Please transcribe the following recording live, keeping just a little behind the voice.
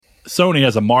Sony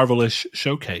has a marvelous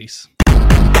showcase. A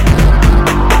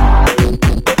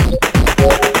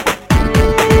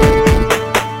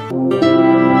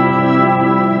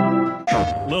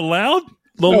little loud?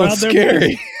 Loud there,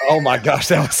 scary. Oh my gosh,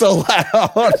 that was so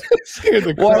loud.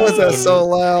 Why was that so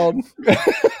loud?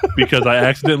 Because I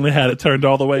accidentally had it turned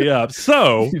all the way up.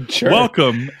 So,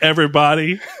 welcome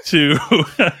everybody to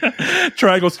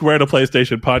Triangle Square to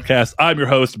PlayStation Podcast. I'm your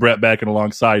host, Brett Beck, and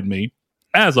alongside me,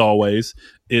 as always,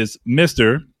 is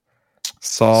Mr.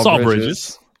 Saul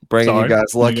Bridges. Bringing you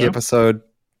guys lucky episode.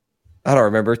 I don't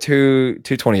remember,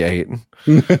 228.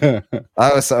 I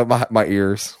was my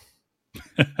ears.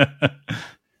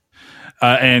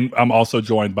 And I'm also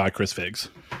joined by Chris Figs.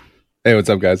 Hey, what's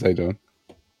up, guys? How you doing?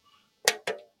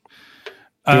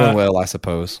 Doing well, I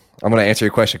suppose. I'm going to answer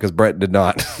your question because Brett did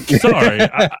not. Sorry.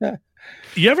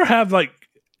 You ever have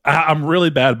I'm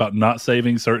really bad about not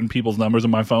saving certain people's numbers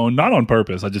in my phone, not on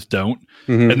purpose. I just don't.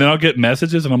 Mm-hmm. And then I'll get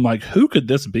messages and I'm like, who could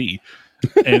this be?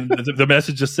 And the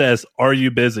message just says, "Are you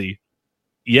busy?"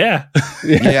 Yeah.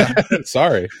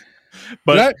 Sorry.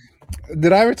 But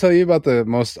did I ever tell you about the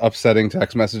most upsetting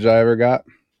text message I ever got?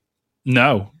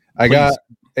 No. I got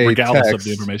a regardless text of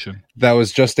the information that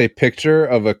was just a picture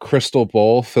of a crystal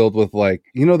bowl filled with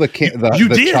You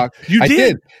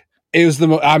did. It was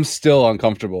I'm still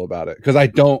uncomfortable about it because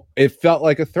it felt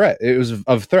like a threat. It was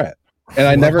of threat. And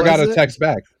I never got a text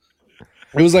back.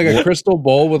 It was like a crystal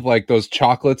bowl with like those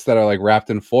chocolates that are like wrapped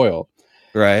in foil.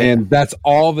 Right. And that's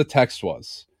all the text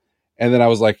was. And then I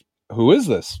was like, who is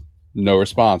this? No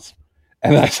response.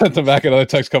 And I sent them back another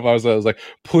text couple hours later. I was like,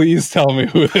 please tell me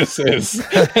who this is.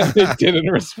 And they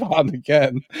didn't respond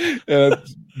again. And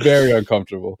it's very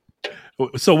uncomfortable.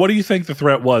 So what do you think the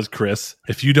threat was, Chris?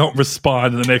 If you don't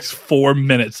respond in the next 4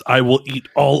 minutes, I will eat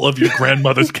all of your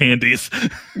grandmother's candies.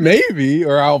 Maybe,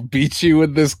 or I'll beat you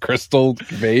with this crystal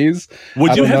vase.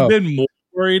 Would you have been more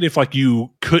worried if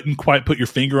you couldn't quite put your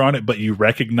finger on it, but you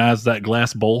recognized that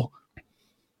glass bowl?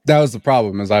 That was the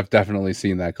problem, is I've definitely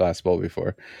seen that glass bowl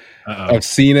before. Uh-oh. I've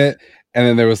seen it, and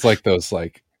then there was those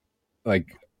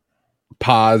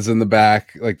pods in the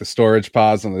back, like the storage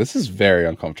pods, and this is very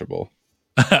uncomfortable.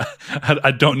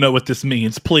 I don't know what this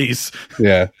means. Please,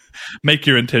 make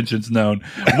your intentions known.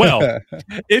 Well,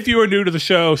 if you are new to the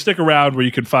show, stick around where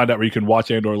you can find out where you can watch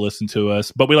and or listen to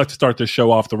us. But we like to start this show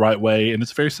off the right way, and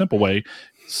it's a very simple way.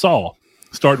 Saul,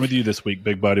 starting with you this week,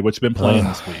 big buddy. What you been playing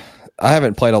this week? I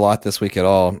haven't played a lot this week at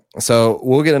all. So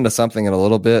we'll get into something in a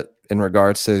little bit in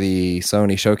regards to the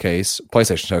Sony showcase,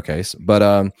 PlayStation showcase. But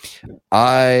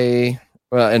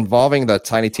involving the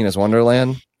Tiny Tina's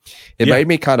Wonderland, it made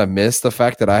me kind of miss the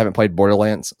fact that I haven't played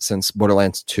Borderlands since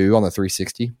Borderlands 2 on the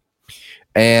 360.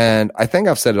 And I think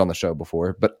I've said it on the show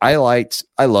before, but I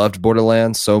loved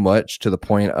Borderlands so much to the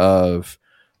point of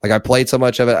I played so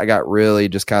much of it, I got really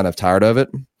just kind of tired of it.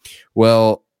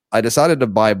 Well, I decided to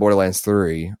buy Borderlands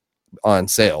 3 on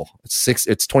sale. It's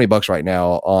 $20 right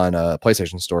now on a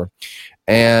PlayStation Store.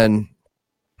 And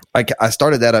I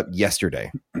started that up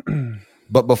yesterday.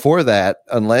 But before that,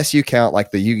 unless you count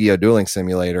the Yu-Gi-Oh! Dueling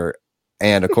Simulator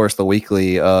and, of course, the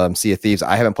weekly Sea of Thieves,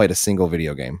 I haven't played a single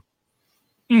video game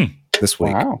this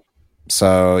week. Wow.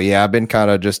 So, yeah, I've been kind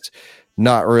of just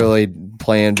not really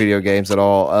playing video games at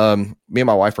all. Me and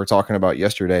my wife were talking about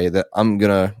yesterday that I'm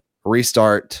going to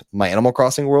restart my Animal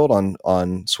Crossing world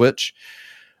on Switch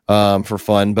for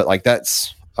fun. But,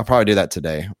 I'll probably do that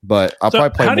today, but I'll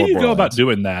probably play more. How do you Borderlands. go about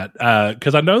doing that?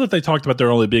 Because I know that they talked about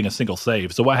there only being a single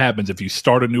save. So what happens if you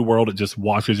start a new world? It just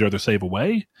washes your other save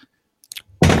away?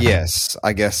 Yes,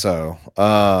 I guess so.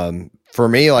 For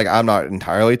me, I'm not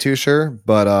entirely too sure,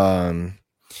 but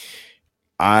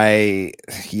I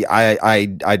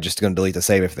just going to delete the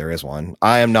save if there is one.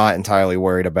 I am not entirely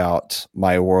worried about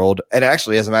my world. And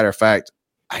actually, as a matter of fact,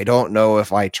 I don't know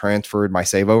if I transferred my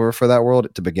save over for that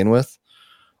world to begin with.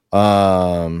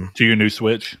 To your new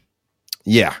Switch?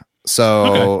 Yeah.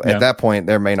 So at that point,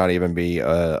 there may not even be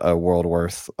a world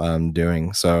worth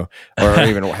doing so, or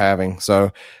even having.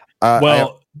 So, go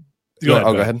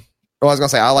ahead. Well, I was gonna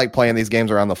say I like playing these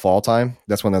games around the fall time.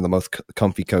 That's when they're the most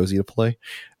comfy, cozy to play,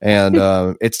 and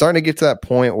it's starting to get to that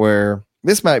point where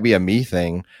this might be a me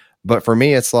thing, but for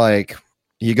me, it's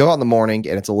you go out in the morning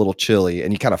and it's a little chilly,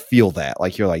 and you kind of feel that,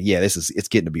 you're yeah, it's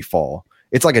getting to be fall.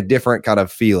 It's a different kind of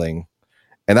feeling.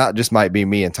 And that just might be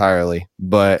me entirely,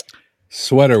 but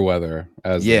sweater weather,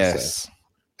 as yes, they say.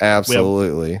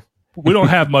 Absolutely. We don't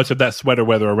have much of that sweater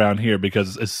weather around here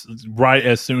because it's right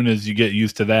as soon as you get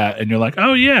used to that, and you're like,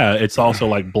 oh yeah, it's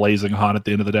also blazing hot at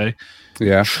the end of the day.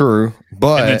 Yeah, true,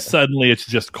 but and then suddenly it's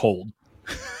just cold.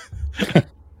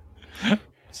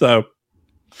 So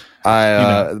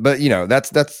But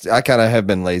that's I kind of have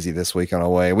been lazy this week on a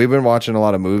way. We've been watching a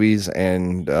lot of movies,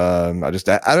 and I'm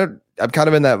kind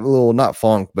of in that little, not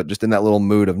funk, but just in that little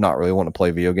mood of not really wanting to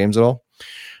play video games at all,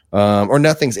 or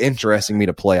nothing's interesting me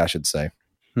to play, I should say.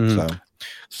 So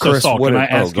Chris, Saul, can I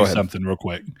ask you something real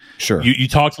quick? Sure. You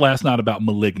talked last night about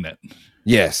Malignant.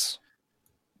 Yes.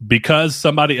 Because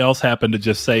somebody else happened to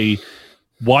just say,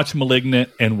 watch Malignant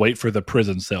and wait for the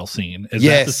prison cell scene. Is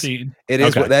that the scene? It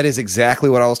is. Okay. That is exactly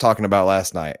what I was talking about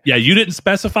last night. Yeah, you didn't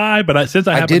specify, but since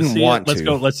I didn't to see want it,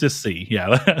 let's just see.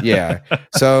 Yeah. Yeah.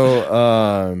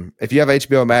 So if you have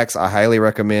HBO Max, I highly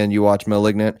recommend you watch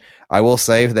Malignant. I will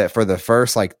say that for the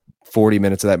first 40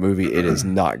 minutes of that movie, it is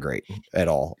not great at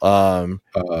all.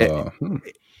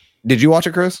 Did you watch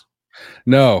it, Chris?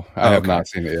 No, I have not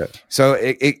seen it yet. So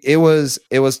it was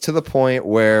to the point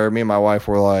where me and my wife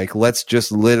were like, let's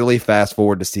just literally fast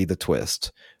forward to see the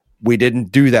twist. We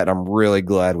didn't do that. And I'm really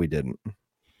glad we didn't.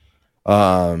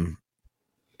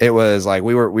 It was like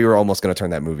we were almost going to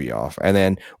turn that movie off, and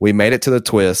then we made it to the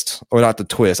twist, or not the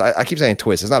twist. I keep saying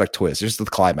twist. It's not a twist. It's just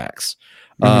the climax.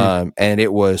 And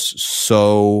it was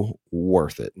so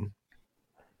worth it.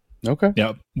 Okay.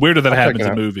 Yeah. Weirder that happens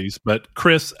in movies. But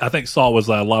Chris, I think Saul was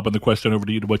lobbing the question over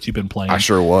to you to what you've been playing. I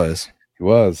sure was. He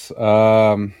was.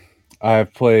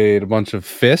 I've played a bunch of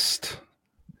Fist,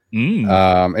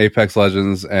 Apex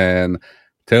Legends, and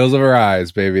Tales of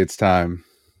Arise, baby. It's time.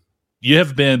 You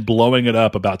have been blowing it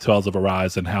up about Tales of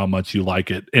Arise and how much you like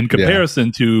it in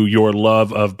comparison to your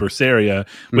love of Berseria,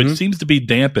 which seems to be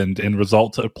dampened in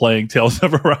result of playing Tales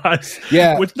of Arise.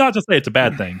 Yeah. Which, not to say it's a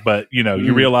bad thing, but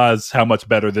you realize how much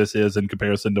better this is in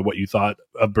comparison to what you thought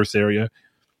of Berseria.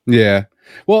 Yeah.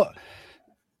 Well,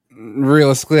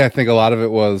 realistically, I think a lot of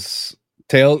it was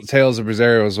Tales of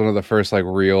Berseria was one of the first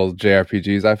real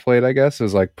JRPGs I played, I guess.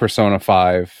 It was Persona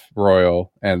 5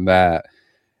 Royal and that.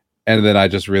 And then I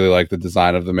just really liked the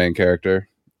design of the main character.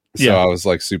 So I was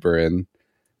super in.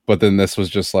 But then this was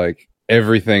just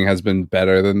everything has been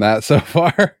better than that so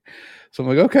far. So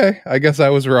I'm okay, I guess I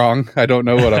was wrong. I don't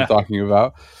know what I'm talking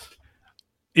about.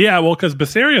 Yeah, well, because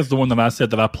Berseria is the one that I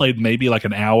said that I played maybe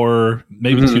an hour,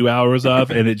 maybe 2 hours of.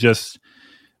 And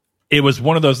it was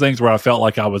one of those things where I felt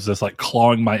like I was just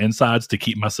clawing my insides to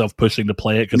keep myself pushing to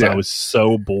play it because I was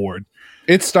so bored.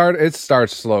 It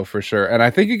starts slow for sure. And I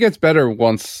think it gets better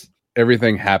once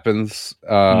everything happens.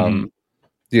 The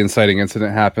inciting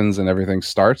incident happens and everything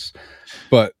starts.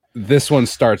 But this one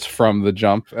starts from the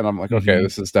jump. And I'm okay,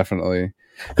 this is definitely...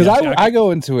 Because I go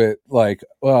into it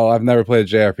I've never played a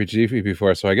JRPG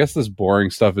before, so I guess this boring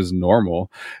stuff is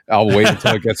normal. I'll wait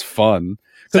until it gets fun.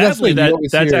 Sadly,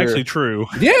 that's actually true.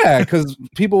 Yeah, because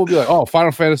people will be like, "Oh,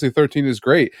 Final Fantasy 13 is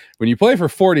great." When you play for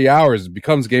 40 hours, it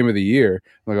becomes Game of the Year.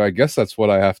 I guess that's what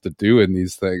I have to do in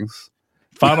these things.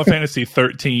 Final Fantasy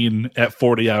 13 at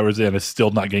 40 hours in is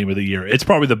still not Game of the Year. It's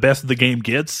probably the best the game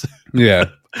gets. Yeah.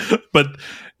 But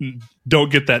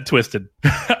don't get that twisted.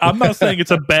 I'm not saying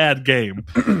it's a bad game,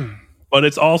 but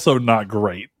it's also not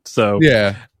great. So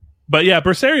yeah. But yeah,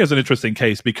 Berseria is an interesting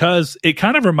case because it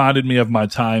kind of reminded me of my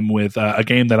time with a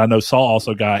game that I know Saul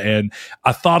also got, and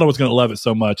I thought I was going to love it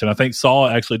so much, and I think Saul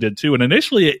actually did too. And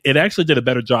initially, it actually did a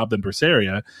better job than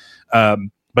Berseria,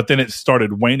 but then it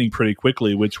started waning pretty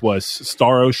quickly, which was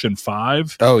Star Ocean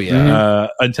 5. Oh yeah,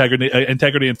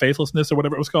 Integrity and Faithlessness, or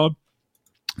whatever it was called.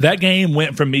 That game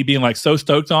went from me being so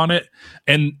stoked on it,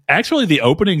 and actually the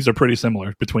openings are pretty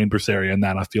similar between Berseria and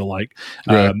that. I feel like,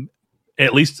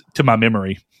 at least to my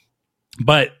memory.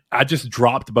 But I just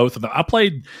dropped both of them. I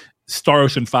played Star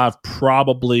Ocean 5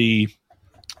 probably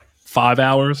 5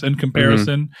 hours in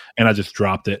comparison, and I just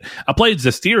dropped it. I played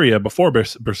Zestiria before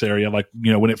Berseria,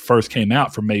 when it first came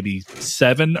out, for maybe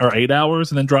 7 or 8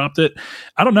 hours, and then dropped it.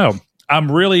 I don't know. I'm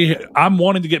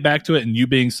wanting to get back to it, and you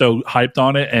being so hyped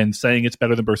on it and saying it's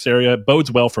better than Berseria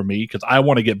bodes well for me because I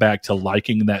want to get back to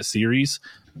liking that series.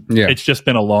 Yeah, it's just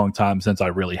been a long time since I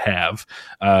really have.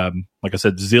 Like I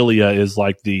said, Xillia is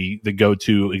the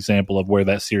go-to example of where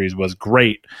that series was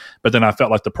great, but then I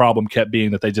felt like the problem kept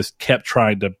being that they just kept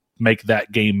trying to make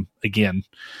that game again,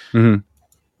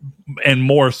 and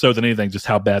more so than anything, just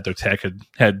how bad their tech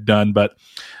had done. But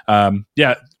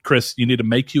yeah, Chris, you need to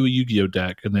make you a Yu-Gi-Oh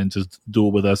deck and then just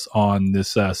duel with us on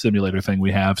this simulator thing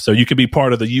we have, so you can be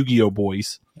part of the Yu-Gi-Oh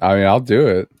boys. I mean, I'll do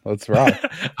it. Let's rock.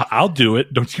 I'll do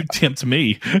it. Don't you tempt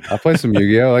me. I'll play some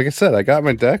Yu-Gi-Oh. Like I said, I got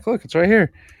my deck. Look, it's right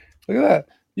here. Look at that.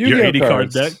 Yu-Gi-Oh your 80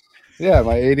 cards. Card deck? Yeah,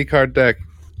 my 80 card deck.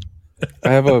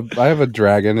 I have a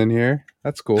dragon in here.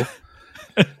 That's cool.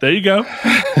 There you go.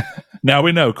 Now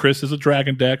we know Chris is a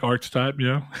dragon deck archetype,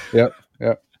 Yep.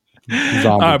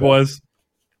 All right, boys.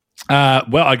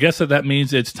 Well, I guess that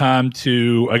means it's time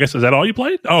to. I guess is that all you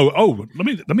played? Oh,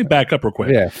 let me back up real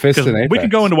quick. Yeah, Fist and Apex. We can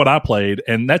go into what I played,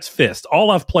 and that's Fist.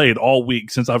 All I've played all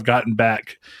week since I've gotten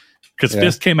back, because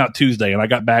Fist came out Tuesday, and I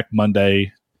got back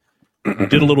Monday.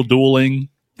 Did a little dueling,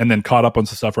 and then caught up on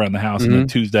some stuff around the house. And then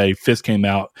Tuesday, Fist came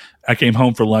out. I came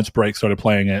home for lunch break, started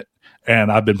playing it,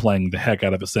 and I've been playing the heck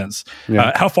out of it since.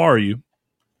 Yeah. How far are you?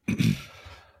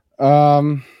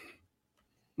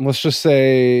 Let's just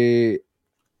say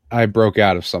I broke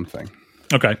out of something.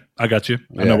 Okay, I got you.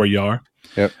 I know where you are.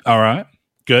 Yep. All right.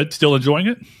 Good. Still enjoying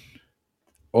it?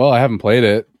 Well, I haven't played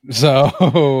it,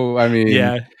 so I mean,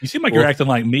 yeah. You seem like you're acting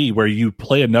like me, where you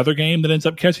play another game that ends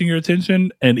up catching your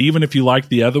attention, and even if you like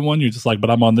the other one, you're just like, "But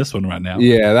I'm on this one right now."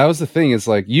 Yeah, that was the thing. It's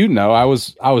like, I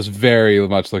was very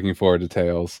much looking forward to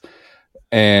Tales,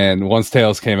 and once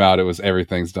Tales came out, it was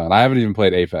everything's done. I haven't even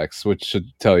played Apex, which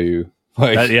should tell you,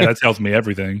 like, that tells me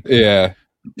everything. Yeah.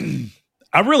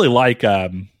 I really like,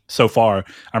 so far,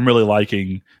 I'm really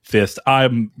liking Fist.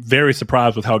 I'm very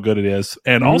surprised with how good it is.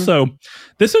 And also,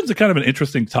 this is a kind of an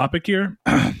interesting topic here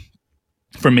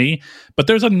for me, but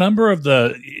there's a number of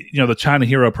the China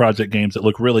Hero Project games that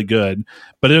look really good.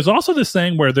 But there's also this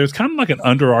thing where there's kind of like an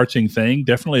underarching thing,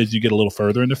 definitely as you get a little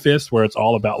further into Fist, where it's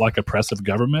all about like oppressive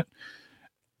government.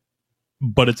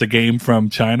 But it's a game from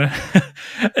China.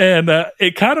 And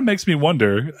it kind of makes me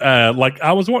wonder, like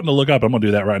I was wanting to look up, I'm going to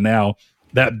do that right now,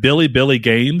 that Billy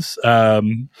Games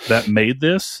that made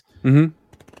this,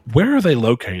 where are they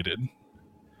located?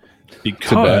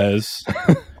 Because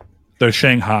they're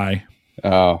Shanghai.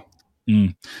 Oh.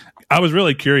 I was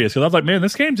really curious because I was like, man,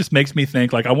 this game just makes me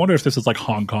think, like, I wonder if this is like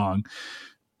Hong Kong.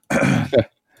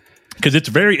 Because it's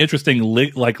very interesting,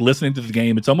 like listening to the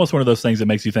game. It's almost one of those things that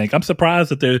makes you think. I'm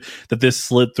surprised that this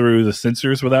slid through the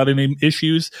censors without any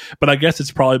issues. But I guess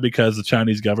it's probably because the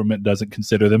Chinese government doesn't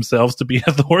consider themselves to be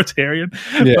authoritarian.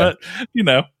 Yeah.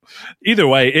 But either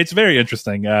way, it's very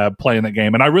interesting playing that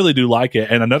game, and I really do like it.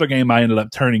 And another game I ended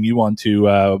up turning you on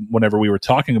to whenever we were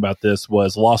talking about this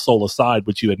was Lost Soul Aside,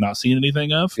 which you had not seen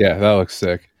anything of. Yeah, that looks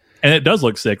sick. And it does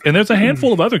look sick. And there's a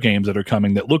handful of other games that are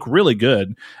coming that look really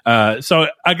good. So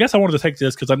I guess I wanted to take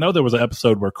this because I know there was an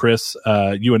episode where Chris,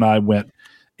 you and I went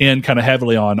in kind of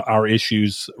heavily on our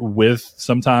issues with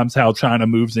sometimes how China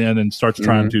moves in and starts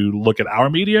trying to look at our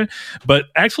media. But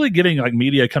actually getting like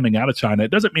media coming out of China,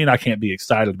 it doesn't mean I can't be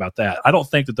excited about that. I don't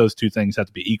think that those two things have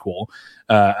to be equal.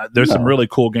 There's some really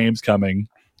cool games coming.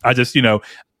 I just,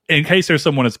 in case there's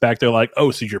someone that's back there like,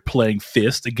 oh, so you're playing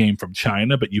Fist, a game from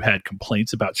China, but you had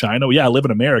complaints about China. Well, yeah, I live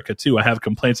in America too. I have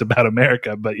complaints about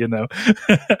America, but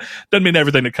doesn't mean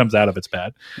everything that comes out of it's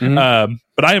bad.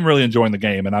 But I am really enjoying the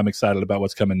game, and I'm excited about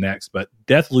what's coming next. But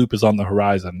Deathloop is on the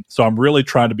horizon, so I'm really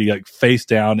trying to be like face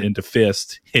down into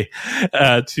Fist to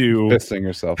fisting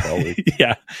yourself all week.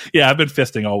 yeah, I've been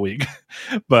fisting all week,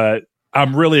 but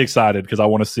I'm really excited because I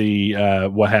want to see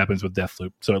what happens with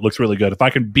Deathloop. So it looks really good. If I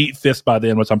can beat Fist by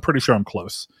then, which I'm pretty sure I'm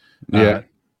close. Yeah.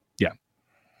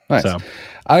 Nice. So,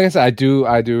 I guess I do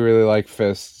really like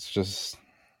Fist. It's just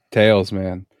Tales,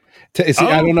 man. See,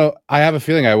 I don't know. I have a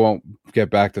feeling I won't get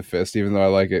back to Fist, even though I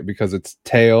like it, because it's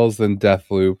Tales, then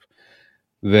Deathloop,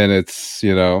 then it's,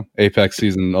 Apex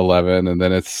Season 11, and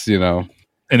then it's, And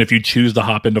if you choose to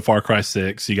hop into Far Cry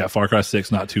 6, you got Far Cry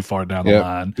 6 not too far down the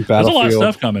line. There's a lot of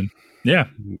stuff coming. Yeah.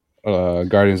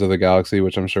 Guardians of the Galaxy,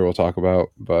 which I'm sure we'll talk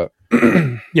about, but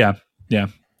yeah.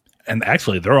 And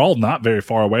actually, they're all not very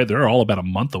far away. They're all about a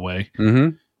month away.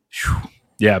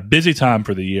 Yeah, busy time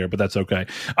for the year, but that's okay.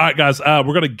 All right, guys, we're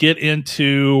going to get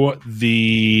into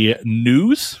the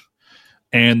news.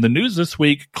 And the news this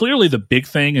week, clearly the big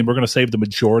thing, and we're going to save the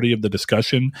majority of the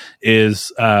discussion,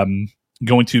 is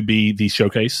going to be the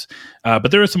showcase. But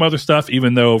there is some other stuff,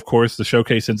 even though, of course, the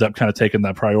showcase ends up kind of taking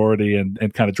that priority and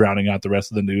kind of drowning out the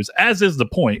rest of the news, as is the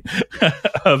point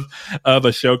of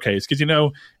a showcase.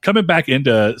 Because, coming back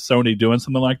into Sony doing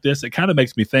something like this, it kind of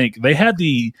makes me think they had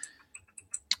the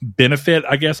benefit,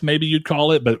 I guess maybe you'd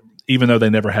call it, but even though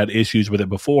they never had issues with it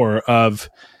before, of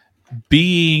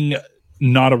being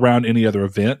not around any other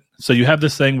event. So you have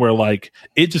this thing where like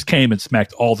it just came and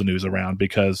smacked all the news around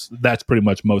because that's pretty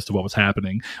much most of what was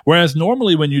happening. Whereas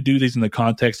normally when you do these in the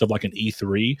context of like an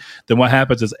E3, then what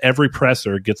happens is every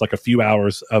presser gets like a few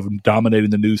hours of dominating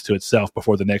the news to itself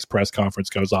before the next press conference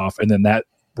goes off. And then that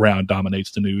round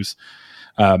dominates the news.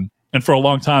 And for a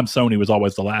long time, Sony was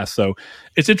always the last. So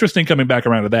it's interesting coming back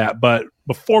around to that. But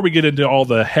before we get into all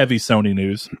the heavy Sony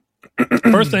news,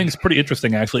 first thing is pretty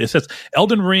interesting, actually. It says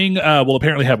Elden Ring will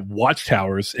apparently have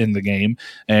watchtowers in the game.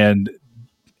 And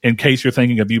in case you're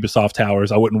thinking of Ubisoft towers,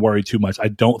 I wouldn't worry too much. I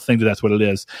don't think that's what it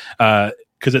is.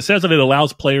 because it says that it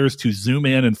allows players to zoom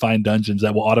in and find dungeons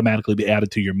that will automatically be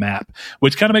added to your map,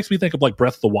 which kind of makes me think of like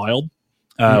Breath of the Wild,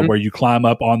 where you climb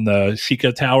up on the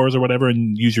Sheikah towers or whatever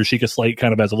and use your Sheikah slate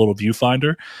kind of as a little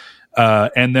viewfinder.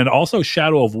 And then also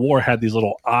Shadow of War had these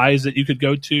little eyes that you could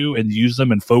go to and use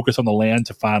them and focus on the land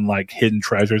to find like hidden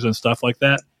treasures and stuff like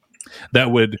that. That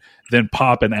would then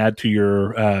pop and add to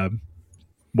your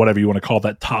whatever you want to call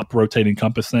that top rotating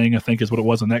compass thing, I think is what it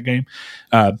was in that game.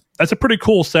 That's a pretty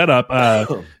cool setup.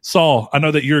 Saul, I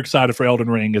know that you're excited for Elden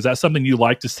Ring. Is that something you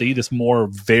like to see, this more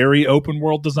very open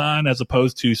world design as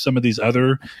opposed to some of these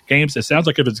other games? It sounds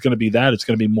like if it's going to be that, it's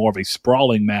going to be more of a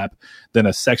sprawling map than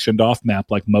a sectioned off map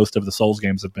like most of the Souls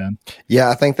games have been. Yeah,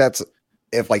 I think that's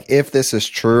if this is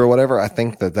true or whatever, I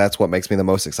think that's what makes me the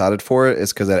most excited for it,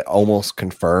 is because it almost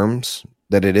confirms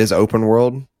that it is open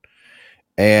world.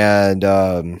 And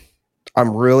I'm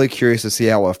really curious to see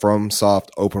how a FromSoft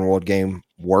open world game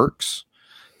works.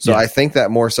 So I think that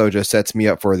more so just sets me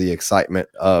up for the excitement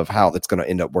of how it's going to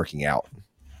end up working out.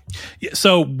 Yeah,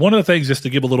 so one of the things, just to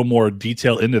give a little more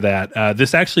detail into that,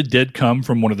 this actually did come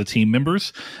from one of the team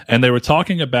members, and they were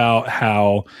talking about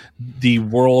how the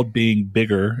world being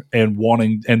bigger and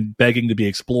wanting and begging to be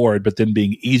explored, but then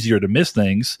being easier to miss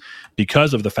things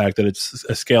because of the fact that its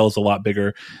scale is a lot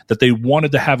bigger, that they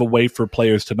wanted to have a way for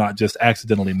players to not just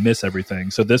accidentally miss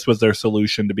everything. So this was their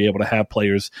solution, to be able to have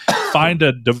players find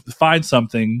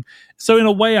something. So in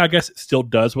a way, I guess it still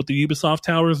does what the Ubisoft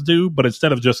towers do, but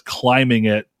instead of just climbing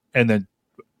it and then,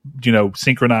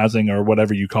 synchronizing or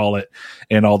whatever you call it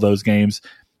in all those games,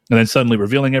 and then suddenly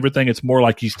revealing everything, it's more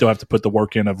like you still have to put the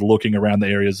work in of looking around the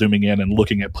area, zooming in and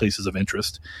looking at places of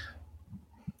interest.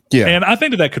 Yeah. And I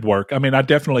think that could work. I mean, I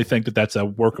definitely think that that's a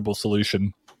workable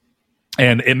solution.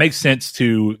 And it makes sense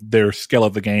to their scale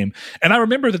of the game. And I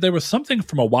remember that there was something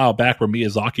from a while back where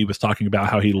Miyazaki was talking about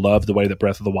how he loved the way that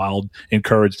Breath of the Wild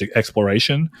encouraged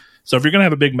exploration. So if you're going to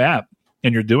have a big map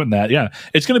and you're doing that,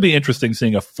 it's going to be interesting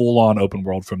seeing a full-on open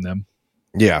world from them.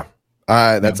 Yeah.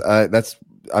 I'm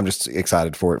just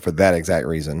excited for it for that exact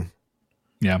reason.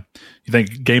 Yeah. You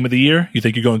think game of the year? You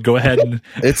think you're going to go ahead and...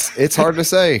 It's hard to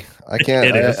say. I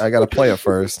can't. I got to play it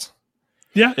first.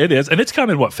 Yeah, it is. And it's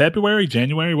coming, February,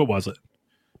 January? What was it?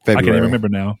 February. I can't even remember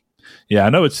now. Yeah, I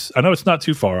know it's not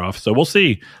too far off. So we'll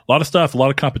see. A lot of stuff, a lot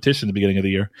of competition at the beginning of the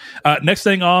year. Next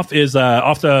thing off is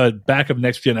off the back of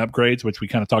next gen upgrades, which we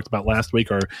kind of talked about last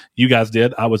week, or you guys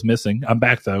did. I was missing. I'm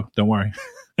back though. Don't worry.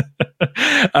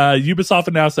 Ubisoft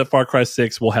announced that Far Cry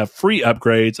 6 will have free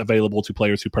upgrades available to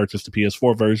players who purchased the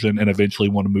PS4 version and eventually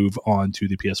want to move on to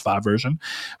the PS5 version.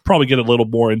 Probably get a little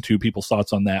more into people's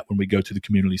thoughts on that when we go to the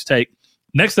community's take.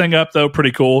 Next thing up, though,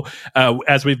 pretty cool.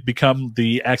 As we've become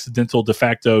the accidental de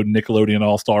facto Nickelodeon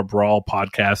All-Star Brawl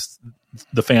podcast,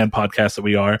 the fan podcast that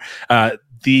we are,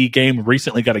 the game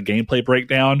recently got a gameplay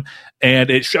breakdown, and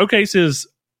it showcases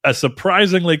a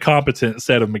surprisingly competent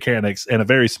set of mechanics and a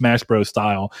very Smash Bros.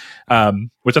 Style,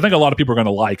 which I think a lot of people are going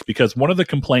to like, because one of the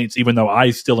complaints, even though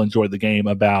I still enjoyed the game,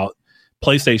 about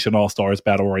PlayStation All-Stars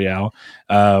Battle Royale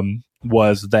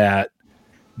was that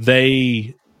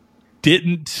they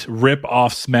didn't rip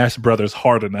off Smash Brothers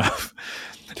hard enough.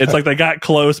 It's like they got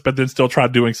close, but then still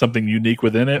tried doing something unique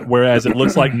within it. Whereas it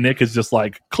looks like Nick is just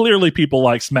like, clearly people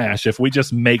like Smash. If we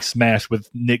just make Smash with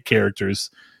Nick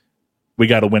characters, we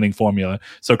got a winning formula.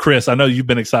 So Chris, I know you've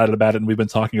been excited about it and we've been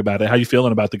talking about it. How you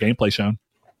feeling about the gameplay shown?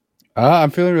 I'm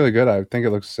feeling really good. I think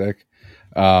it looks sick.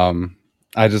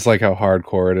 I just like how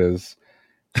hardcore it is,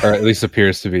 or at least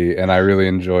appears to be. And I really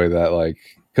enjoy that, like,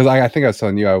 because I think I was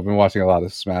telling you, I've been watching a lot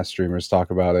of Smash streamers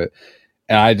talk about it,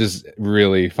 and I just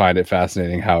really find it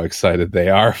fascinating how excited they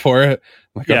are for it.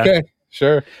 I'm like, okay,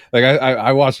 sure. Like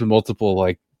I watched multiple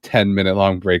like 10-minute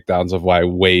long breakdowns of why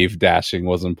wave dashing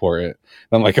was important.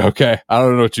 And I'm like, okay, I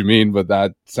don't know what you mean, but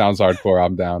that sounds hardcore.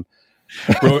 I'm down.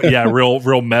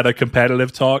 real meta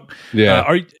competitive talk.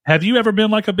 Yeah. Have you ever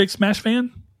been like a big Smash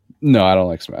fan? No, I don't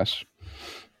like Smash.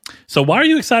 So why are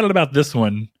you excited about this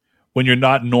one when you're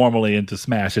not normally into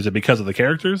Smash? Is it because of the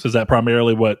characters? Is that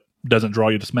primarily what doesn't draw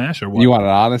you to Smash, or what? You want an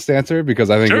honest answer? Because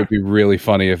I think it would be really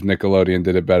funny if Nickelodeon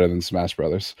did it better than Smash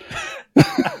Brothers.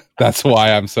 That's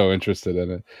why I'm so interested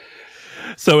in it.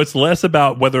 So it's less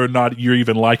about whether or not you're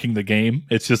even liking the game.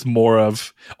 It's just more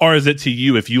of, or is it to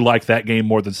you, if you like that game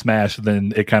more than Smash,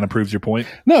 then it kind of proves your point?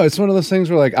 No, it's one of those things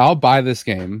where like, I'll buy this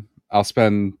game, I'll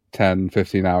spend 10,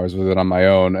 15 hours with it on my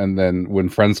own, and then when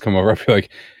friends come over, I'll be like,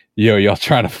 yo, y'all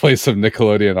trying to play some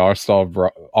Nickelodeon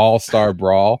All-Star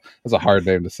Brawl? That's a hard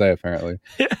name to say, apparently.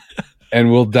 And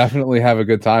we'll definitely have a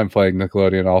good time playing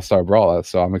Nickelodeon All-Star Brawl,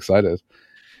 so I'm excited.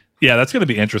 Yeah, that's going to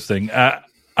be interesting.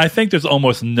 I think there's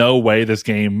almost no way this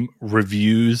game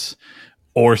reviews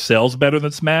or sells better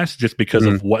than Smash just because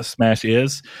of what Smash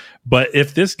is. But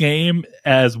if this game,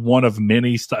 as one of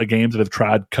many games that have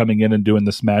tried coming in and doing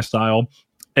the Smash style,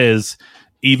 is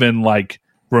even like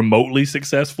remotely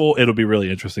successful, it'll be really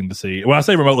interesting to see. When I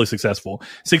say remotely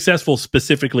successful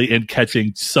specifically in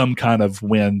catching some kind of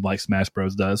win like Smash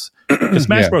Bros does. Because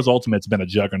Smash Bros Ultimate's been a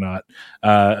juggernaut.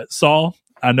 Saul,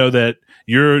 I know that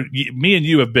me and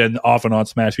you have been off and on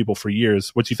Smash people for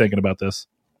years. What you thinking about this?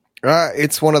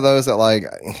 It's one of those that, like,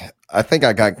 I think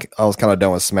I was kind of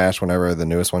done with Smash whenever the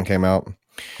newest one came out.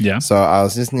 Yeah. So I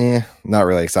was just not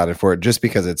really excited for it, just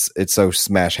because it's so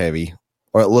Smash heavy,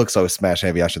 or it looks so Smash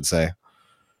heavy, I should say.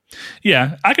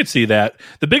 Yeah, I could see that.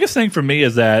 The biggest thing for me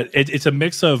is that it's a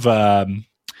mix of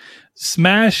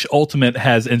Smash Ultimate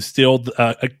has instilled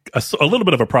a little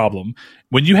bit of a problem.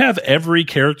 When you have every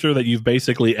character that you've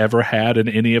basically ever had in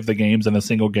any of the games in a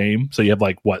single game, so you have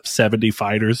 70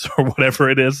 fighters or whatever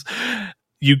it is,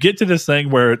 you get to this thing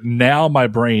where now my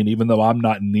brain, even though I'm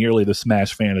not nearly the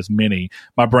Smash fan as many,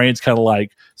 my brain's kind of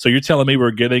like, so you're telling me we're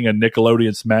getting a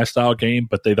Nickelodeon Smash style game,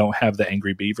 but they don't have the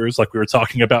Angry Beavers like we were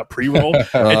talking about pre-roll.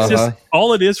 It's just,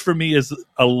 all it is for me is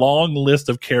a long list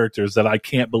of characters that I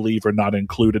can't believe are not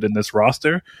included in this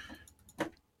roster.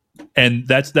 And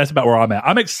that's about where I'm at.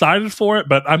 I'm excited for it,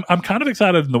 but I'm kind of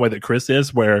excited in the way that Chris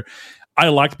is, where I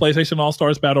liked PlayStation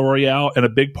All-Stars Battle Royale, and a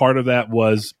big part of that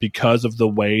was because of the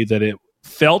way that it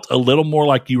felt a little more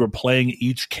like you were playing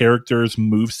each character's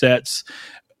movesets.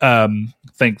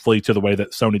 Thankfully, to the way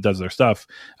that Sony does their stuff,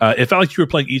 it felt like you were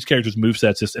playing each character's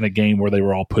movesets just in a game where they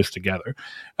were all pushed together.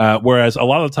 Whereas a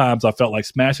lot of the times I felt like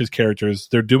Smash's characters,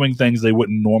 they're doing things they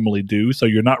wouldn't normally do, so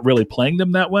you're not really playing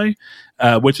them that way,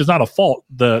 which is not a fault.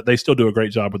 They still do a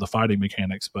great job with the fighting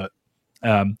mechanics, but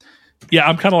yeah,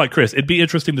 I'm kind of like Chris. It'd be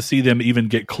interesting to see them even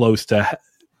get close to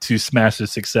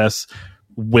Smash's success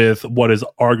with what is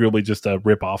arguably just a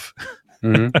ripoff.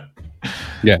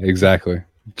 Yeah, exactly.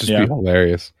 Just be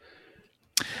hilarious.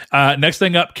 Next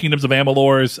thing up, Kingdoms of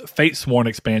Amalur's Fatesworn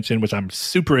expansion, which I'm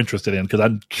super interested in because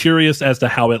I'm curious as to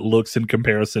how it looks in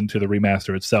comparison to the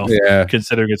remaster itself,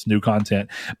 considering its new content.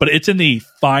 But it's in the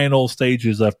final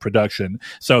stages of production,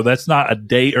 so that's not a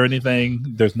date or anything.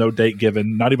 There's no date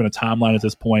given, not even a timeline at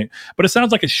this point. But it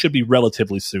sounds like it should be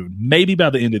relatively soon, maybe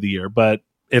by the end of the year, but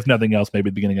if nothing else, maybe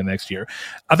the beginning of next year.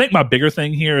 I think my bigger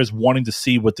thing here is wanting to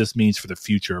see what this means for the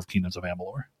future of Kingdoms of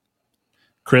Amalur.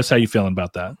 Chris, how you feeling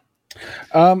about that?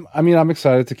 I mean, I'm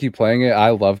excited to keep playing it. I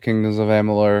love Kingdoms of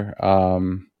Amalur,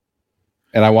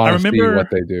 and I want to see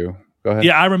what they do. Go ahead.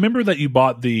 Yeah, I remember that you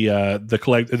bought the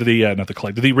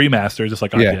remaster, just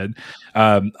like I did.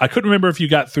 I couldn't remember if you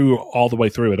got through all the way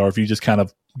through it, or if you just kind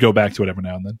of go back to it every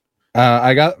now and then.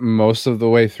 I got most of the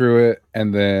way through it,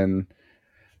 and then,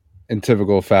 in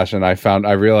typical fashion,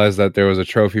 I realized that there was a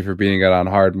trophy for beating it on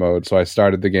hard mode, so I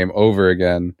started the game over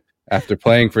again after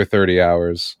playing for 30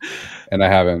 hours, and I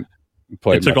haven't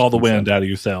played. It took all the wind out of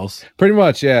your sails. Pretty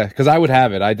much, yeah, because I would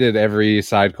have it. I did every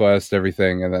side quest,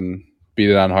 everything, and then beat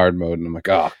it on hard mode, and I'm like,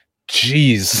 oh,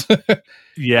 jeez.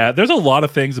 Yeah, there's a lot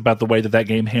of things about the way that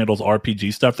game handles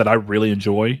RPG stuff that I really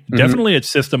enjoy. Mm-hmm. Definitely its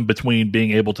system between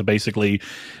being able to basically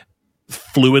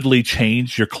fluidly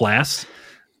change your class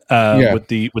with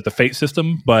the fate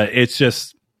system, but it's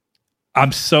just,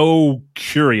 I'm so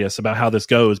curious about how this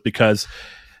goes, because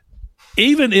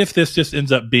even if this just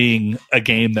ends up being a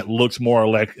game that looks more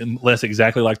or less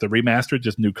exactly like the remaster,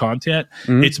 just new content,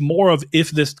 it's more of,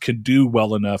 if this could do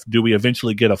well enough, do we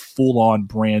eventually get a full-on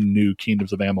brand new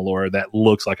Kingdoms of Amalur that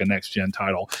looks like a next-gen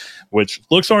title, which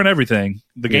looks aren't everything.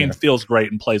 The game feels great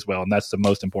and plays well, and that's the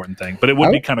most important thing. But it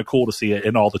would be kind of cool to see it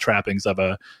in all the trappings of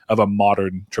a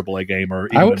modern AAA game, or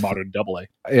even a modern AA.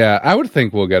 Yeah, I would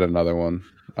think we'll get another one.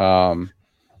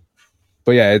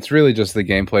 But yeah, it's really just the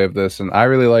gameplay of this, and I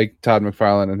really like Todd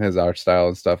McFarlane and his art style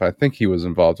and stuff. I think he was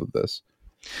involved with this.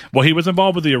 Well, he was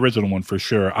involved with the original one for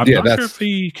sure. I'm not sure if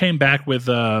he came back with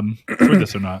for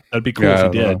this or not. That'd be cool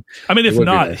if he did. I mean, if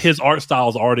not, nice. His art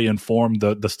style's already informed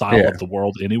the style of the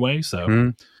world anyway.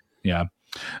 So, yeah.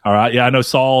 All right. Yeah, I know,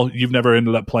 Saul, you've never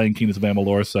ended up playing Kingdoms of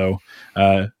Amalur, so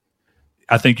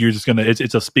I think you're just gonna.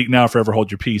 It's a speak now, forever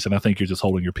hold your peace, and I think you're just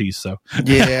holding your peace. So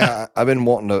yeah, I've been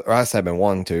wanting to. Or I say I've been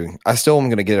wanting to. I still am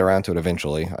gonna get around to it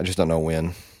eventually. I just don't know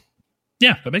when.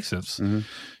 Yeah, that makes sense.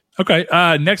 Okay,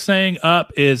 next thing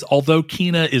up is, although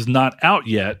Kena is not out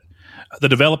yet, the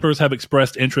developers have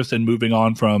expressed interest in moving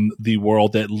on from the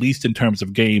world, at least in terms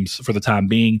of games for the time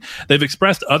being. They've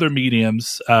expressed other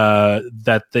mediums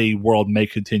that the world may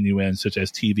continue in, such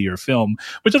as TV or film,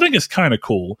 which I think is kind of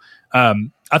cool.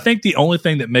 I think the only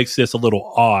thing that makes this a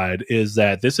little odd is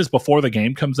that this is before the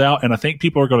game comes out, and I think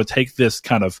people are going to take this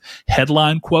kind of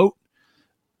headline quote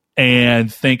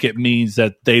and think it means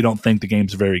that they don't think the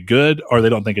game's very good, or they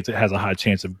don't think it has a high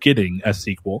chance of getting a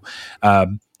sequel.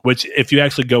 Which, if you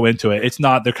actually go into it, it's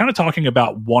not. They're kind of talking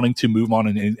about wanting to move on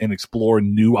and explore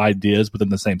new ideas within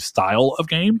the same style of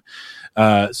game.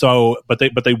 But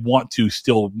they want to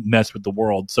still mess with the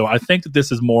world. So I think that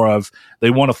this is more of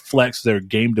they want to flex their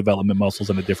game development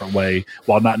muscles in a different way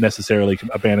while not necessarily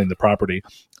abandoning the property.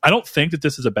 I don't think that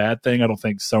this is a bad thing. I don't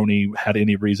think Sony had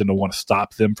any reason to want to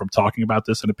stop them from talking about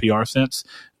this in a PR sense.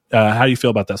 How do you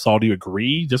feel about that, Saul? Do you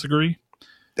agree? Disagree?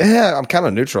 Yeah, I'm kind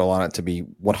of neutral on it, to be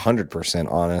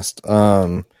 100% honest.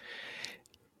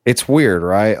 It's weird,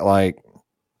 right? Like,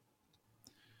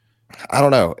 I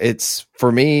don't know. It's, for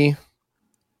me,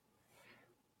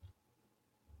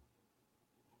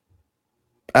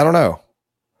 I don't know.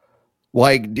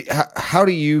 Like, how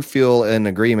do you feel in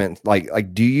agreement?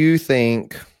 Like, do you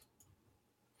think?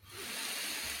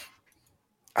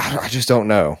 I just don't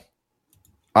know.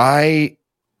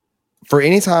 For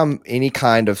any time any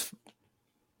kind of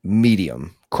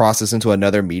medium crosses into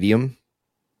another medium,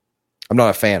 I'm not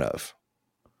a fan of.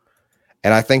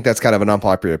 And I think that's kind of an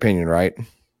unpopular opinion, right?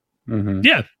 Mm-hmm.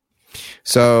 Yeah.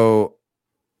 So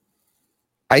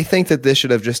I think that this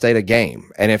should have just stayed a game.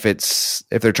 And if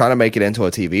they're trying to make it into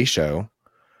a TV show,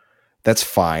 that's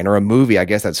fine. Or a movie, I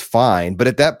guess that's fine. But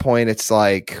at that point, it's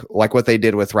like what they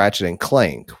did with Ratchet and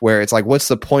Clank, where it's like, what's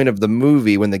the point of the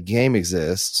movie when the game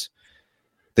exists?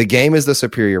 The game is the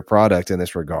superior product in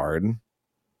this regard.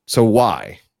 So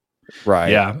why? Right.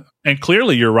 Yeah. And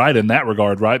clearly you're right in that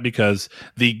regard, right? Because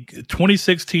the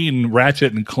 2016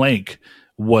 Ratchet and Clank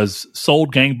was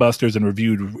sold gangbusters and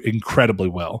reviewed incredibly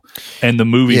well. And the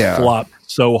movie flopped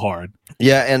so hard.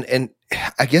 Yeah. And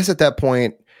I guess at that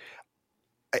point,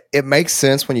 it makes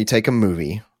sense when you take a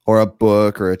movie or a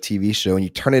book or a TV show and you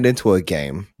turn it into a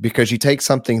game, because you take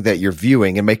something that you're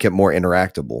viewing and make it more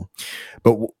interactable.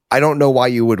 But I don't know why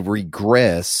you would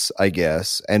regress, I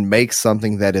guess, and make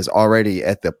something that is already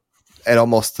at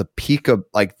almost the peak of,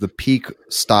 like, the peak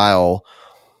style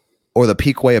or the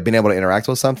peak way of being able to interact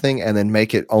with something, and then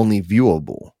make it only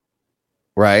viewable.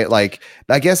 Right? Like,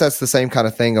 I guess that's the same kind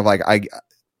of thing of, like, I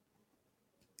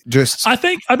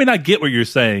get what you're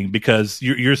saying, because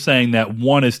you're saying that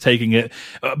one is taking it,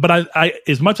 but I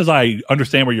as much as I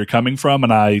understand where you're coming from,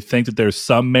 and I think that there's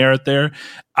some merit there,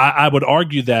 I would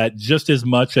argue that just as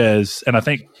much as, and I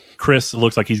think Chris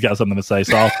looks like he's got something to say,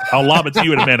 so I'll lob it to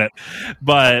you in a minute.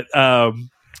 But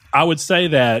I would say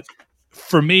that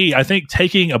for me, I think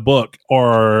taking a book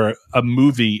or a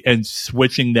movie and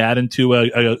switching that into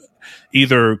a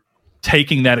either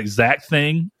taking that exact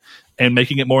thing and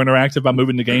making it more interactive by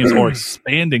moving the games, or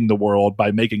expanding the world by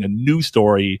making a new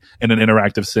story in an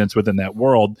interactive sense within that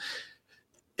world,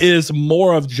 is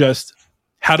more of just,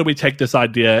 how do we take this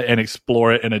idea and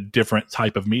explore it in a different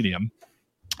type of medium?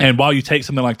 And while you take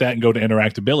something like that and go to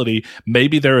interactability,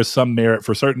 maybe there is some merit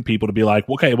for certain people to be like,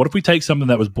 okay, what if we take something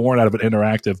that was born out of an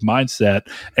interactive mindset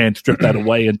and strip that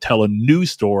away and tell a new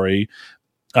story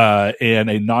in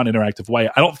a non-interactive way?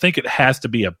 I don't think it has to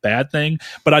be a bad thing,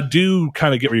 but I do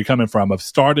kind of get where you're coming from, of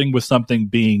starting with something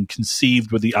being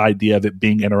conceived with the idea of it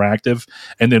being interactive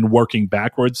and then working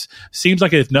backwards. Seems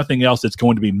like, if nothing else, it's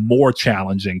going to be more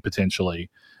challenging potentially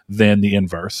than the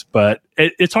inverse. But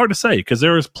it's hard to say, because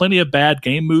there is plenty of bad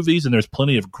game movies and there's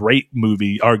plenty of great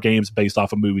games based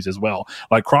off of movies as well.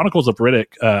 Like Chronicles of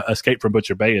Riddick, Escape from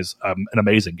Butcher Bay is an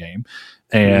amazing game.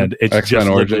 And it's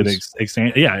X-Men just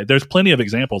yeah, there's plenty of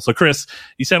examples. So Chris,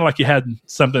 you sounded like you had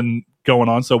something going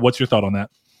on. So what's your thought on that?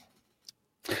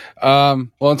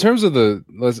 Well, in terms of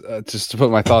just to put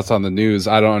my thoughts on the news,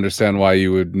 I don't understand why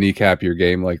you would kneecap your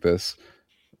game like this.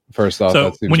 First off,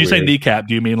 so when you say kneecap,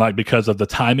 do you mean like because of the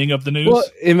timing of the news? Well,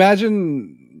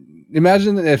 imagine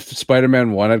if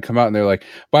Spider-Man 1 had come out and they're like,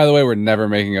 by the way, we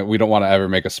don't want to ever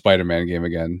make a Spider-Man game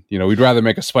again. You know, we'd rather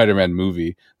make a Spider-Man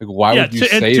movie. Like, why would you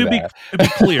say that? To be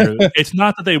clear, it's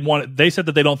not that they said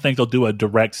that they don't think they'll do a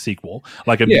direct sequel,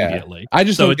 like, immediately. I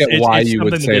just don't get why you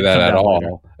would say that at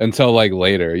all until, like,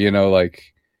 later, you know, like,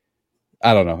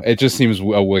 I don't know. It just seems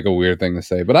like a weird thing to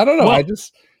say, but I don't know. Well,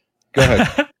 go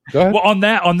ahead. Go ahead. Well, on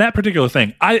that particular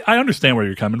thing, I understand where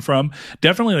you're coming from.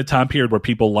 Definitely in a time period where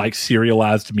people like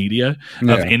serialized media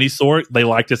of any sort, they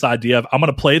like this idea of, I'm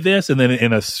going to play this, and then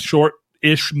in a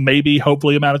short-ish, maybe,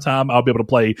 hopefully amount of time, I'll be able to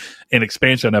play an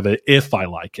expansion of it if I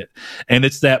like it. And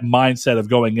it's that mindset of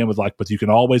going in with, like, but you can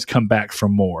always come back for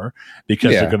more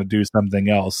because they're going to do something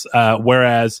else.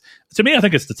 Whereas to me, I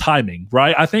think it's the timing,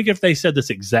 right? I think if they said this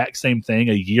exact same thing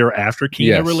a year after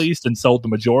Kena released and sold the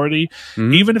majority,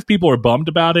 even if people are bummed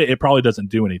about it, it probably doesn't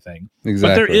do anything. Exactly.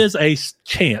 But there is a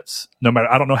chance, no matter,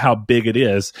 I don't know how big it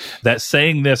is, that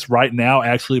saying this right now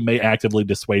actually may actively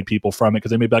dissuade people from it,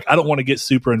 because they may be like, I don't want to get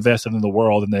super invested in the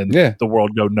world and then the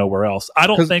world go nowhere else. I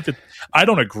don't think that, I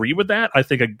don't agree with that. I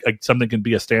think something can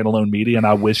be a standalone media, and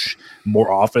I wish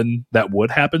more often that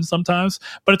would happen sometimes.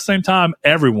 But at the same time,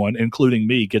 everyone, including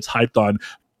me, gets hyped on,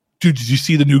 dude, did you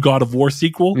see the new God of War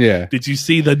sequel? Yeah. Did you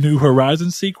see the new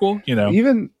Horizon sequel? You know,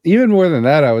 even more than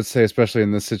that, I would say, especially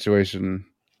in this situation,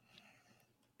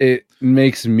 it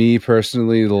makes me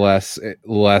personally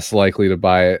less likely to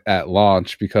buy it at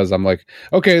launch, because I'm like,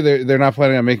 okay, they're not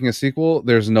planning on making a sequel.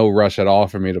 There's no rush at all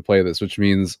for me to play this, which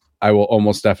means I will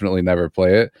almost definitely never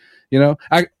play it. You know,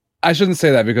 I shouldn't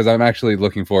say that, because I'm actually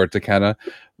looking forward to Kena,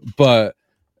 but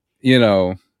you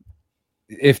know,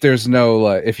 if there's no,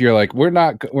 if you're like, we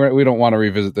don't want to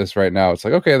revisit this right now, it's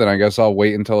like, okay, then I guess I'll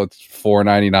wait until it's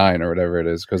 $4.99 or whatever it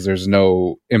is, because there's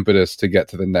no impetus to get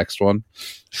to the next one.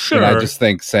 Sure. And I just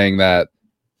think saying that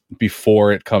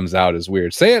before it comes out is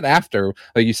weird. Say it after,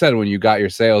 like you said, when you got your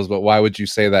sales, but why would you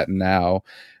say that now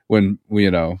when, you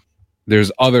know,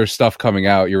 there's other stuff coming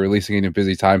out, you're releasing in a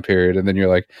busy time period, and then you're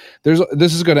like,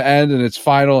 this is going to end and it's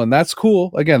final, and that's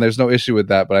cool. Again, there's no issue with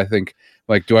that, but I think,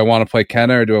 like, do I want to play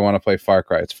Kena or do I want to play Far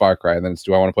Cry? It's Far Cry. And then it's,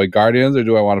 do I want to play Guardians or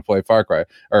do I want to play Far Cry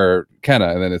or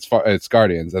Kena? And then it's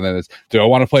Guardians. And then it's, do I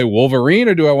want to play Wolverine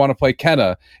or do I want to play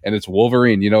Kena? And it's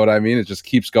Wolverine. You know what I mean? It just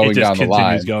keeps going down the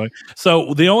line. Going.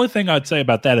 So the only thing I'd say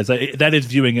about that is that is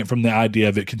viewing it from the idea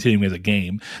of it continuing as a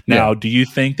game. Now, do you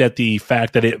think that the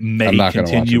fact that it may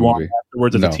continue on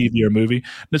afterwards as a TV or movie?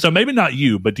 So maybe not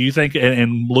you, but do you think,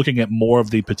 and looking at more of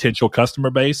the potential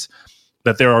customer base,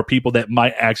 that there are people that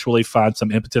might actually find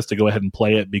some impetus to go ahead and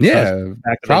play it, because the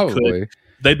fact that probably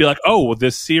they'd be like, oh, well,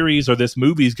 this series or this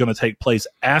movie is going to take place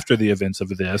after the events of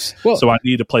this, so I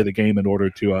need to play the game in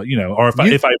order to, you know, or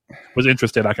if I was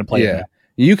interested, I can play it now.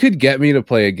 You could get me to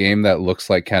play a game that looks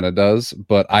like Kena does,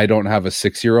 but I don't have a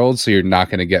 6-year-old, so you're not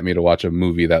going to get me to watch a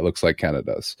movie that looks like Kena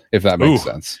does, if that makes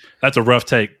sense. That's a rough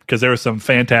take, because there are some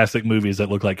fantastic movies that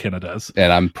look like Kena does,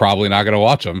 and I'm probably not going to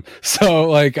watch them.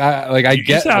 So, I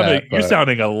get that. You're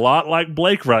sounding a lot like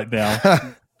Blake right now.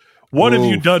 What have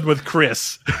you done with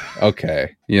Chris?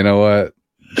 Okay, you know what?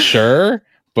 Sure.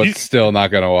 But still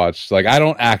not going to watch. Like, I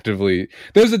don't actively...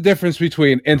 There's a difference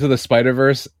between Into the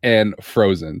Spider-Verse and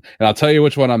Frozen. And I'll tell you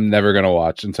which one I'm never going to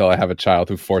watch until I have a child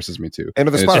who forces me to. Into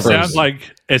the Spider-Verse.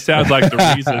 It sounds like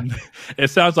the reason... It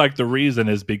sounds like the reason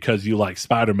is because you like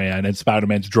Spider-Man, and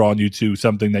Spider-Man's drawn you to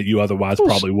something that you otherwise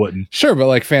probably wouldn't. Sure, but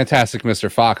like Fantastic Mr.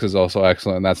 Fox is also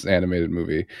excellent, and that's an animated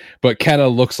movie. But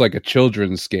Kena looks like a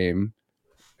children's game.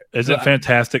 Isn't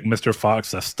Fantastic Mr.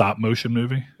 Fox a stop-motion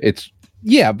movie?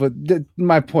 Yeah, but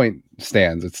my point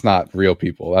stands. It's not real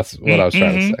people. That's what I was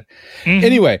trying to say.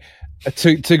 Anyway,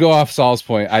 to go off Saul's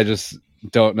point, I just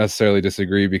don't necessarily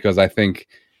disagree, because I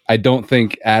don't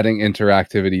think adding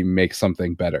interactivity makes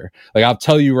something better. Like, I'll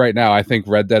tell you right now, I think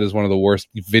Red Dead is one of the worst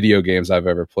video games I've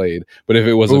ever played. But if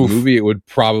it was a movie, it would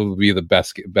probably be the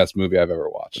best movie I've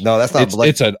ever watched. No, that's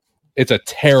not. It's a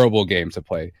terrible game to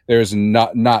play. There's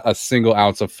not a single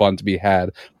ounce of fun to be had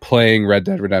playing Red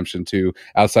Dead Redemption 2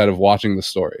 outside of watching the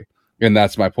story. And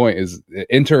that's my point, is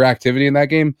interactivity in that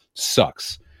game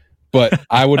sucks. But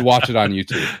I would watch it on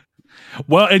YouTube.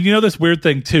 Well, and you know this weird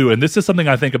thing too, and this is something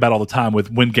I think about all the time with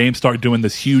when games start doing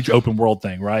this huge open world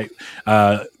thing, right?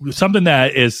 Something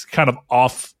that is kind of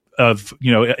off of,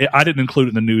 you know, I didn't include it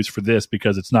in the news for this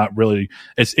because it's not really,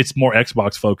 it's more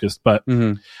Xbox focused, but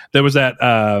there was that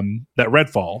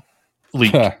Redfall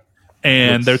leak.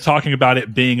 And they're talking about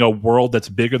it being a world that's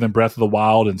bigger than Breath of the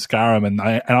Wild and Skyrim, and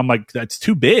I'm like, that's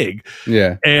too big.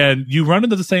 Yeah. And you run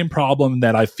into the same problem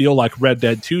that I feel like Red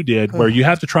Dead 2 did, where you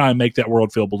have to try and make that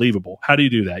world feel believable. How do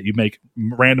you do that? You make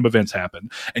random events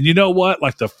happen. And you know what?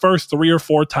 Like the first 3 or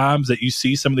 4 times that you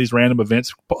see some of these random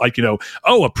events, like, you know,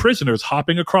 oh, a prisoner's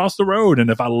hopping across the road, and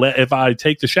if I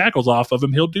take the shackles off of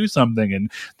him, he'll do something,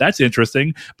 and that's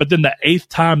interesting. But then the 8th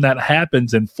time that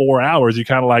happens in 4 hours, you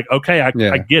kind of like, okay,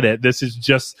 I get it. This is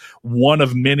just one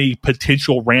of many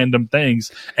potential random things,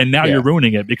 and now you're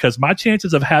ruining it, because my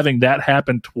chances of having that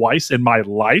happen twice in my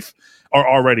life are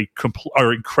already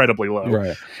are incredibly low.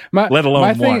 Right. Let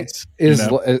alone once. Is,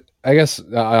 you know? I guess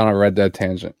on a Red Dead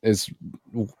tangent, is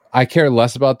I care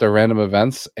less about the random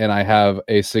events, and I have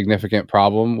a significant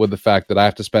problem with the fact that I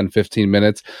have to spend 15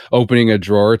 minutes opening a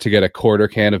drawer to get a quarter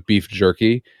can of beef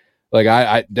jerky. Like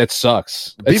I that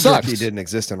sucks. Beef jerky didn't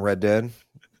exist in Red Dead.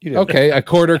 Okay, a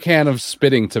quarter can of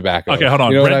spitting tobacco. Okay, hold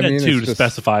on. You know Red Dead 2 to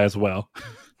specify as well.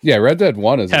 Yeah, Red Dead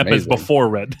 1 is happens amazing. before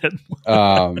Red Dead.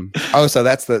 So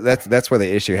that's where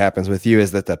the issue happens with you,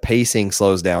 is that the pacing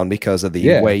slows down because of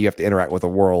the way you have to interact with the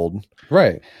world.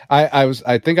 Right.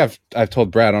 I think I've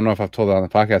told Brad, I don't know if I've told it on the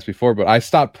podcast before, but I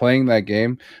stopped playing that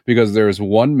game because there is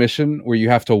one mission where you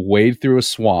have to wade through a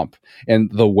swamp,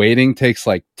 and the wading takes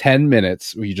like 10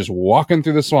 minutes where you're just walking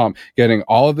through the swamp, getting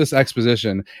all of this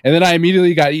exposition, and then I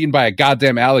immediately got eaten by a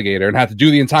goddamn alligator and had to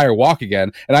do the entire walk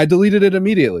again, and I deleted it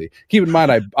immediately. Keep in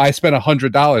mind, I spent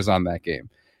 $100 on that game,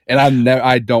 and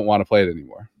I don't want to play it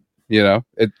anymore. You know,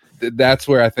 that's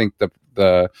where I think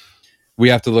the we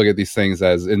have to look at these things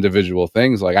as individual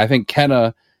things. Like, I think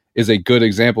Kenna is a good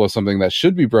example of something that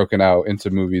should be broken out into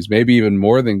movies, maybe even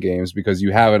more than games, because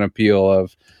you have an appeal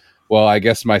of, well, I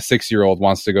guess my 6-year-old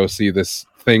wants to go see this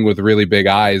thing with really big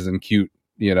eyes and cute,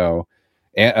 you know,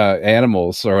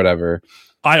 animals or whatever.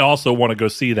 I also want to go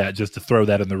see that, just to throw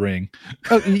that in the ring.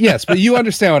 Yes, but you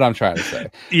understand what I'm trying to say.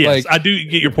 Yes, I do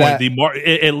get your point.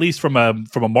 At least from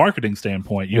a marketing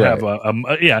standpoint, you have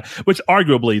which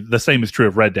arguably the same is true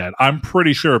of Red Dead. I'm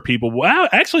pretty sure people, well,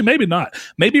 actually maybe not.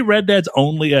 Maybe Red Dead's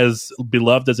only as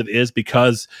beloved as it is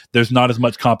because there's not as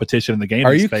much competition in the game.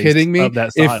 Are you kidding me?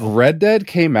 If Red Dead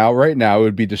came out right now, it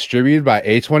would be distributed by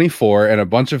A24, and a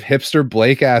bunch of hipster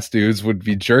Blake ass dudes would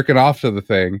be jerking off to the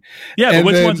thing. Yeah, but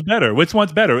which one's better? Which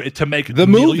one's better to make the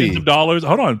millions of dollars?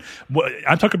 Hold on,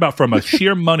 I'm talking about from a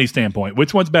sheer money standpoint.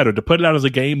 Which one's better, to put it out as a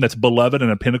game that's beloved and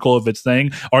a pinnacle of its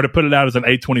thing, or to put it out as an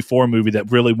A24 movie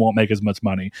that really won't make as much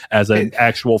money as an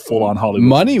actual full-on Hollywood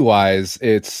money wise?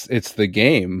 It's the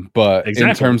game, but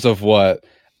in terms of what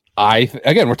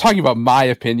again, we're talking about my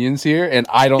opinions here, and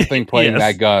I don't think playing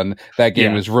that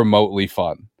game is remotely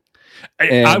fun.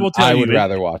 And I will tell you, I would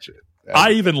rather watch it.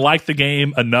 I even like the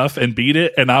game enough and beat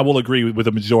it, and I will agree with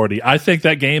the majority. I think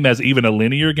that game, as even a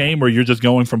linear game where you're just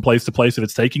going from place to place and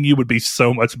it's taking you, would be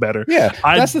so much better. Yeah,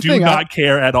 I do not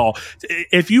care at all.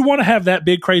 If you want to have that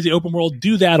big, crazy open world,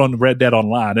 do that on Red Dead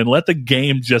Online and let the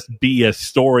game just be a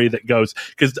story that goes.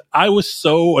 Because I was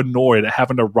so annoyed at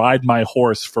having to ride my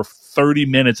horse for 30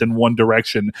 minutes in one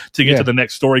direction to get to the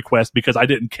next story quest because I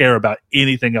didn't care about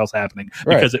anything else happening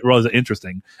because it was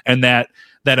interesting. And that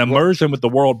immersion with the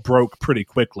world broke pretty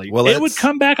quickly. Well, it would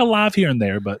come back alive here and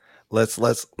there, but let's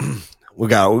we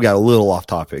got a little off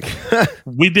topic.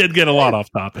 We did get a lot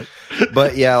off topic.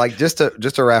 But yeah, like just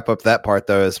to wrap up that part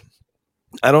though, is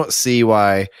I don't see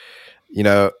why, you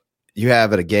know, you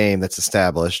have a game that's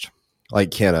established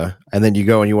like Kenna, and then you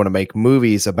go and you want to make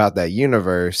movies about that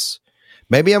universe.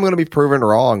 Maybe I'm going to be proven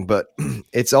wrong, but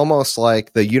it's almost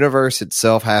like the universe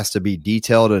itself has to be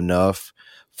detailed enough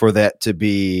for that to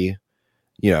be,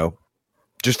 you know,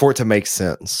 just for it to make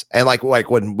sense. And like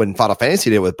when Final Fantasy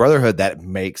did with Brotherhood, that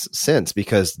makes sense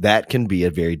because that can be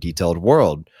a very detailed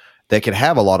world that can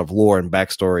have a lot of lore and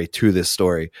backstory to this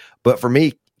story. But for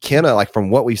me, Kenna, like from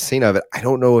what we've seen of it, I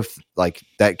don't know if like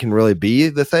that can really be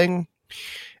the thing.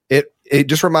 It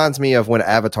just reminds me of when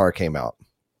Avatar came out.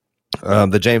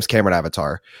 The James Cameron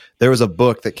Avatar. There was a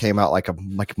book that came out like a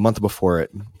month before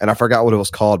it, and I forgot what it was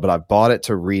called, but I bought it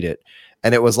to read it,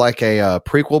 and it was like a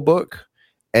prequel book.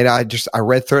 And I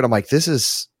read through it. I'm like, this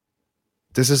is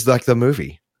like the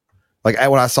movie. Like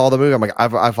when I saw the movie, I'm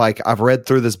like, I've read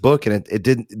through this book, and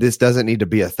this doesn't need to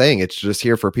be a thing. It's just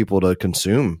here for people to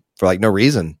consume for like no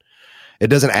reason. It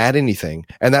doesn't add anything,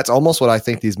 and that's almost what I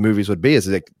think these movies would be. Is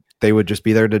that they would just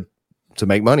be there to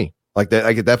make money. Like that.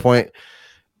 Like at that point.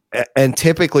 And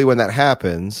typically when that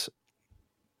happens,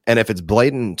 and if it's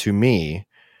blatant to me,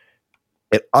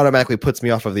 it automatically puts me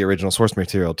off of the original source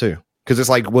material too. Because it's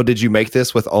like, well, did you make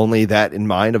this with only that in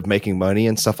mind of making money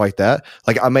and stuff like that?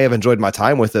 Like I may have enjoyed my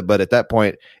time with it, but at that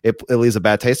point, it leaves a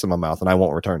bad taste in my mouth and I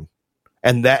won't return.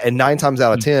 And 9 times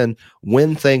out of 10,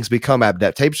 when things become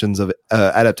adaptations of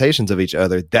each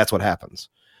other, that's what happens.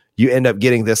 You end up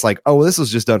getting this like, oh, well, this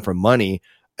was just done for money.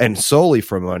 And solely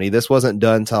for money. This wasn't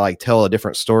done to like tell a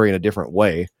different story in a different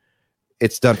way.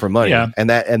 It's done for money. Yeah. And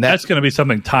that's going to be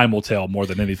something time will tell more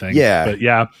than anything. Yeah. But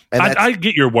yeah, I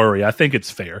get your worry. I think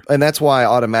it's fair. And that's why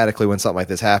automatically when something like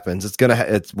this happens,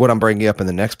 it's what I'm bringing up in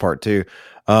the next part too,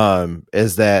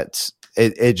 is that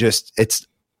it's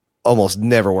almost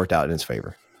never worked out in its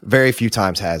favor. Very few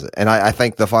times has it. And I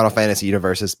think the Final Fantasy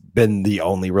universe has been the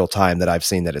only real time that I've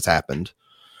seen that it's happened.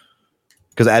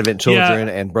 Because Advent Children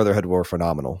and Brotherhood were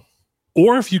phenomenal.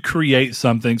 Or if you create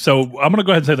something. So I'm going to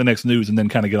go ahead and say the next news and then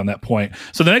kind of get on that point.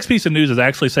 So the next piece of news is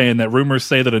actually saying that rumors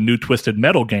say that a new Twisted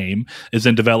Metal game is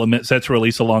in development, set to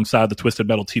release alongside the Twisted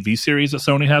Metal TV series that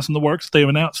Sony has in the works, they've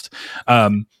announced.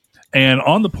 And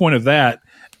on the point of that,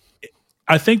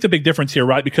 I think the big difference here,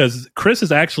 right, because Chris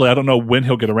is actually, I don't know when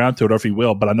he'll get around to it or if he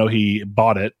will, but I know he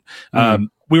bought it.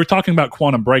 we were talking about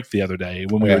Quantum Break the other day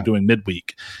when we were doing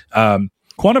midweek.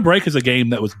 Quantum Break is a game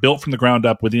that was built from the ground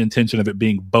up with the intention of it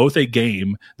being both a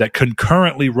game that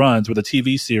concurrently runs with a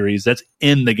TV series that's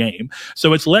in the game.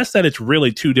 So it's less that it's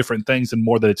really two different things and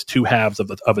more that it's two halves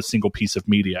of a single piece of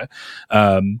media.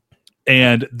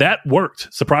 And that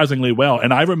worked surprisingly well.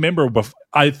 And I remember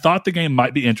I thought the game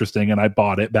might be interesting, and I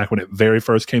bought it back when it very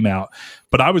first came out.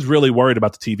 But I was really worried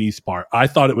about the TV part. I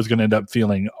thought it was going to end up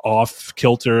feeling off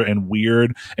kilter and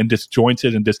weird and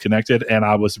disjointed and disconnected. And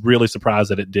I was really surprised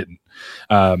that it didn't.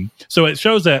 So it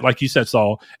shows that, like you said,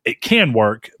 Saul, it can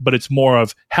work, but it's more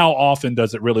of how often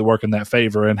does it really work in that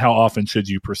favor, and how often should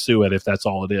you pursue it if that's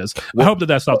all it is. I hope that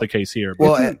that's not the case here.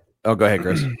 Well, go ahead,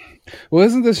 Chris. Well,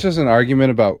 isn't this just an argument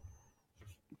about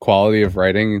quality of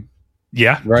writing?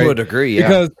 Yeah, right. To a degree, yeah.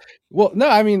 Because, well, no,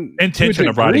 I mean, intention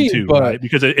of writing too, right?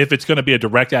 Because if it's going to be a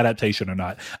direct adaptation or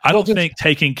not, I don't think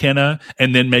taking Kenna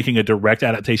and then making a direct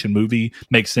adaptation movie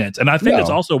makes sense. And I think it's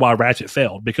also why Ratchet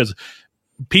failed, because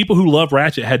people who love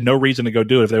Ratchet had no reason to go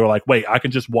do it if they were like, wait, I can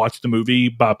just watch the movie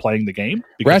by playing the game.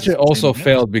 Ratchet also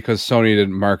failed because Sony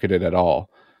didn't market it at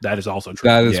all. That is also true.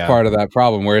 That is part of that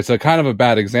problem, where it's a kind of a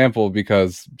bad example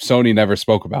because Sony never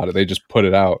spoke about it. They just put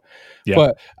it out. Yeah.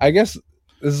 But I guess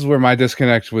this is where my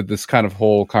disconnect with this kind of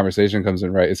whole conversation comes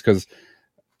in, right? It's because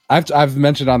I've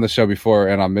mentioned on the show before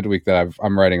and on midweek that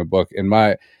I'm writing a book, and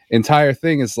my entire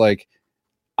thing is like,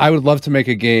 I would love to make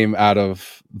a game out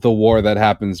of the war that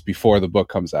happens before the book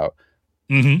comes out.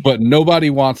 Mm-hmm. But nobody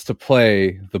wants to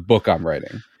play the book I'm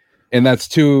writing. And that's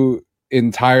two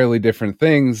entirely different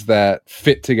things that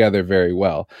fit together very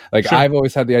well. Like, sure. I've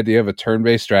always had the idea of a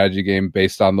turn-based strategy game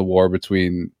based on the war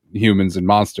between humans and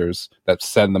monsters that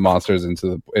send the monsters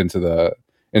into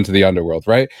the underworld,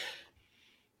 right?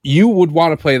 You would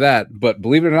want to play that, but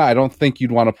believe it or not, I don't think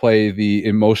you'd want to play the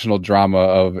emotional drama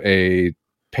of a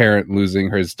parent losing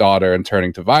his daughter and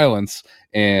turning to violence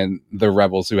and the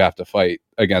rebels who have to fight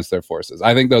against their forces.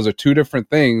 I think those are two different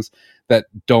things that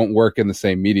don't work in the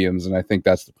same mediums. And I think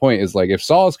that's the point, is like, if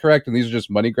Saul is correct and these are just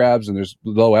money grabs and there's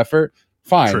low effort,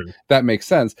 fine. True. That makes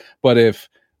sense. But if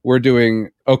we're doing,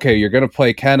 okay, you're going to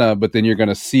play Kenna, but then you're going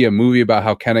to see a movie about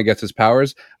how Kenna gets his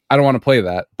powers, I don't want to play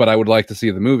that, but I would like to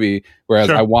see the movie. Whereas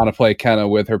I want to play Kenna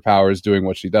with her powers doing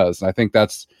what she does. And I think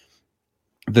that's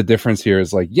the difference here,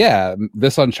 is like, yeah,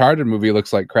 this Uncharted movie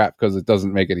looks like crap because it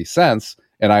doesn't make any sense.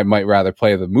 And I might rather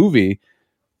play the movie,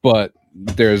 but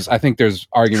I think there's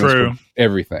arguments for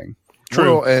everything.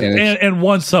 True. Well, and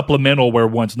one's supplemental where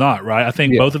one's not, right? I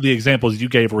think both of the examples you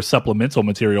gave were supplemental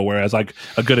material, whereas like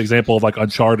a good example of like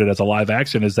Uncharted as a live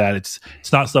action is that it's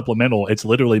not supplemental. It's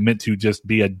literally meant to just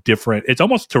be a different, it's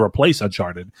almost to replace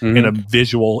Uncharted in a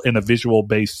visual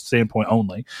based standpoint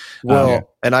only. Well,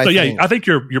 and I think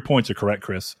your points are correct,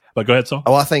 Chris. But go ahead, Saul.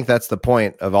 Oh, I think that's the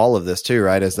point of all of this too,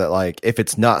 right? Is that like, if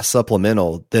it's not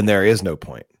supplemental, then there is no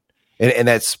point. And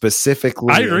that's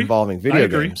specifically involving video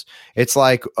games. It's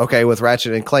like, okay, with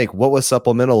Ratchet and Clank, what was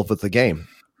supplemental with the game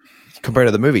compared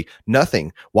to the movie?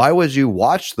 Nothing. Why would you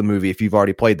watch the movie if you've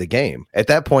already played the game? At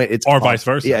that point, it's vice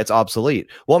versa. Yeah, it's obsolete.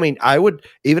 Well, I mean, I would,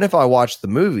 even if I watched the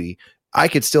movie, I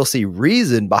could still see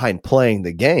reason behind playing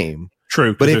the game.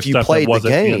 True. But if you played the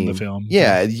game, the film.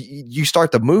 You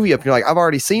start the movie up and you're like, I've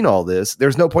already seen all this.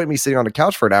 There's no point in me sitting on the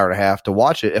couch for an hour and a half to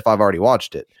watch it if I've already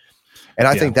watched it. And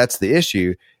I think that's the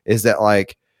issue, is that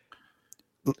like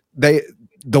the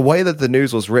way that the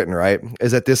news was written, right,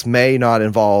 is that this may not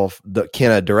involve the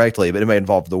Kenna directly, but it may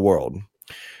involve the world,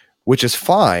 which is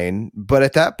fine. But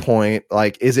at that point,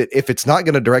 like, if it's not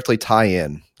going to directly tie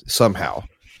in somehow,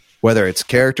 whether it's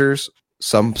characters,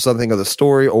 something of the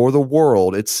story, or the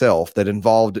world itself that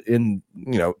involved in,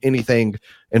 anything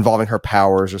involving her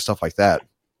powers or stuff like that,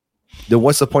 then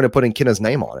what's the point of putting Kenna's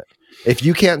name on it? If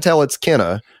you can't tell it's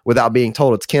Kenna without being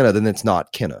told it's Kenna, then it's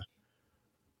not Kenna.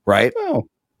 Right? Oh,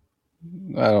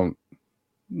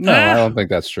 I don't think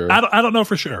that's true. I don't know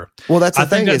for sure. Well, that's the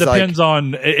thing. It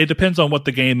depends on what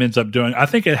the game ends up doing. I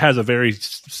think it has a very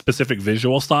specific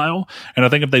visual style, and I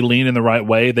think if they lean in the right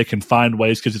way, they can find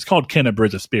ways, because it's called Kenna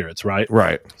Bridge of Spirits, right?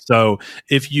 Right. So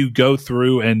if you go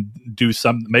through and do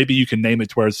maybe you can name it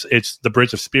to where it's the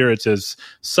Bridge of Spirits is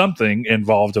something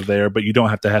involved of there, but you don't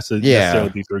have to necessarily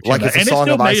be through Kenna. Like it's a Song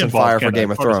of Ice and Fire for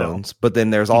Game of Thrones, but then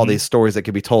there's all these stories that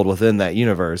could be told within that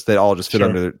universe that all just fit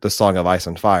under the Song of Ice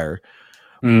and Fire.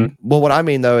 Mm. Well, what I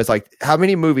mean though is, like, how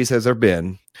many movies has there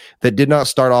been that did not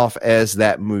start off as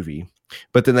that movie,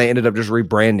 but then they ended up just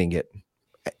rebranding it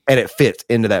and it fits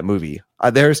into that movie?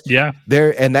 And that's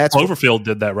Cloverfield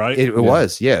did that, right? It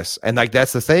was, yes. And like,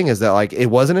 that's the thing, is that like, it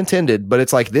wasn't intended, but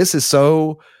it's like, this is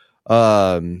so,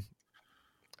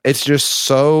 it's just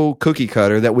so cookie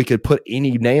cutter that we could put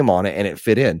any name on it and it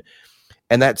fit in.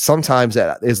 And that sometimes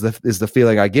that is the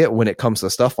feeling I get when it comes to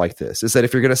stuff like this, is that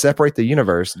if you're going to separate the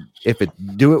universe,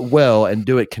 do it well and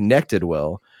do it connected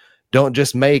well. Don't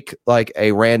just make like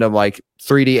a random like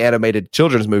 3D animated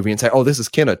children's movie and say, oh, this is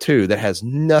Kenna 2, that has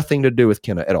nothing to do with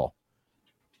Kenna at all.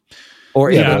 Or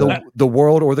even the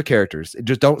world or the characters.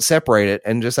 Just don't separate it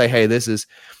and just say, hey, this is,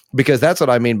 because that's what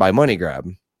I mean by money grab.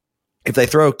 If they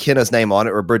throw Kenna's name on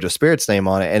it or Bridge of Spirits name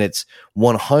on it and it's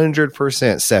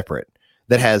 100% separate,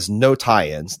 that has no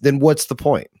tie-ins, then what's the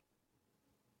point?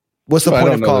 What's the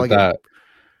point of calling it?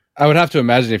 I would have to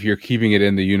imagine if you're keeping it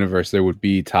in the universe, there would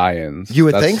be tie-ins. You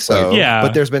would think so, yeah.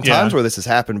 But there's been times where this has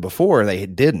happened before and they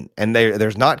didn't, and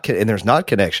there's not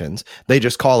connections. They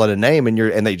just call it a name,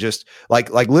 and they just like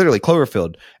literally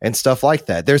Cloverfield and stuff like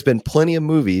that. There's been plenty of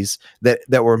movies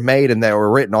that were made and that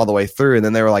were written all the way through, and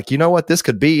then they were like, you know what, this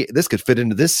could fit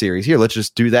into this series. Here, let's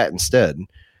just do that instead.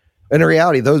 And in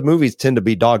reality, those movies tend to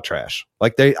be dog trash.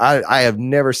 Like I have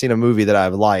never seen a movie that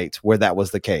I've liked where that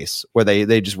was the case, where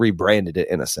they just rebranded it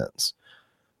in a sense.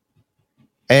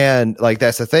 And like,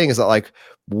 that's the thing, is that like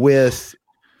with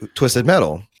Twisted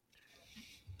Metal,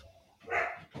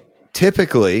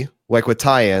 typically like with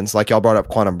tie-ins, like y'all brought up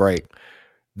Quantum Break,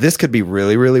 this could be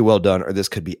really, really well done, or this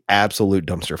could be absolute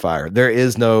dumpster fire. There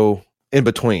is no in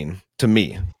between to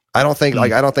me. I don't think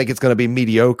it's going to be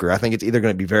mediocre. I think it's either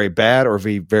going to be very bad or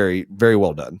be very, very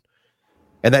well done.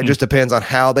 And that just depends on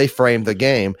how they frame the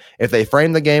game. If they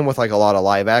frame the game with like a lot of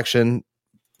live action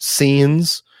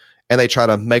scenes and they try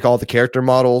to make all the character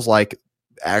models like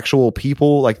actual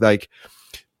people, like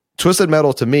Twisted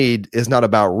Metal to me is not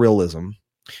about realism.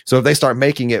 So if they start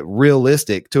making it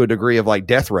realistic to a degree of like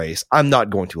Death Race, I'm not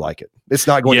going to like it. It's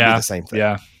not going to be the same thing.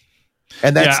 Yeah.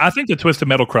 And I think the Twisted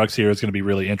Metal crux here is going to be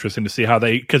really interesting to see how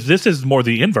because this is more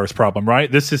the inverse problem,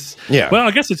 right? This is, well,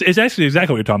 I guess it's actually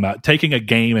exactly what you're talking about, taking a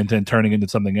game and then turning into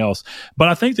something else. But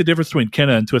I think the difference between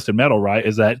Kenna and Twisted Metal, right,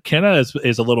 is that Kenna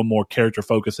is a little more character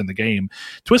focused in the game.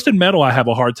 Twisted Metal, I have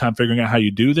a hard time figuring out how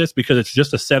you do this, because it's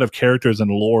just a set of characters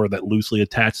and lore that loosely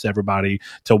attached to everybody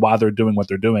to why they're doing what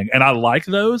they're doing. And I like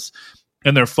those.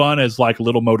 And they're fun as like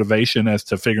little motivation as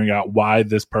to figuring out why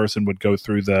this person would go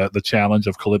through the challenge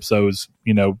of Calypso's,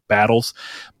 battles.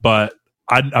 But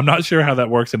I'm not sure how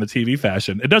that works in a TV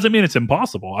fashion. It doesn't mean it's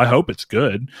impossible. I hope it's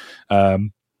good.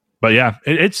 But yeah,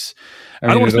 it's. I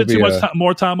don't want to spend too much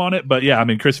more time on it. But yeah, I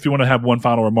mean, Chris, if you want to have one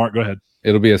final remark, go ahead.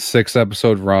 It'll be a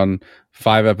 6-episode run.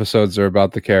 5 episodes are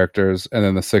about the characters, and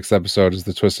then the 6th episode is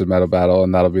the Twisted Metal battle,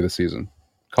 and that'll be the season.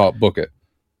 Book it.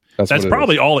 That's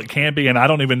probably all it can be, and I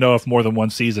don't even know if more than one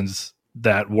season's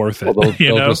that worth it. Well,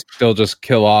 they'll just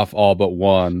kill off all but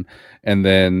one, and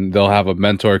then they'll have a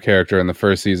mentor character in the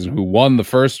first season who won the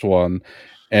first one,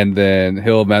 and then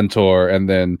he'll mentor, and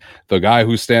then the guy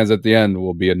who stands at the end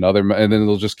will be another, and then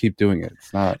they'll just keep doing it.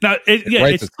 It's not. Now,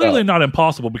 it's clearly not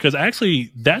impossible, because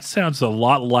actually that sounds a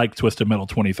lot like Twisted Metal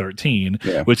 2013,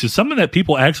 which is something that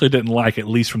people actually didn't like, at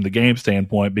least from the game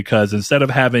standpoint, because instead of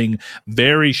having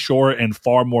very short and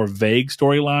far more vague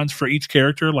storylines for each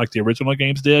character, like the original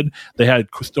games did, they had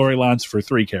storylines for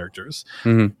 3 characters,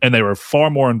 and they were far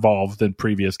more involved than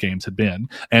previous games had been,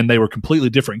 and they were completely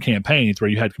different campaigns where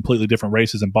you had completely different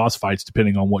races and boss fights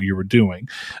depending on what you were doing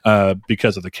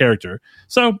because of the character.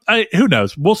 So who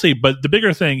knows? We'll see. But the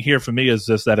bigger thing here for me is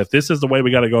just that if this is the way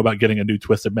we got to go about getting a new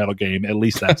Twisted Metal game, at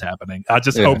least that's happening. I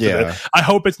just hope I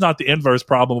hope it's not the inverse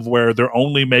problem of where they're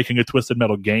only making a Twisted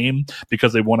Metal game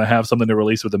because they want to have something to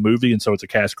release with a movie, and so it's a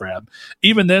cash grab.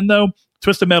 Even then, though,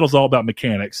 Twisted Metal is all about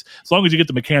mechanics. As long as you get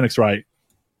the mechanics right,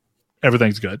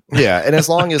 everything's good. Yeah, and as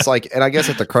long as and I guess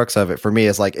at the crux of it for me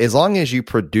is like, as long as you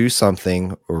produce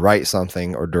something, or write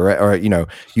something, or direct, or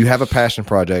you have a passion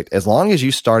project, as long as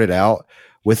you started out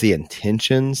with the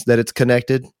intentions that it's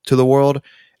connected to the world,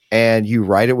 and you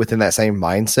write it within that same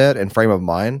mindset and frame of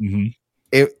mind,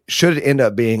 it should end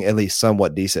up being at least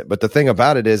somewhat decent. But the thing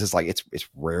about it is, it's like it's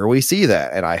rare we see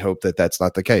that, and I hope that that's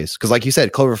not the case, because like you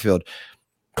said, Cloverfield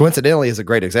coincidentally is a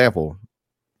great example,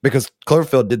 because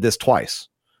Cloverfield did this twice.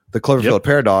 The Cloverfield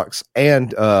Paradox and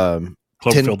 10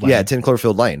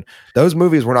 Cloverfield Lane. Those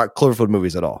movies were not Cloverfield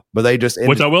movies at all, but they just ended.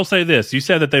 Which I will say this: you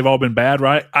said that they've all been bad,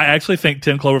 right? I actually think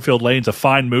 10 Cloverfield Lane's a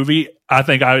fine movie. I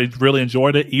think I really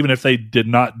enjoyed it, even if they did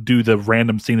not do the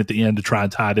random scene at the end to try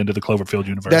and tie it into the Cloverfield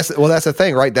universe. That's the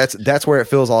thing, right? That's where it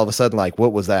feels all of a sudden like,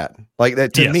 what was that? Like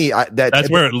that to me. That's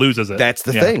where it loses it. That's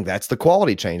the thing. That's the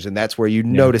quality change, and that's where you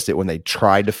noticed it when they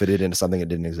tried to fit it into something that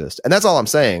didn't exist. And that's all I'm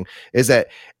saying is that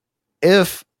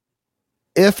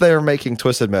if they're making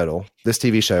Twisted Metal, this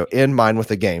TV show, in mind with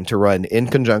the game to run in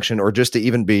conjunction, or just to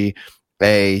even be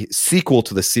a sequel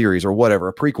to the series or whatever,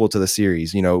 a prequel to the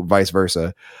series, vice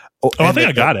versa, I think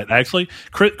I got it. Actually,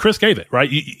 Chris gave it right.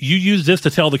 You use this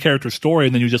to tell the character's story,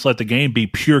 and then you just let the game be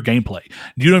pure gameplay.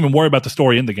 You don't even worry about the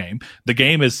story in the game. The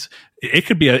game is we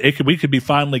could be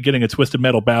finally getting a Twisted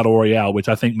Metal battle royale, which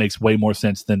I think makes way more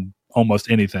sense than almost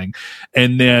anything.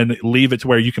 And then leave it to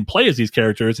where you can play as these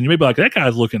characters, and you may be like, that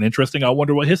guy's looking interesting. I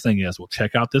wonder what his thing is. Well,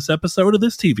 check out this episode of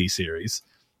this TV series.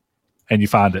 And you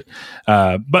find it.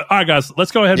 But all right, guys,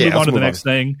 let's go ahead and move on to the next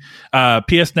thing.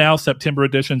 PS Now September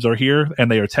editions are here, and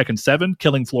they are Tekken 7,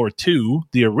 Killing Floor 2,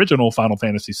 the original Final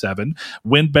Fantasy 7,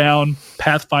 Windbound,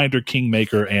 Pathfinder,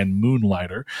 Kingmaker, and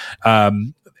Moonlighter.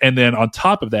 And then on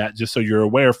top of that, just so you're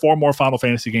aware, 4 more Final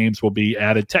Fantasy games will be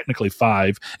added, technically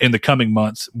 5, in the coming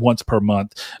months, once per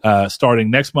month, starting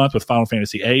next month with Final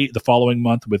Fantasy 8, the following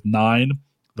month with 9.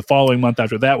 The following month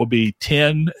after that will be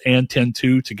 10 and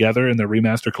 10-2 together in the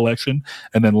remaster collection.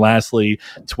 And then lastly,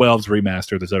 12's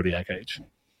remaster, the Zodiac Age.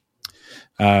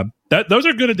 Those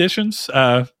are good additions.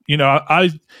 One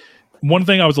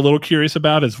thing I was a little curious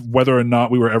about is whether or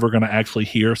not we were ever going to actually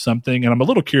hear something. And I'm a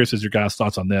little curious as your guys'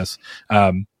 thoughts on this.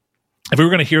 If we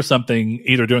were going to hear something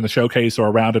either during the showcase or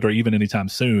around it or even anytime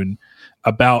soon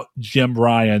about Jim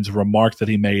Ryan's remark that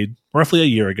he made roughly a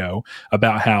year ago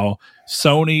about how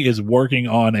Sony is working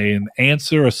on an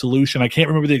answer, a solution. I can't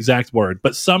remember the exact word,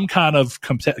 but some kind of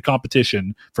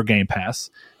competition for Game Pass.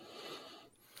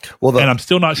 Well, and I'm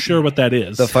still not sure what that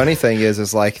is. The funny thing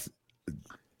is like,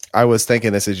 I was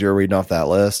thinking this as you're reading off that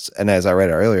list, and as I read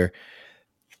it earlier,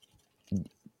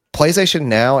 PlayStation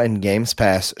Now and Games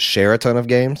Pass share a ton of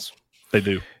games. They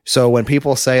do. So when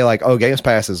people say like, "Oh, Games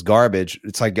Pass is garbage,"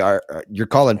 it's like you're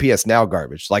calling PS Now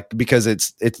garbage, like because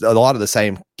it's a lot of the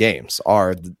same games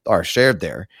are shared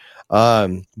there.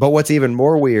 But what's even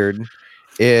more weird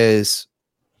is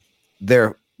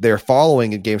they're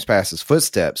following in Games Pass's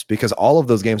footsteps because all of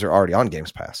those games are already on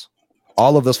Games Pass.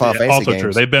 All of those Final Fantasy also games.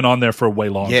 True. They've been on there for way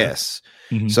longer. Yes.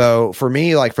 Mm-hmm. So for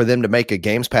me, like for them to make a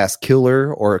Games Pass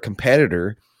killer or a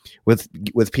competitor with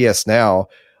PS Now,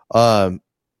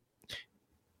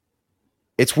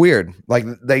 it's weird. Like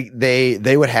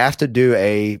they would have to do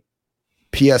a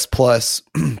PS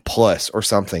Plus or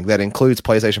something that includes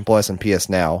PlayStation Plus and PS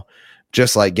Now,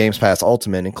 just like Games Pass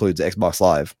Ultimate includes Xbox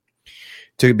Live,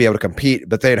 to be able to compete.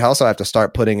 But they'd also have to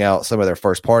start putting out some of their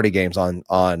first party games on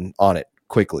it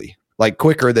quickly, like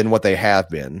quicker than what they have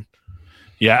been.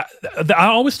 Yeah, I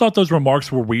always thought those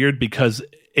remarks were weird because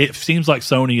it seems like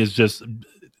Sony is just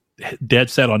dead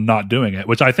set on not doing it,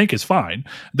 which I think is fine.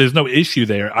 There's no issue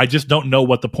there. I just don't know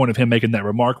what the point of him making that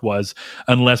remark was,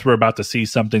 unless we're about to see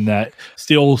something that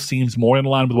still seems more in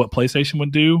line with what PlayStation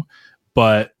would do,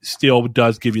 but still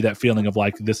does give you that feeling of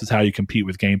like, this is how you compete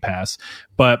with Game Pass.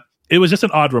 But it was just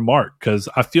an odd remark because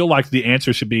I feel like the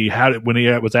answer should be when he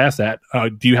was asked that,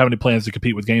 do you have any plans to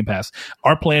compete with Game Pass?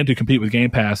 Our plan to compete with Game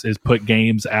Pass is put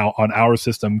games out on our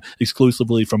system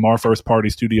exclusively from our first party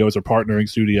studios or partnering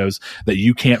studios that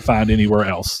you can't find anywhere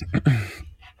else.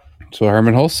 So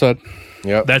Herman Hulst said.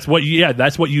 Yeah, that's what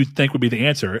you think would be the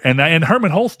answer. And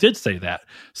Herman Hulst did say that.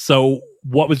 So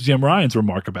what was Jim Ryan's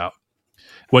remark about?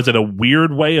 Was it a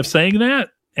weird way of saying that?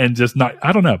 And just not,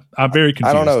 I don't know. I'm very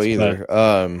confused. I don't know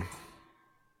either.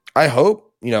 I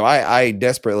hope, I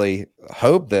desperately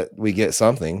hope that we get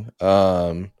something.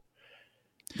 I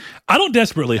don't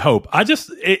desperately hope.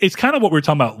 It's kind of what we were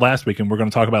talking about last week, and we're going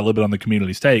to talk about a little bit on the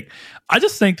community's take. I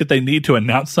just think that they need to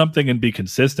announce something and be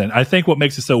consistent. I think what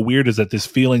makes it so weird is that this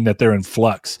feeling that they're in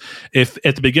flux. If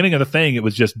at the beginning of the thing, it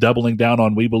was just doubling down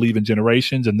on we believe in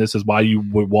generations, and this is why you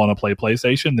would want to play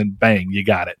PlayStation, then bang, you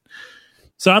got it.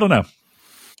 So I don't know.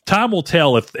 Time will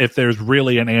tell if there's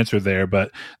really an answer there,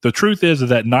 but the truth is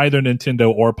that neither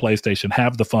Nintendo or PlayStation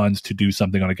have the funds to do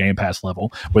something on a Game Pass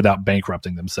level without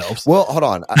bankrupting themselves. Well, hold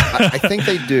on. I think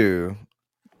they do.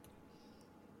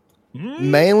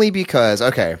 Mainly because,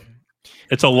 okay.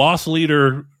 It's a loss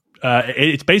leader.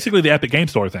 It's basically the Epic Game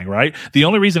Store thing, right? The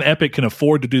only reason Epic can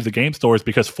afford to do the Game Store is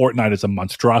because Fortnite is a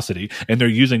monstrosity, and they're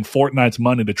using Fortnite's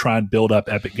money to try and build up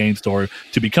Epic Game Store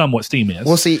to become what Steam is.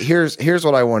 Well, see, here's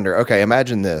what I wonder. Okay,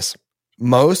 imagine this: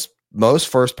 most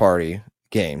first party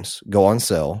games go on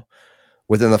sale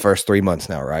within the first 3 months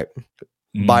now, right?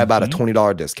 Mm-hmm. By about a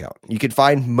 $20 discount. You could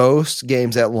find most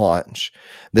games at launch.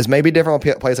 This may be different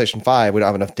on PlayStation 5. We don't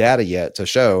have enough data yet to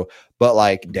show, but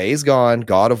like Days Gone,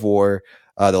 God of War,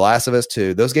 The Last of Us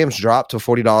 2, those games dropped to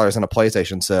 $40 in a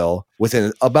PlayStation sale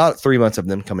within about 3 months of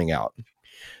them coming out.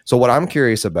 So what I'm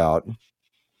curious about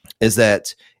is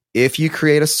that if you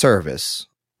create a service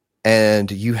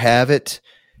and you have it,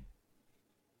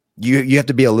 you have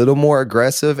to be a little more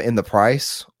aggressive in the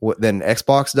price than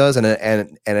Xbox does, and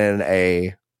in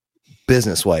a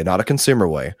business way, not a consumer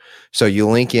way. So you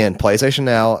link in PlayStation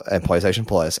Now and PlayStation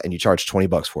Plus, and you charge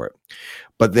 $20 for it.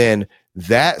 But then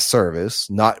that service,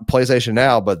 not PlayStation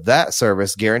Now, but that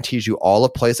service guarantees you all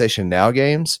of PlayStation Now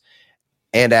games.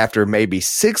 And after maybe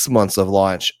 6 months of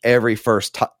launch, every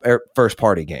first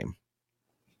party game.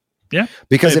 Yeah.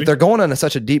 Because if they're going on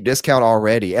such a deep discount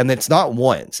already, and it's not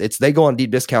once, they go on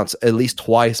deep discounts at least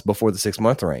twice before the 6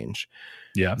 month range.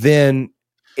 Yeah. Then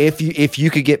if you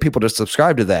could get people to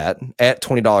subscribe to that at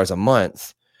 $20 a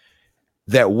month,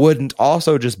 that wouldn't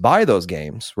also just buy those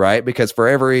games, right? Because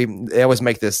they always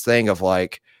make this thing of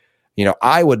like,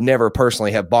 I would never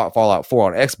personally have bought Fallout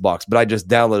 4 on Xbox, but I just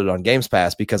downloaded it on Games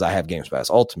Pass because I have Games Pass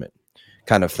Ultimate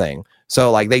kind of thing. So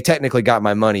like they technically got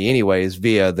my money anyways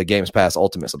via the Games Pass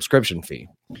Ultimate subscription fee.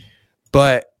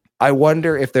 But I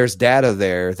wonder if there's data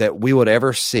there that we would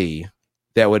ever see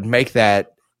that would make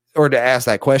that, or to ask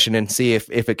that question and see if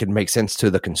it could make sense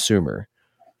to the consumer.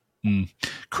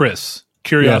 Chris,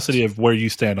 curiosity of where you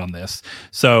stand on this.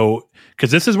 So,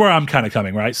 because this is where I'm kind of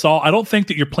coming, right? Saul, I don't think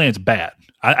that your plan's bad.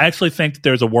 I actually think that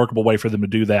there's a workable way for them to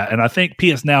do that. And I think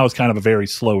PS Now is kind of a very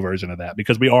slow version of that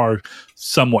because we are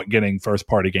somewhat getting first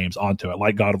party games onto it,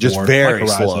 like God of War. Just very like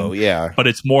Horizon, slow, yeah. But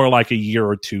it's more like a year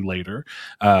or two later.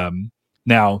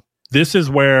 Now, this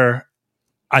is where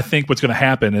I think what's going to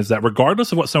happen is that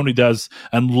regardless of what Sony does,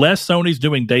 unless Sony's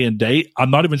doing day and date,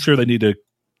 I'm not even sure they need to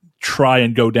try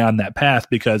and go down that path,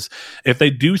 because if they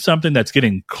do something that's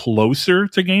getting closer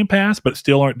to Game Pass but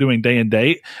still aren't doing day and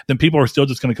date, then people are still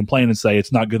just going to complain and say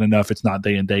it's not good enough, it's not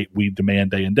day and date, we demand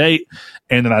day and date.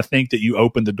 And then I think that you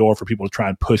open the door for people to try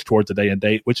and push towards the day and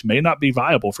date, which may not be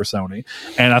viable for Sony.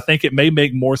 And I think it may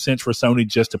make more sense for Sony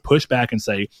just to push back and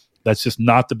say that's just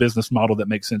not the business model that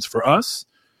makes sense for us,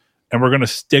 and we're going to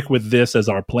stick with this as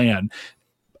our plan.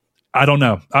 I don't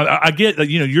know. I get that,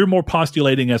 you're more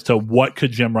postulating as to what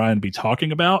could Jim Ryan be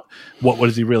talking about? What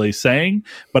is he really saying?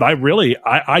 But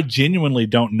I genuinely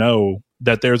don't know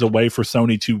that there's a way for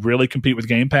Sony to really compete with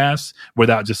Game Pass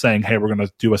without just saying, hey, we're going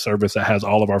to do a service that has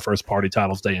all of our first party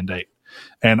titles day and date.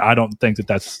 And I don't think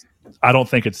I don't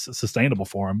think it's sustainable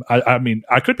for him. I mean,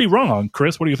 I could be wrong.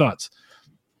 Chris, what are your thoughts?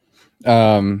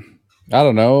 I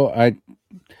don't know.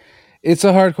 It's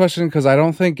a hard question because I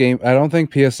don't think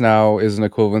PS Now is an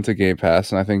equivalent to Game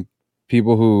Pass, and I think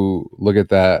people who look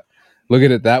at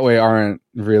it that way aren't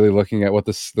really looking at what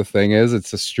the thing is.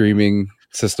 It's a streaming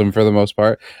system for the most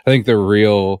part. I think the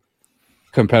real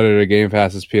competitor to Game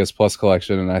Pass is PS Plus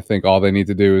Collection, and I think all they need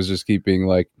to do is just keep being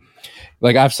like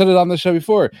I've said it on the show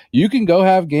before. You can go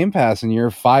have Game Pass and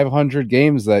your 500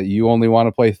 games that you only want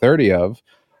to play 30 of.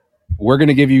 We're going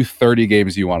to give you 30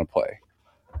 games you want to play.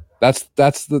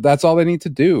 That's all they need to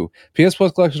do. PS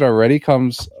Plus Collection already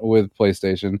comes with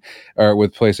PlayStation or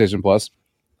with PlayStation Plus.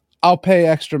 I'll pay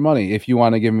extra money if you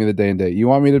want to give me the day and date. You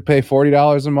want me to pay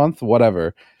 $40 a month?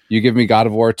 Whatever. You give me God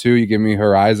of War 2, you give me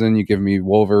Horizon, you give me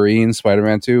Wolverine,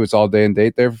 Spider-Man 2. It's all day and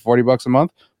date there for $40 a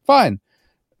month. Fine.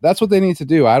 That's what they need to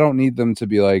do. I don't need them to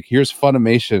be like, here's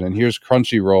Funimation and here's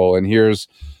Crunchyroll and here's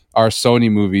our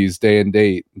Sony movies day and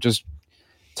date. Just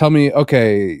tell me,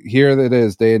 okay, here it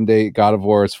is, day and date, God of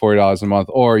War, it's $40 a month.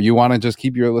 Or you want to just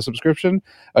keep your subscription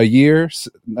a year,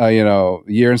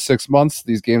 year and 6 months,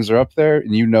 these games are up there,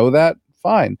 and that,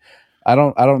 fine. I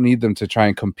don't need them to try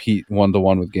and compete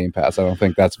one-to-one with Game Pass. I don't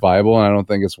think that's viable, and I don't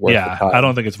think it's worth the time. I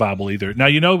don't think it's viable either.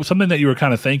 Now, something that you were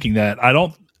kind of thinking that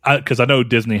because I know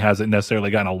Disney hasn't necessarily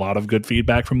gotten a lot of good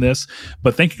feedback from this,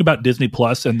 but thinking about Disney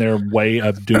Plus and their way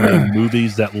of doing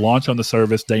movies that launch on the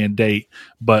service day and date,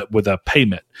 but with a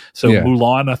payment. So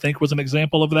Mulan, I think, was an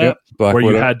example of that, yep. Black where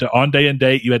Widow. You had to, on day and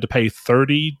date, you had to pay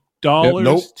 $30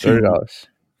 nope, to $30.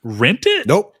 Rent it?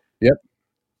 Nope. Yep.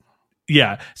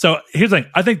 Yeah. So here's the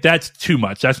thing. I think that's too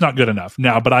much. That's not good enough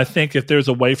now. But I think if there's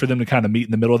a way for them to kind of meet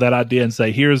in the middle of that idea and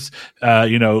say, here's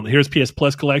PS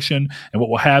Plus Collection, and what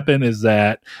will happen is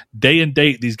that day and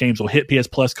date, these games will hit PS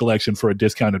Plus Collection for a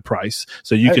discounted price.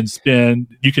 So you can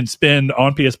spend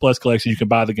on PS Plus Collection. You can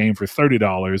buy the game for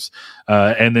 $30,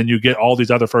 and then you get all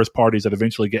these other first parties that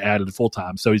eventually get added full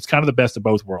time. So it's kind of the best of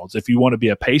both worlds. If you want to be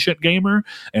a patient gamer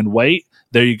and wait,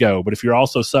 there you go. But if you're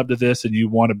also sub to this and you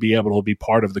want to be able to be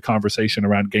part of the conversation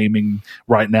around gaming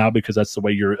right now, because that's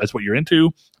what you're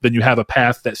into, then you have a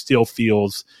path that still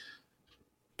feels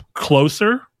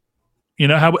closer.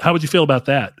 How would you feel about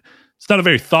that? It's not a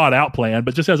very thought out plan,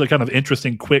 but just as a kind of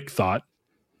interesting, quick thought.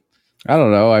 I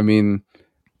don't know. I mean,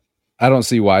 I don't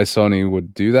see why Sony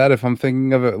would do that if I'm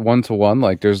thinking of it one-to-one.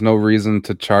 Like, there's no reason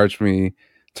to charge me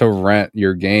to rent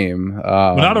your game.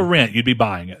 Not a rent. You'd be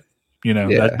buying it. You know,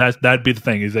 that'd be the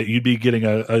thing, is that you'd be getting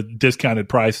a discounted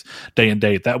price day and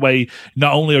date. That way,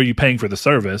 not only are you paying for the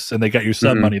service and they got your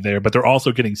sub money there, but they're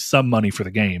also getting some money for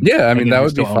the game. Yeah, I mean, that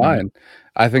would be fine.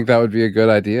 I think that would be a good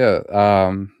idea.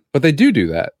 But they do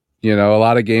that. You know, a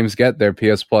lot of games get their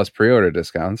PS Plus pre-order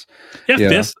discounts.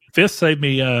 Yeah, Fist saved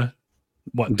me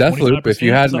Deathloop, if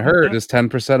you hadn't heard, is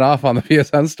 10% off on the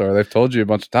PSN store. They've told you a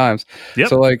bunch of times. Yep.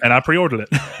 So and I pre-ordered it.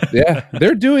 Yeah,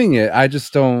 they're doing it. I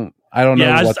just don't. I don't know.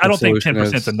 Yeah, I don't think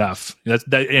 10% is enough. That's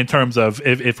in terms of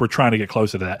if we're trying to get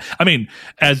closer to that. I mean,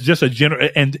 as just a general,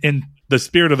 and in the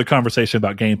spirit of the conversation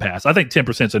about Game Pass, I think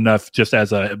 10% is enough just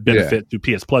as a benefit to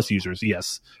PS Plus users.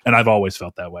 Yes, and I've always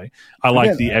felt that way. I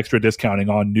like the extra discounting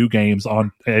on new games,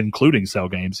 including sale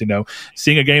games. You know,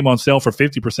 seeing a game on sale for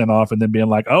 50% off, and then being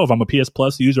like, oh, if I'm a PS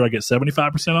Plus user, I get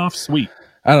 75% off. Sweet.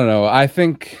 I don't know. I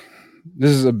think.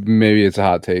 This is maybe it's a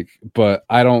hot take, but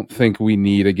I don't think we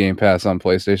need a Game Pass on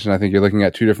PlayStation. I think you're looking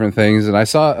at two different things. And I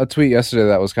saw a tweet yesterday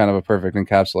that was kind of a perfect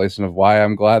encapsulation of why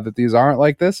I'm glad that these aren't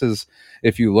like this. Is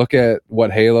if you look at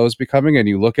what Halo is becoming and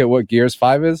you look at what Gears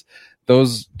 5 is,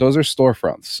 those are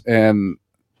storefronts, and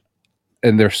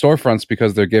they're storefronts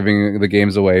because they're giving the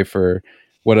games away for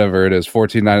whatever it is,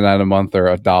 $14.99 a month or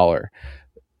 $1.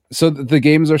 So the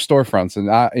games are storefronts,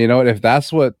 and you know what? If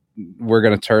that's what we're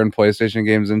going to turn PlayStation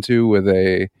games into with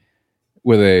a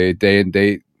day and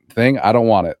date thing, I don't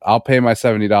want it. I'll pay my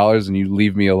 $70 and you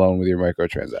leave me alone with your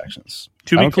microtransactions.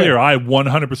 To be clear, I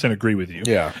 100% agree with you.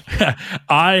 Yeah.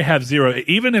 I have zero.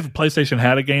 Even if PlayStation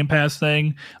had a Game Pass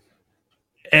thing,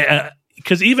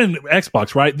 because even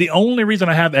Xbox, right? The only reason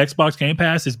I have Xbox Game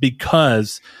Pass is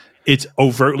because it's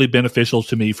overtly beneficial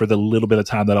to me for the little bit of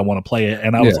time that I want to play it.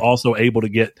 And I was also able to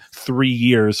get 3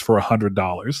 years for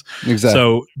 $100. Exactly.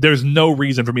 So there's no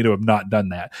reason for me to have not done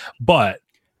that. But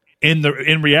in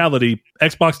reality,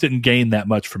 Xbox didn't gain that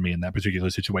much for me in that particular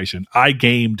situation. I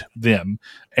gamed them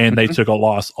and they took a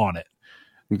loss on it.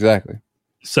 Exactly.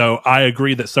 So I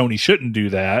agree that Sony shouldn't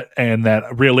do that, and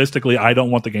that realistically, I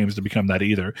don't want the games to become that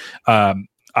either.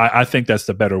 I think that's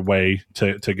the better way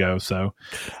to go. So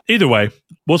either way,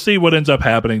 we'll see what ends up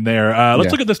happening there.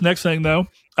 Let's look at this next thing, though.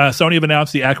 Sony have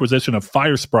announced the acquisition of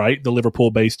Firesprite, the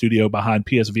Liverpool-based studio behind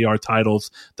PSVR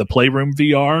titles The Playroom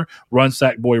VR, Run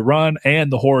Sackboy Run,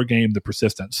 and the horror game The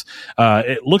Persistence.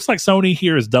 It looks like Sony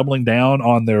here is doubling down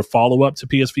on their follow-up to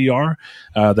PSVR.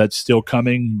 That's still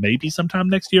coming maybe sometime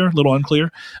next year, a little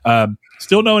unclear.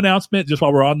 Still no announcement, just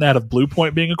while we're on that, of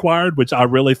Bluepoint being acquired, which I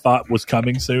really thought was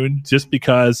coming soon, just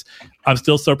because I'm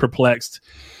still so perplexed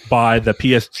by the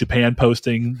PS Japan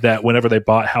posting that whenever they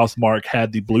bought Housemarque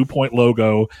had the Bluepoint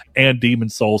logo and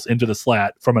Demon's Souls into the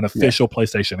slat from an official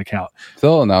PlayStation account.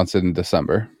 They'll announce it in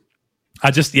December. I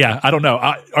don't know.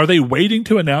 Are they waiting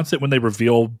to announce it when they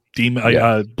reveal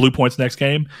Bluepoint's next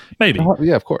game? Maybe.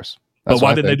 Yeah, of course. That's but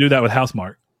why didn't they do that with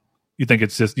Housemarque? You think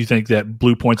that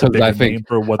Bluepoint's a bigger name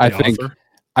for what they offer?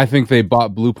 I think they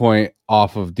bought Bluepoint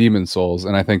off of Demon's Souls,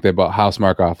 and I think they bought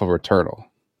Housemarque off of Returnal.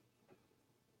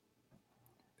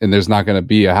 And there's not going to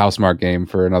be a Housemarque game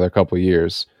for another couple of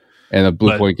years, and a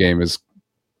Bluepoint game is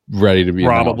ready to be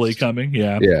probably announced. Coming.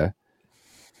 Yeah.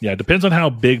 It depends on how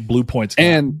big Bluepoint's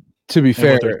and to be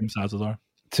fair, what their sizes are.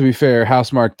 To be fair,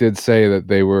 Housemarque did say that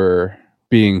they were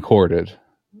being courted.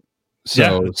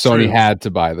 So Sony had to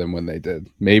buy them when they did.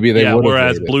 Maybe they would.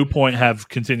 Whereas Bluepoint have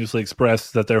continuously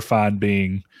expressed that they're fine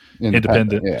being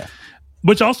independent. Yeah.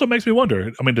 Which also makes me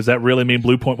wonder, I mean, does that really mean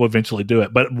Bluepoint will eventually do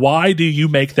it? But why do you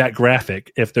make that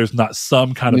graphic if there's not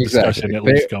some kind of discussion at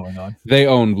least going on? They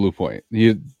own Bluepoint.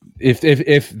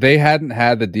 If they hadn't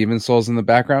had the Demon's Souls in the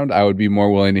background, I would be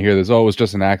more willing to hear this. Oh, it was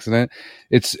just an accident.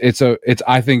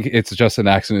 I think it's just an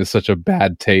accident is such a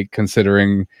bad take,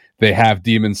 considering they have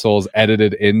Demon's Souls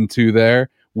edited into there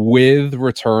with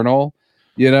Returnal,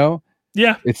 you know?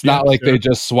 Yeah. It's not like they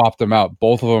just swapped them out.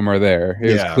 Both of them are there.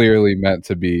 It was clearly meant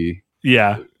to be.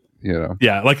 Yeah. You know.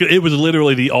 Yeah, like it was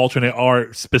literally the alternate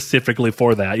art specifically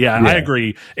for that. Yeah. I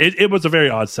agree. It was a very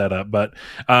odd setup, but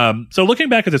so looking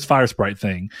back at this Firesprite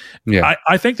thing,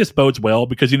 I think this bodes well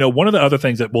because, you know, one of the other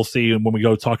things that we'll see when we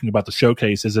go talking about the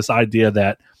showcase is this idea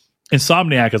that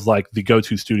Insomniac is like the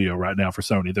go-to studio right now for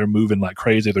Sony. They're moving like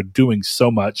crazy. They're doing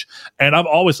so much. And I've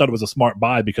always thought it was a smart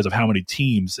buy because of how many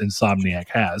teams Insomniac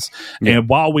has. Yeah. And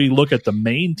while we look at the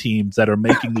main teams that are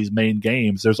making these main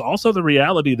games, there's also the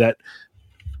reality that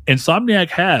Insomniac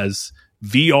has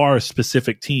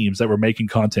VR-specific teams that were making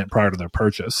content prior to their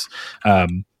purchase.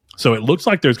 So it looks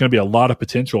like there's going to be a lot of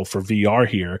potential for VR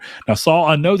here. Now, Saul,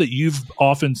 I know that you've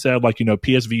often said, like,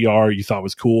 PSVR you thought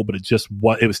was cool, but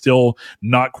it was still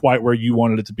not quite where you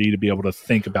wanted it to be able to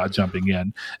think about jumping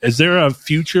in. Is there a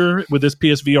future with this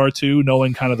PSVR 2,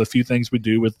 knowing kind of the few things we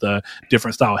do with the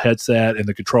different style headset and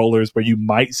the controllers, where you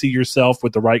might see yourself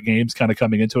with the right games kind of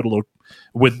coming into it a little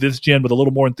with this gen with a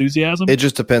little more enthusiasm? It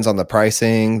just depends on the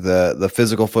pricing, the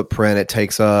physical footprint it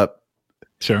takes up.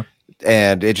 Sure.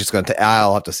 And it's just going to,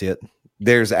 I'll have to see it.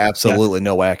 There's absolutely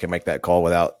no way I can make that call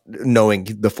without knowing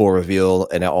the full reveal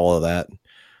and all of that.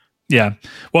 Yeah.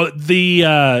 Well,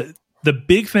 the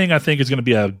big thing I think is going to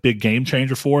be a big game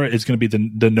changer for it is going to be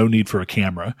the no need for a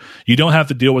camera. You don't have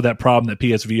to deal with that problem that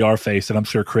PSVR faced, and I'm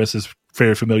sure Chris is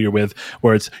very familiar with,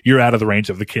 where you're out of the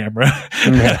range of the camera.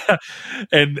 Yeah.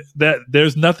 And that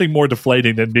there's nothing more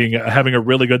deflating than having a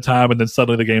really good time and then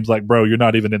suddenly the game's like, bro, you're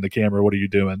not even in the camera. What are you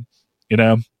doing?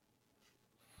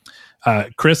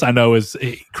 Chris, I know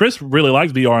Chris really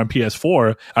likes VR on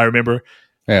PS4. I remember.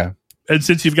 Yeah. And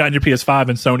since you've gotten your PS5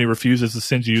 and Sony refuses to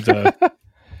send you the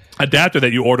adapter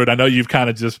that you ordered, I know you've kind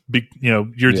of just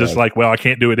just like, well, I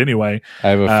can't do it anyway.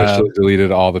 I've officially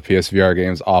deleted all the PSVR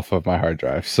games off of my hard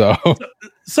drive. So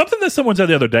something that someone said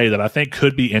the other day that I think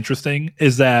could be interesting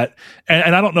is that,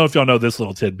 and I don't know if y'all know this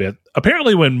little tidbit.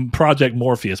 Apparently, when Project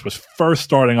Morpheus was first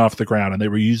starting off the ground and they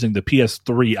were using the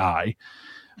PS3i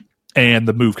and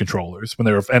the Move controllers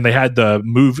they had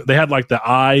like the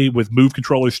Eye with Move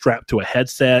controllers strapped to a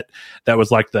headset that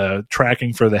was like the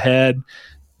tracking for the head.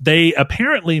 They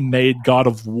apparently made God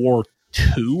of War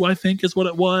 2, I think is what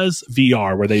it was,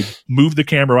 VR, where they moved the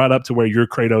camera right up to where you're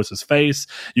Kratos' face.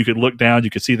 You could look down, you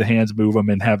could see the hands move them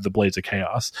and have the Blades of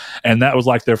Chaos. And that was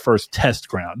like their first test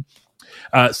ground.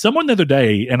 Someone the other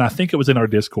day, and I think it was in our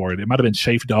Discord, it might have been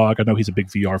Shafe Dog. I know he's a big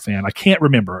VR fan. I can't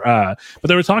remember. But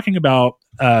they were talking about,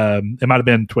 it might have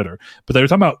been Twitter, but they were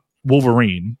talking about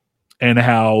Wolverine and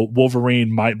how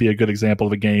Wolverine might be a good example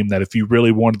of a game that if you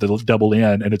really wanted to double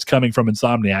in, and it's coming from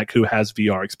Insomniac, who has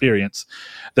VR experience,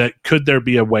 that could there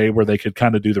be a way where they could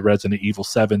kind of do the Resident Evil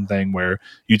 7 thing where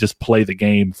you just play the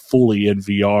game fully in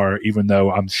VR, even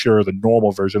though I'm sure the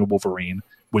normal version of Wolverine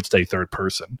would stay third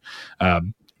person.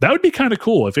 That would be kind of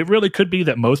cool if it really could be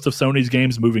that most of Sony's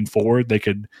games moving forward, they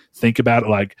could think about it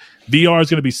like VR is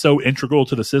going to be so integral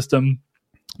to the system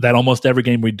that almost every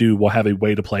game we do will have a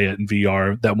way to play it in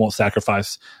VR that won't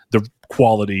sacrifice the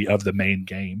quality of the main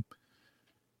game.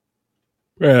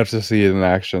 We're going to have to see it in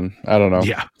action. I don't know.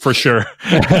 Yeah, for sure.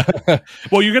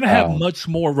 Well, you're going to have much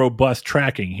more robust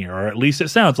tracking here, or at least it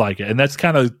sounds like it. And that's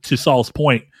kind of, to Saul's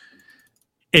point,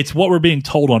 it's what we're being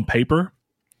told on paper.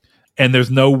 And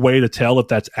there's no way to tell if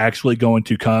that's actually going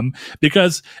to come,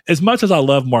 because as much as I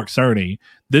love Mark Cerny,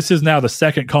 this is now the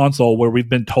second console where we've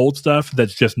been told stuff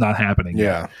that's just not happening.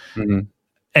 Yeah. Mm-hmm.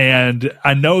 And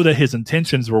I know that his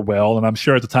intentions were well, and I'm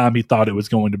sure at the time he thought it was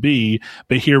going to be,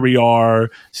 but here we are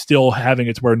still having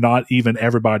it where not even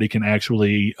everybody can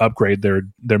actually upgrade their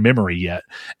memory yet.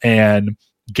 And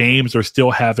games are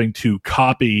still having to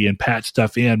copy and patch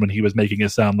stuff in when he was making it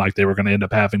sound like they were going to end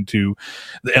up having to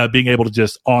being able to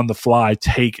just on the fly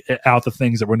take out the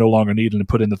things that were no longer needed and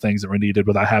put in the things that were needed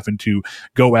without having to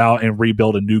go out and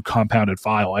rebuild a new compounded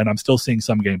file. And I'm still seeing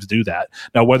some games do that.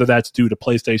 Now, whether that's due to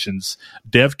PlayStation's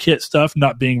dev kit stuff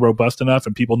not being robust enough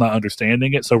and people not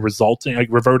understanding it, so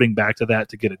reverting back to that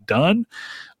to get it done,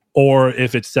 or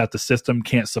if it's that the system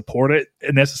can't support it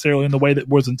necessarily in the way that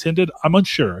was intended, I'm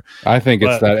unsure. I think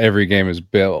it's that every game is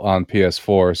built on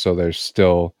PS4, so they're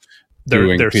still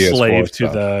doing they're PS4 slave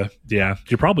stuff. to the. Yeah,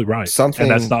 you're probably right. And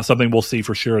that's not something we'll see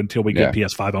for sure until we get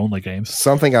PS5 only games.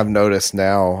 Something I've noticed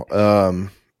now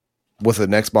with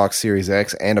an Xbox Series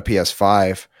X and a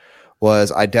PS5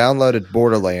 was I downloaded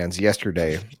Borderlands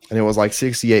yesterday, and it was like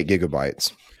 68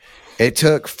 gigabytes. It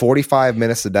took 45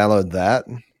 minutes to download that,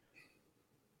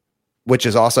 which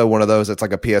is also one of those that's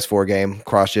like a PS4 game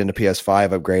crossed into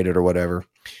PS5 upgraded or whatever.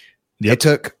 Yep. It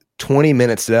took 20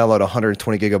 minutes to download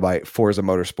 120 gigabyte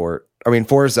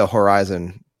Forza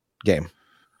Horizon game.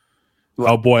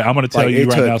 Oh boy, I'm going to tell you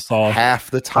right now, Saul.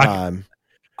 Half the time.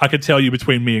 I could tell you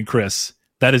between me and Chris,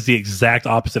 that is the exact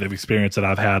opposite of experience that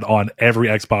I've had on every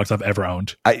Xbox I've ever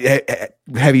owned.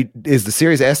 Is the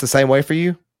Series S the same way for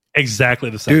you? Exactly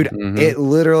the same. Dude, It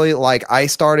literally, like, I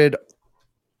started...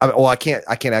 I can't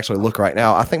actually look right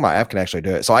now. I think my app can actually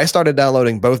do it. So I started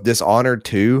downloading both Dishonored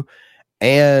 2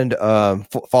 and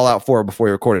Fallout 4 before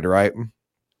we recorded, right?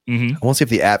 Mm-hmm. I want to see if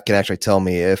the app can actually tell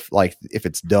me if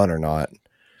it's done or not.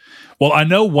 Well, I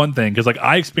know one thing because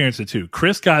I experienced it too.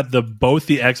 Chris got both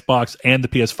the Xbox and the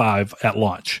PS5 at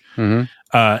launch, and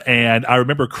I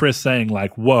remember Chris saying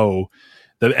like, "Whoa."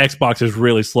 the Xbox is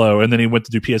really slow. And then he went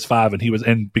to do PS5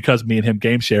 and because me and him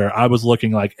game share, I was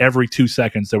looking like every 2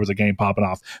 seconds there was a game popping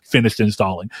off, finished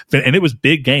installing. And it was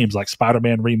big games like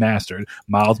Spider-Man Remastered,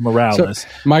 Miles Morales. So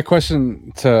my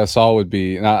question to Saul would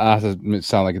be, not to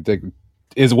sound like a dick,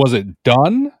 was it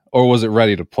done or was it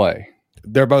ready to play?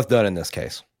 They're both done in this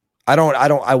case. I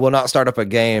will not start up a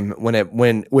game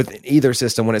when with either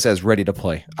system when it says ready to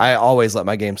play. I always let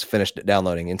my games finish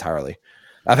downloading entirely.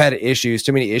 I've had too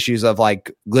many issues of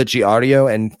like glitchy audio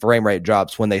and frame rate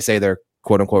drops when they say they're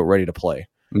quote unquote ready to play.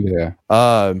 Yeah.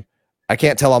 I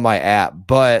can't tell on my app,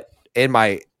 but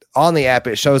on the app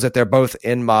it shows that they're both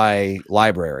in my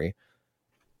library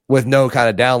with no kind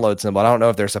of download symbol. I don't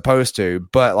know if they're supposed to,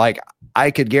 but like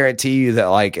I could guarantee you that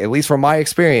like at least from my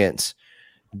experience,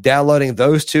 downloading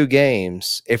those two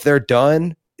games, if they're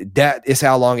done, that is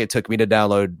how long it took me to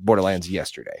download Borderlands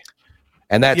yesterday.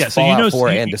 And that's Fallout 4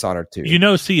 and Dishonored 2. You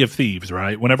know Sea of Thieves,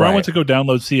 right? Whenever I went to go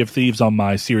download Sea of Thieves on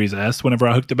my Series S, whenever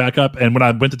I hooked it back up, and when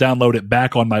I went to download it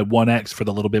back on my 1X for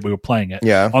the little bit we were playing it,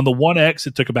 on the 1X,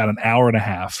 it took about an hour and a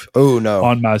half. Oh, no.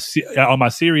 On my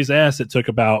Series S, it took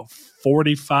about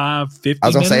 45, 50 I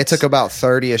was going to say it minutes. took about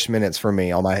 30-ish minutes for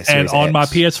me on my Series And on X. my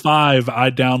PS5, I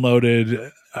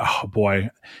downloaded... Oh boy,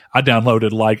 I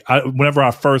downloaded whenever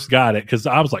I first got it, because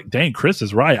I was like, dang, Chris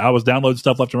is right. I was downloading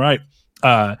stuff left and right.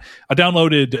 I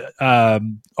downloaded,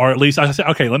 or at least I said,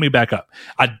 okay, let me back up.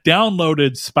 I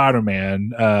downloaded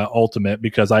Spider-Man Ultimate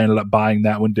because I ended up buying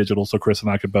that one digital so Chris and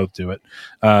I could both do it.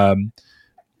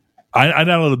 I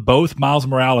downloaded both Miles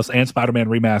Morales and Spider-Man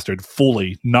Remastered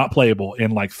fully, not playable,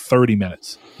 in like 30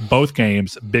 minutes. Both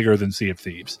games bigger than Sea of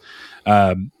Thieves.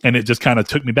 And it just kind of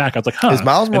took me back. I was like, huh. Is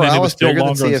Miles Morales bigger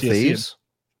than Sea of Thieves?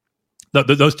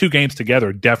 Those two games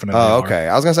together definitely are. Okay.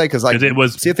 I was going to say, because like, it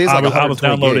was, Sea of Thieves I was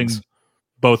downloading gigs.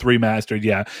 Both remastered,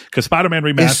 yeah. Because Spider-Man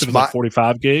Remastered was like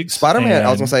 45 gigs. Spider-Man,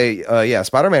 I was going to say,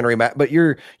 Spider-Man Remastered, but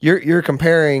you're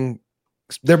comparing,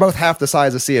 they're both half the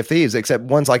size of Sea of Thieves, except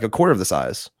one's like a quarter of the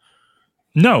size.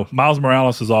 No, Miles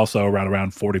Morales is also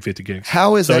around 40, 50 gigs.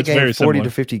 How is that game 40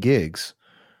 to 50 gigs?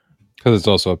 Because it's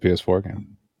also a PS4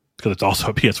 game. Because it's also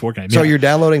a PS4 game. So you're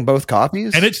downloading both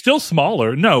copies? And it's still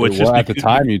smaller. No, it's just... at the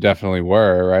time, you definitely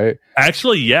were, right?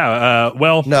 Actually, yeah.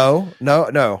 Well... No.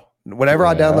 Whenever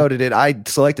I downloaded it, I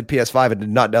selected PS5 and did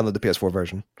not download the PS4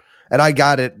 version. And I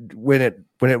got it when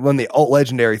the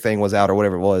Legendary thing was out or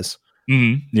whatever it was.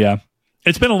 Mm-hmm, yeah.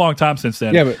 It's been a long time since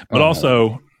then. Yeah, but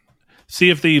also...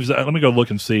 Sea of Thieves, let me go look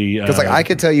and see. Because I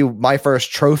could tell you my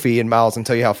first trophy in Miles and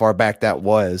tell you how far back that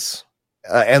was.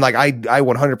 And like I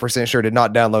 100% sure did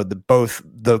not download both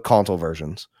the console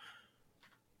versions.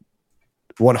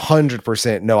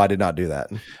 100% no, I did not do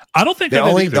that. I don't think the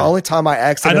only time I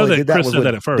accidentally did that Chris was with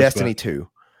that at first, Destiny 2.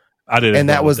 I did, and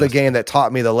that was the game that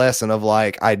taught me the lesson of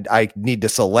like I need to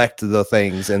select the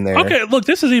things in there. Okay, look,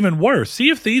 this is even worse. Sea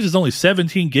of Thieves is only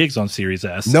 17 gigs on Series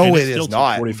S. No, it is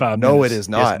not. 45 no, minutes. It is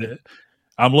not. Yes,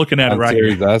 I'm looking at on it right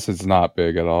Series here. S, it's not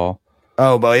big at all.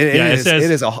 Oh, but it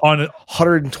is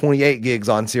 128 gigs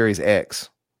on Series X.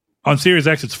 On Series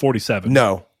X, it's 47.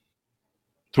 No,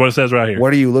 that's what it says right here.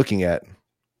 What are you looking at?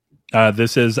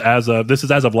 This is as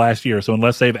of last year. So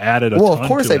unless they've added of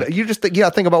course they've. You just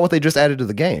think about what they just added to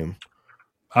the game.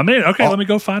 I mean, okay, let me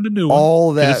go find a new one.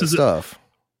 All that stuff.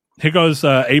 Here goes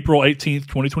April 18th,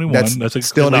 2021. That's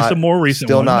still at least a more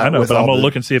recent one. I know, but I'm going to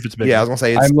look and see if it's bigger. Yeah, I was going to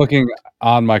say I'm looking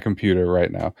on my computer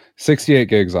right now. 68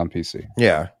 gigs on PC.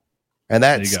 Yeah. And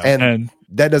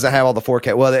that doesn't have all the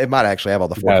 4K. Well, it might actually have all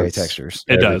the 4K textures.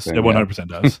 It does. It 100%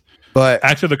 does. But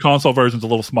actually, the console version's a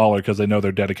little smaller because they know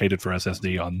they're dedicated for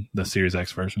SSD on the Series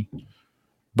X version.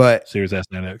 But Series S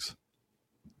and X.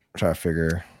 I'm trying to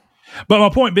figure. But my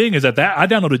point being is that I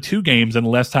downloaded 2 games in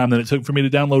less time than it took for me to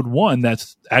download one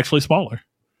that's actually smaller.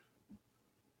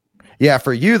 Yeah,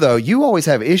 for you though, you always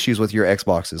have issues with your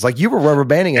Xboxes. Like you were rubber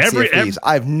banding at Sea of Thieves.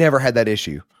 I've never had that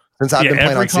issue since I've been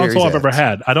playing on Series X. Every console I've ever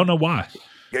had. I don't know why.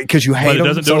 Because you hate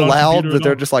them so loud that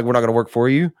they're just like, we're not going to work for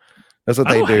you. That's what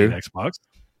they do. Hate Xbox.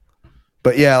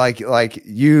 But yeah, like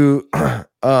you, I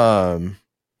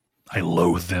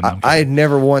loathe them. I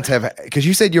never once have, because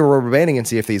you said you were rubber banding in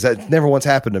Sea of Thieves. That never once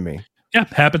happened to me. Yeah,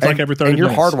 happens like every 30 minutes.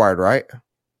 And you're hardwired, right?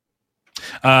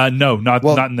 No,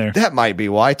 not in there. That might be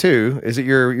why too. Is it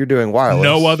you're doing wireless?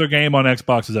 No other game on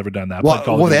Xbox has ever done that. Well,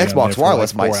 the Xbox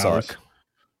wireless might suck.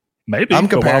 Maybe. I'm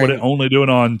comparing. Why would it only do it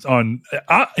on?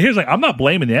 Here's the thing. I'm not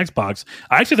blaming the Xbox.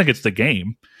 I actually think it's the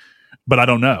game, but I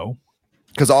don't know.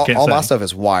 Because all my stuff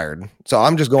is wired. So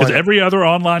I'm just going. Because every other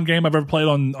online game I've ever played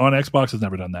on Xbox has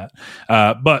never done that.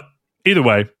 But either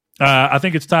way, I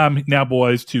think it's time now,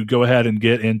 boys, to go ahead and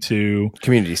get into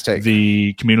Community's Take.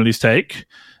 The Community's Take.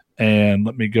 And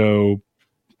let me go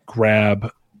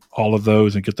grab all of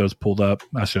those and get those pulled up.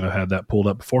 I should have had that pulled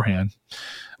up beforehand.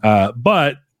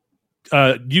 But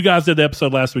you guys did the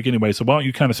episode last week anyway, so why don't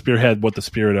you kind of spearhead what the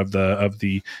spirit of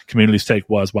the community's take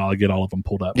was while I get all of them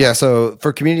pulled up? Yeah, so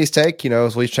for community's take,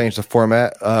 as we've changed the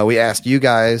format, we asked you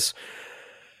guys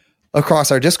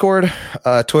across our Discord,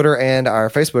 Twitter, and our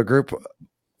Facebook group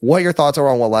what your thoughts are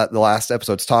on what the last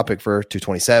episode's topic for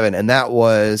 227, and that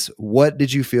was, how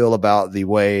did you feel about the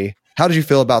way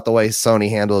Sony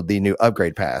handled the new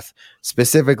upgrade path?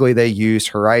 Specifically, they used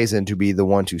Horizon to be the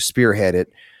one to spearhead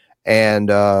it. And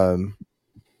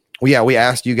we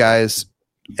asked you guys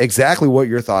exactly what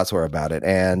your thoughts were about it.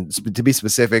 And to be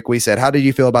specific, we said, how did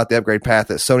you feel about the upgrade path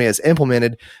that Sony has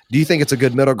implemented? Do you think it's a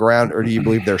good middle ground, or do you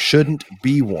believe there shouldn't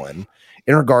be one?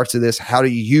 In regards to this, how do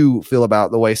you feel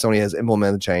about the way Sony has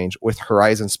implemented the change with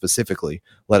Horizon specifically?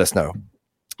 Let us know.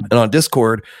 And on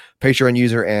Discord, Patreon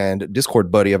user and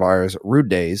Discord buddy of ours, Rude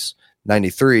Days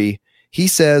 93, he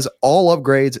says all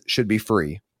upgrades should be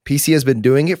free. PC has been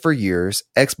doing it for years.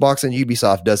 Xbox and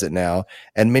Ubisoft does it now,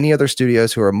 and many other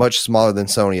studios who are much smaller than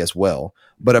Sony as well.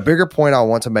 But a bigger point I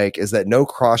want to make is that no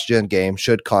cross-gen game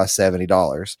should cost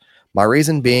 $70. My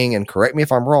reason being, and correct me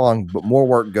if I'm wrong, but more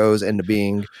work goes into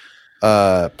being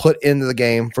put into the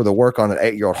game for the work on an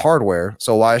 8-year-old hardware.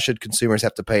 So why should consumers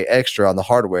have to pay extra on the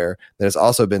hardware that has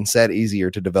also been said easier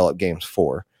to develop games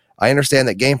for? I understand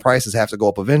that game prices have to go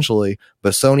up eventually,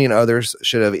 but Sony and others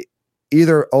should have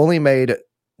either only made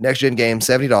next-gen games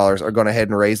 $70 or gone ahead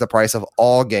and raise the price of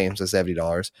all games to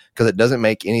 $70, because it doesn't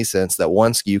make any sense that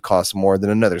one SKU costs more than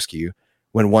another SKU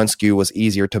when one SKU was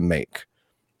easier to make.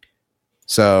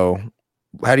 So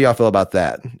how do y'all feel about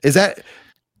that? Is that...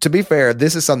 To be fair,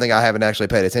 this is something I haven't actually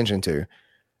paid attention to.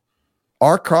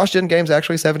 Are cross-gen games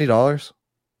actually $70?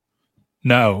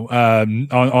 No.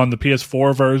 On the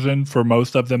PS4 version, for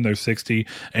most of them, they're $60,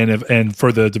 and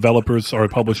for the developers or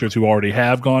publishers who already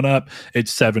have gone up,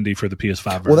 it's $70 for the PS5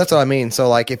 version. Well, that's what I mean. So,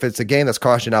 like, if it's a game that's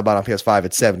cross-gen I bought on PS5,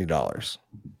 it's $70.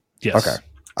 Yes. Okay.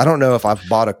 I don't know if I've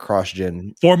bought a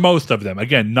cross-gen. For most of them.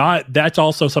 Again, that's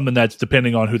also something that's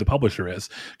depending on who the publisher is,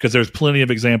 because there's plenty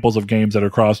of examples of games that are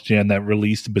cross-gen that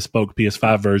released bespoke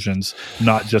PS5 versions,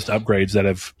 not just upgrades that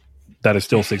are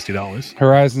still $60.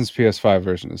 Horizon's PS5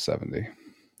 version is $70.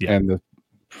 Yeah. And the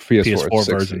PS4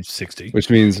 version is $60. Which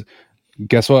means,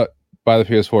 guess what? Buy the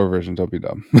PS4 version. Don't be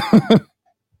dumb.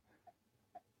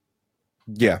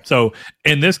 Yeah. So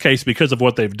in this case, because of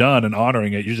what they've done and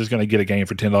honoring it, you're just going to get a game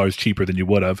for $10 cheaper than you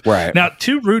would have. Right. Now,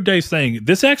 to Rude Day's thing,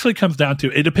 this actually comes down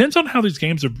to, it depends on how these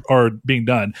games are being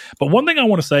done. But one thing I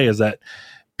want to say is that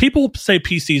people say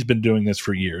PC's been doing this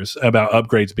for years about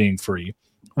upgrades being free.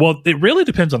 Well, it really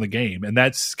depends on the game, and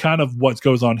that's kind of what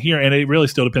goes on here. And it really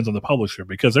still depends on the publisher,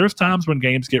 because there's times when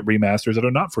games get remasters that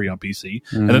are not free on PC.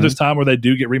 Mm-hmm. And then there's time where they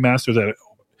do get remasters that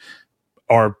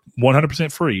are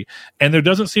 100% free, and there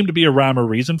doesn't seem to be a rhyme or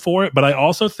reason for it. But I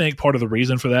also think part of the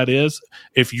reason for that is,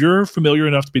 if you're familiar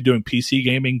enough to be doing PC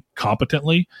gaming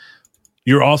competently,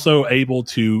 you're also able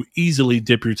to easily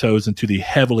dip your toes into the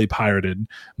heavily pirated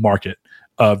market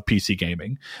of PC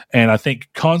gaming. And I think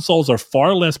consoles are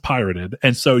far less pirated,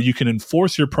 and so you can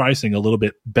enforce your pricing a little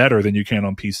bit better than you can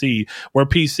on PC, where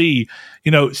PC,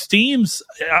 Steam's,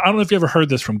 I don't know if you ever heard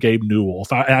this from Gabe Newell.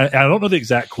 I don't know the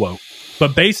exact quote,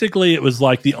 but basically it was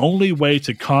like the only way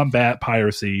to combat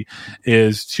piracy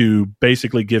is to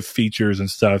basically give features and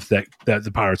stuff that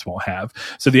the pirates won't have.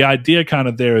 So the idea kind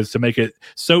of there is to make it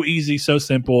so easy, so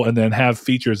simple, and then have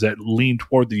features that lean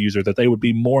toward the user, that they would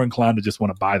be more inclined to just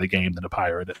want to buy the game than to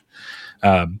pirate it.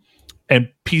 And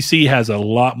PC has a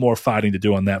lot more fighting to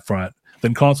do on that front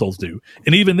than consoles do.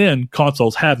 And even then,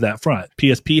 consoles have that front.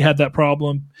 PSP had that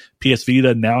problem. PS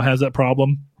Vita now has that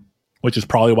problem, which is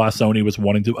probably why Sony was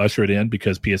wanting to usher it in,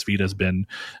 because PS Vita has been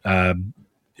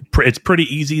it's pretty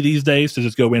easy these days to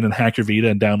just go in and hack your Vita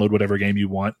and download whatever game you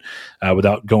want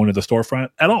without going to the storefront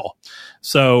at all.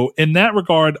 So in that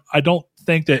regard, I don't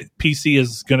think that PC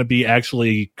is going to be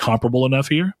actually comparable enough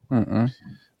here.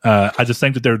 I just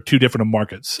think that they're two different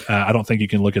markets. I don't think you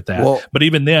can look at that. Well, but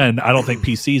even then, I don't think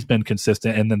PC's been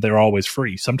consistent, and then they're always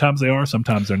free. Sometimes they are,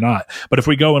 sometimes they're not. But if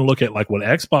we go and look at like what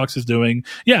Xbox is doing,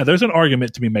 yeah, there's an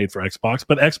argument to be made for Xbox,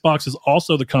 but Xbox is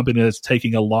also the company that's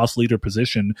taking a loss leader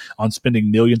position on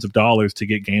spending millions of dollars to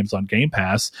get games on Game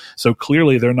Pass. So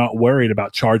clearly they're not worried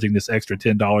about charging this extra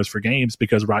 $10 for games,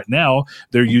 because right now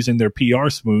they're using their PR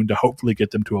swoon to hopefully get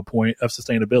them to a point of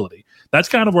sustainability. That's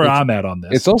kind of where I'm at on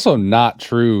this. It's also not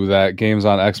true that games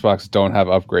on Xbox don't have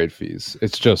upgrade fees.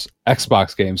 It's just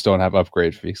Xbox games don't have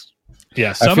upgrade fees.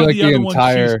 Yeah, I feel like the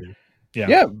entire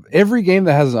every game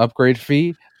that has an upgrade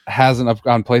fee, hasn't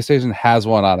on PlayStation has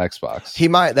one on Xbox. He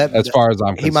might, as far as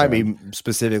I'm concerned. He might be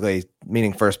specifically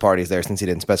meaning first parties there since he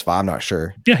didn't specify. I'm not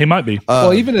sure. Yeah, he might be.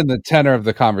 Well, even in the tenor of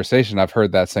the conversation, I've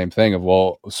heard that same thing of,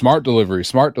 well, smart delivery.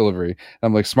 And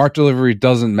I'm like, smart delivery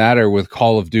doesn't matter with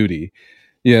Call of Duty.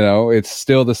 You know, it's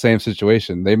still the same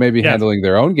situation. They may be handling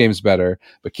their own games better,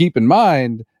 but keep in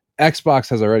mind, Xbox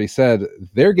has already said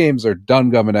their games are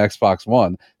done gumming Xbox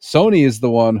One. Sony is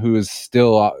the one who is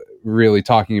still really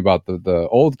talking about the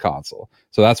old console.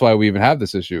 So that's why we even have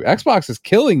this issue. Xbox is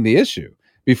killing the issue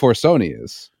before Sony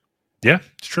is. Yeah,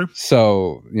 it's true.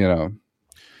 So, you know.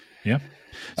 Yeah.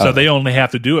 So they only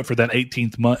have to do it for that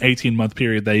 18-month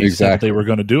period they said they were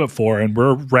going to do it for, and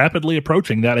we're rapidly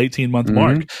approaching that 18-month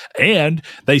mark. And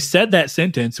they said that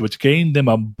sentence, which gained them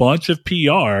a bunch of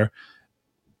PR,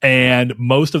 and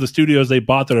most of the studios they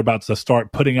bought that are about to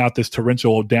start putting out this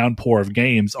torrential downpour of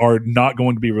games are not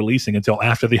going to be releasing until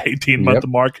after the 18-month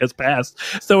mark has passed.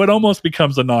 So it almost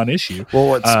becomes a non-issue. Well,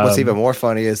 what's even more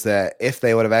funny is that if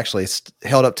they would have actually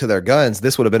held up to their guns,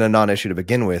 this would have been a non-issue to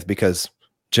begin with, because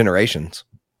generations.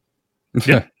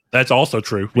 Yeah, that's also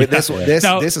true. With this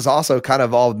has also kind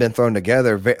of all been thrown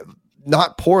together,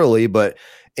 not poorly, but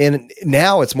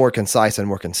now it's more concise and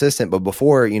more consistent. But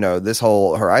before, you know, this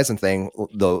whole Horizon thing,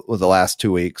 the last 2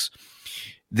 weeks,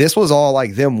 this was all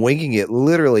like them winging it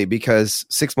literally, because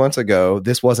 6 months ago,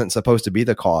 this wasn't supposed to be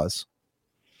the cause.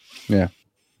 Yeah.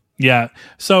 Yeah.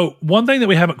 So one thing that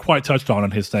we haven't quite touched on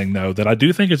in his thing, though, that I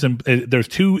do think is there's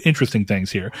two interesting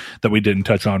things here that we didn't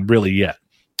touch on really yet.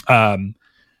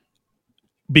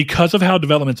 Because of how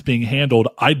development's being handled,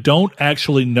 I don't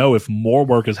actually know if more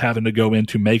work is having to go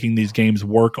into making these games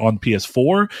work on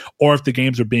PS4, or if the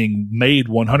games are being made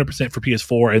 100% for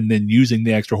PS4 and then using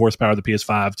the extra horsepower of the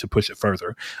PS5 to push it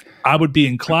further. I would be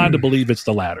inclined to believe it's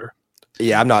the latter.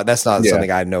 Yeah, that's not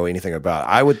something I know anything about.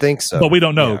 I would think so. But we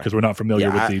don't know because we're not familiar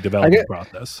with the development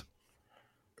process.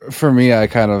 For me, I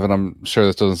kind of, and I'm sure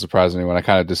this doesn't surprise anyone, I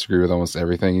kind of disagree with almost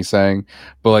everything he's saying.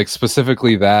 But like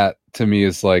specifically that, to me,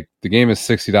 is like the game is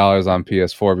 $60 on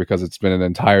PS4 because it's been an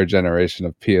entire generation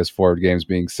of PS4 games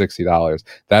being $60.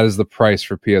 That is the price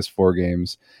for PS4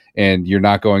 games. And you're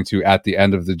not going to, at the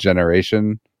end of the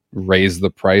generation, raise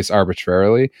the price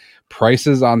arbitrarily.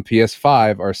 Prices on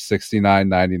PS5 are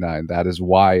 $69.99. That is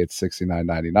why it's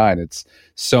 $69.99. It's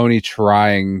Sony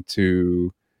trying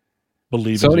to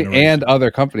believe Sony and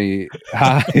other company.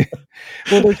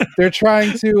 Well, they're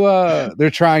trying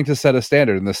to set a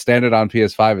standard, and the standard on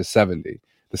PS5 is 70.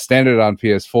 The standard on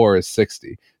PS4 is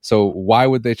 60. So why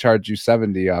would they charge you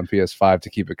 70 on PS5 to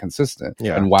keep it consistent?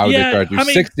 Yeah. And why would they charge you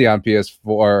 60 on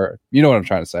PS4? You know what I'm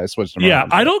trying to say. I switched them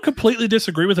around. I don't completely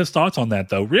disagree with his thoughts on that,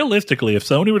 though. Realistically, if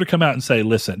Sony were to come out and say,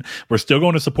 listen, we're still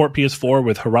going to support PS4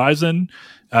 with Horizon,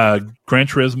 Gran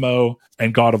Turismo,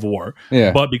 and God of War.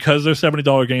 Yeah. But because they're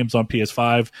 $70 games on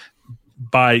PS5,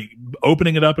 by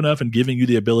opening it up enough and giving you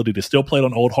the ability to still play it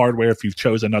on old hardware, if you've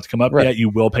chosen not to come up yet, you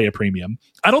will pay a premium.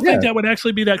 I don't think that would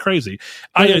actually be that crazy.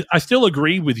 I still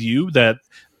agree with you that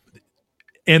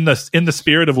in the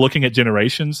spirit of looking at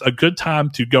generations, a good time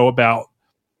to go about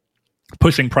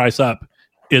pushing price up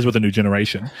is with a new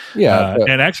generation.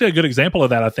 And actually a good example of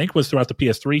that, I think, was throughout the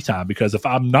PS3 time, because if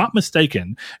I'm not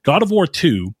mistaken, God of War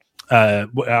 2,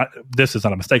 this is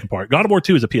not a mistaken part, God of War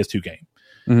 2 is a PS2 game.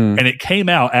 Mm-hmm. And it came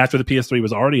out after the PS3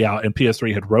 was already out, and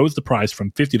PS3 had rose the price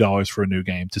from $50 for a new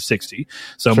game to $60.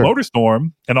 So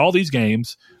MotorStorm and all these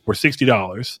games were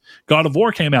 $60. God of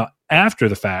War came out after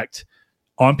the fact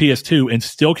on PS2 and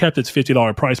still kept its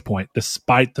 $50 price point,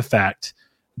 despite the fact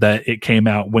that it came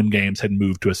out when games had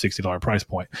moved to a $60 price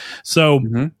point. So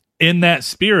in that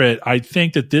spirit, I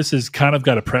think that this has kind of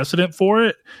got a precedent for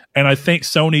it. And I think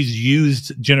Sony's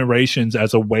used generations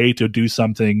as a way to do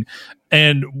something.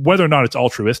 And whether or not it's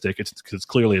altruistic, because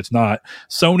clearly it's not.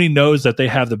 Sony knows that they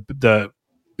have the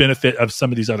benefit of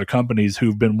some of these other companies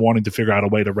who've been wanting to figure out a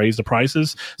way to raise the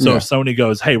prices. So if Sony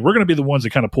goes, hey, we're going to be the ones that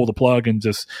kind of pull the plug and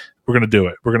just, we're going to do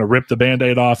it. We're going to rip the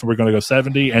Band-Aid off and we're going to go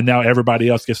 70. And now everybody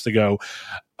else gets to go,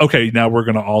 okay, now we're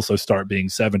going to also start being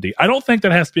 70. I don't think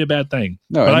that has to be a bad thing.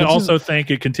 No, but I also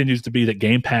think it continues to be that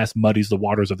Game Pass muddies the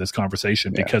waters of this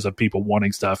conversation because of people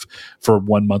wanting stuff for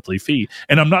one monthly fee.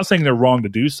 And I'm not saying they're wrong to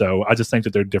do so. I just think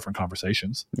that they're different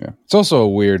conversations. Yeah. It's also a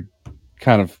weird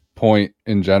kind of point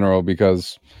in general,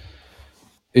 because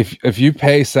if you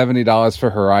pay $70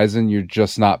 for Horizon, you're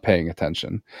just not paying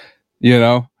attention, you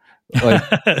know?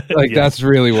 Like that's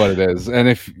really what it is. And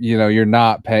if you're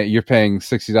not paying, you're paying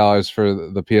 $60 for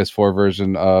the PS4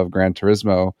 version of Gran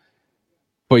Turismo,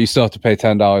 but you still have to pay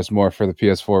 $10 more for the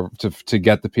PS4 to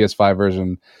get the PS5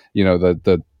 version,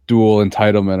 the dual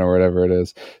entitlement or whatever it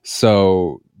is.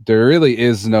 So there really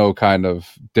is no kind of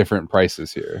different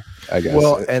prices here, I guess.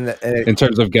 Well, and in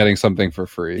terms of getting something for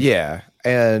free. Yeah.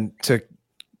 And to,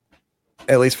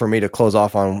 at least for me to close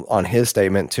off on his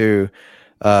statement too,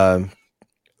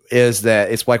 is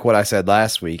that it's like what I said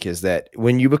last week, is that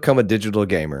when you become a digital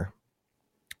gamer,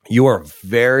 you are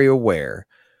very aware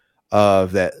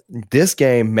of that this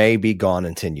game may be gone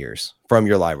in 10 years from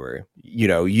your library. You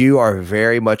know, you are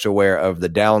very much aware of the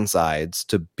downsides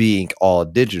to being all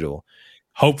digital.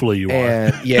 Hopefully you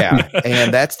are. Yeah.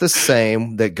 And that's the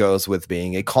same that goes with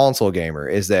being a console gamer,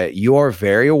 is that you are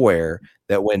very aware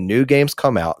that when new games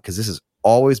come out, because this has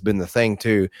always been the thing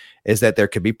too, is that there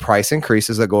could be price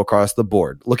increases that go across the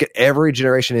board. Look at every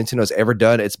generation Nintendo's ever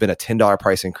done. It's been a $10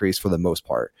 price increase for the most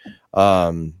part.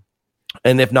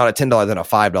 And if not a $10, then a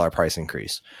 $5 price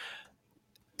increase.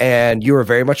 And you are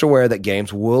very much aware that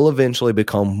games will eventually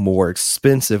become more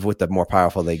expensive with the more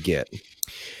powerful they get.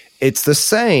 It's the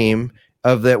same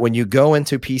of that when you go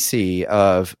into PC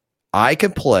of, I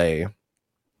can play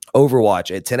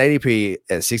Overwatch at 1080p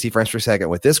at 60 frames per second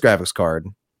with this graphics card.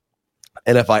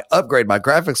 And if I upgrade my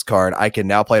graphics card, I can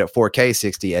now play it at 4K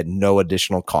 60 at no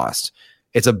additional cost.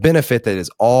 It's a benefit that is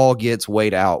all gets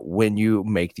weighed out when you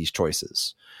make these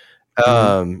choices.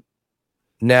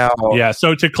 Now, yeah.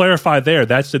 So to clarify there,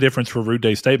 that's the difference for Rude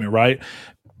Day's statement, right?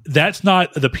 That's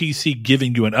not the PC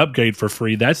giving you an upgrade for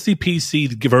free. That's the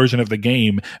PC version of the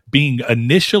game being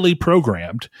initially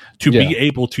programmed to be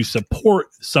able to support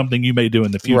something you may do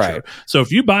in the future. Right. So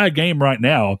if you buy a game right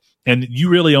now and you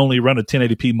really only run a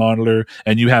 1080p monitor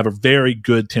and you have a very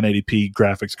good 1080p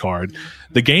graphics card,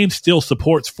 the game still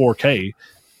supports 4K.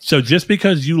 So just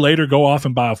because you later go off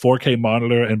and buy a 4K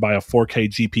monitor and buy a 4K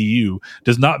GPU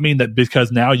does not mean that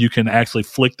because now you can actually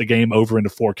flick the game over into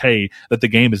 4K that the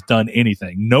game has done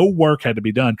anything. No work had to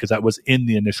be done because that was in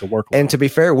the initial workload. And to be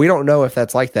fair, we don't know if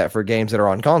that's like that for games that are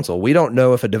on console. We don't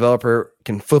know if a developer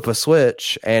can flip a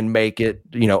switch and make it,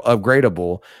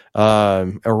 upgradable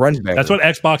or run better. That's what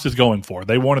Xbox is going for.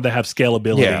 They wanted to have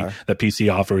scalability that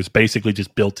PC offers, basically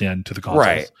just built into the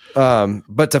consoles. Right.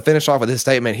 But to finish off with his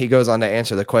statement, he goes on to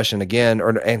answer the question again,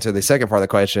 or answer the second part of the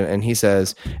question, and he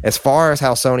says, as far as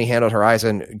how Sony handled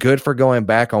Horizon, good for going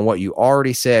back on what you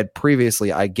already said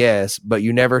previously, I guess, but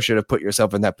you never should have put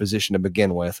yourself in that position to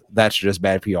begin with. That's just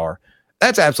bad PR.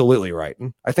 That's absolutely right.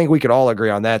 I think we could all agree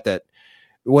on that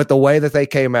with the way that they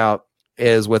came out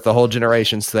is with the whole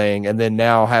generations thing, and then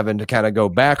now having to kind of go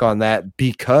back on that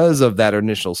because of that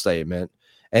initial statement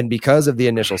and because of the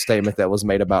initial statement that was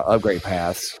made about upgrade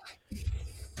paths,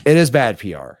 it is bad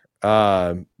PR.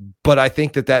 But I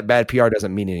think that bad PR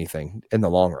doesn't mean anything in the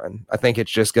long run. I think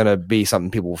it's just going to be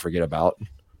something people will forget about.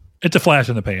 It's a flash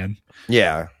in the pan.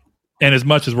 Yeah. And as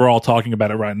much as we're all talking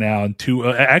about it right now, and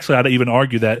actually, I'd even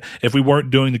argue that if we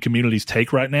weren't doing the community's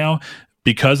take right now,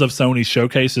 because of Sony's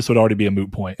showcase, this would already be a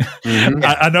moot point. Mm-hmm.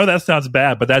 I know that sounds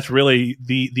bad, but that's really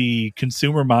the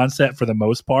consumer mindset for the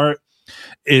most part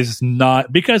is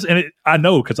not because, and I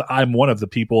know because I'm one of the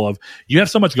people of you have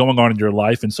so much going on in your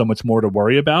life and so much more to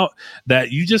worry about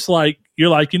that you just you're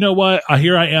like, you know what?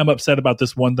 Here I am upset about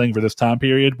this one thing for this time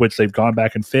period, which they've gone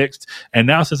back and fixed. And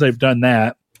now since they've done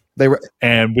that,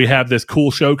 and we have this cool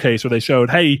showcase where they showed,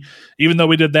 hey, even though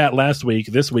we did that last week,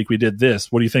 this week we did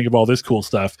this. What do you think of all this cool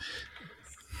stuff?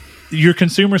 Your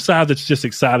consumer side that's just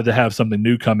excited to have something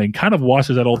new coming kind of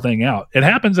washes that old thing out. It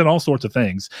happens in all sorts of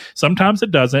things. Sometimes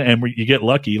it doesn't, and you get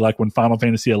lucky, like when Final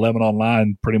Fantasy 11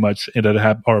 Online pretty much ended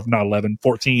up, or not 11,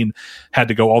 14 had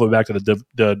to go all the way back to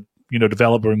the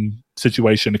developing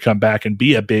situation to come back and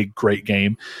be a big, great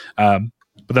game.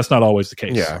 But that's not always the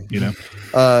case. Yeah.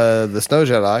 The Snow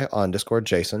Jedi on Discord,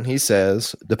 Jason, he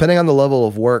says, depending on the level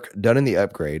of work done in the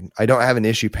upgrade, I don't have an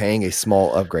issue paying a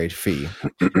small upgrade fee.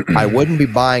 I wouldn't be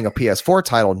buying a PS4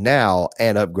 title now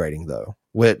and upgrading though,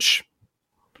 which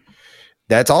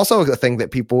that's also a thing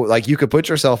that people you could put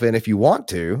yourself in if you want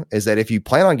to, is that if you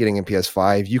plan on getting a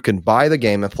PS5, you can buy the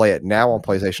game and play it now on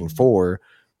PlayStation 4,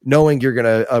 knowing you're going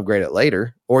to upgrade it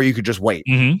later, or you could just wait.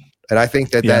 Mm-hmm. And I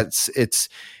think that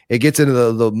it gets into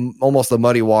the almost the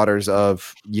muddy waters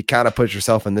of you kind of put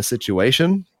yourself in this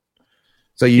situation.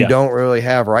 So you don't really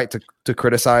have right to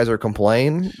criticize or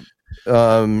complain.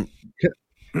 Right.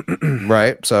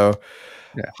 So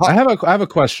I have a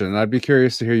question. I'd be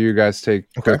curious to hear you guys take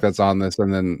that's on this,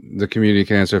 and then the community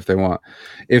can answer if they want.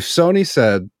 If Sony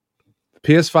said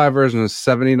PS5 version is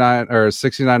 $79 or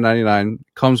 $69.99,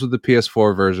 comes with the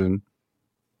PS4 version,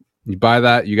 you buy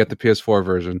that, you get the PS4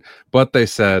 version. But they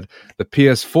said the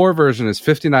PS4 version is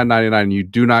 $59.99 and you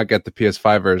do not get the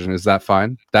PS5 version. Is that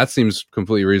fine? That seems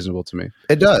completely reasonable to me.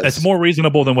 It does. It's more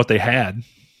reasonable than what they had.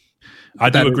 I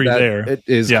do agree there. It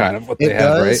is kind of what they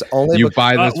have, right? You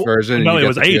buy this version. No, it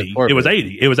was 80. It was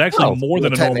 80. It was actually more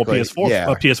than a normal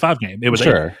PS4, PS5 game. It was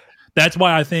 80. That's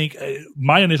why I think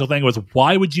my initial thing was,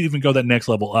 why would you even go that next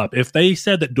level up? If they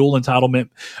said that dual entitlement,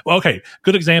 well, okay,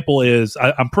 good example is,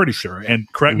 I'm pretty sure, and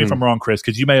correct me if I'm wrong, Chris,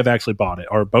 because you may have actually bought it,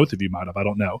 or both of you might have, I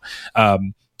don't know.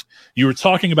 You were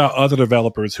talking about other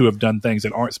developers who have done things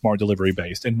that aren't smart delivery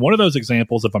based. And one of those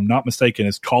examples, if I'm not mistaken,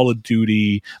 is Call of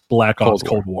Duty Black Ops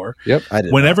Cold War. Yep.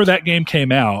 Whenever that game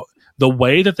came out, the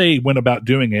way that they went about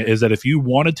doing it is that if you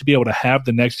wanted to be able to have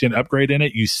the next gen upgrade in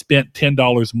it, you spent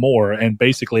 $10 more and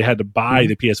basically had to buy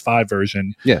the PS5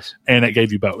 version. Yes. And it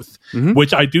gave you both,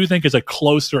 which I do think is a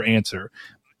closer answer.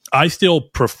 I still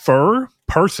prefer,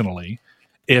 personally,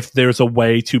 if there's a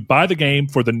way to buy the game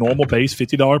for the normal base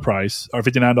 $50 price or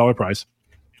 $59 price,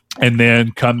 and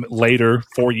then come later,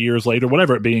 4 years later,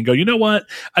 whatever it be, and go, you know what?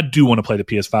 I do want to play the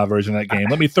PS5 version of that game.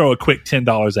 Let me throw a quick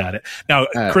 $10 at it. Now,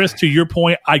 Chris, to your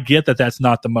point, I get that that's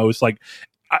not the most, like,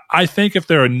 I think if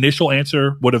their initial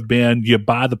answer would have been you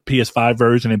buy the PS5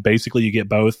 version and basically you get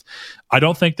both, I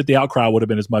don't think that the outcry would have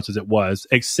been as much as it was,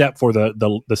 except for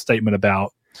the statement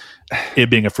about it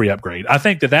being a free upgrade. I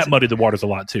think that muddied the waters a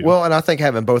lot too. Well, and I think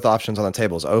having both options on the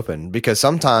table is open, because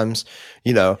sometimes,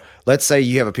 let's say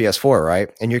you have a PS4, right?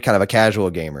 And you're kind of a casual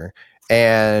gamer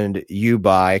and you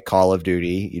buy Call of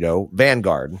Duty,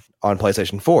 Vanguard on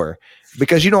PlayStation 4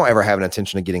 because you don't ever have an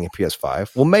intention of getting a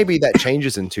PS5. Well, maybe that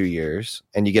changes in 2 years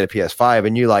and you get a PS5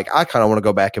 and you're like, I kind of want to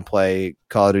go back and play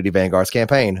Call of Duty Vanguard's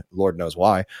campaign. Lord knows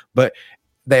why. But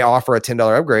they offer a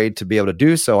 $10 upgrade to be able to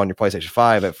do so on your PlayStation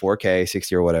 5 at 4K,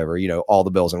 60 or whatever, all the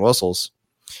bells and whistles.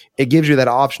 It gives you that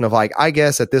option of like, I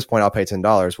guess at this point I'll pay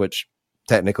 $10, which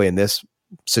technically in this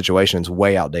situation is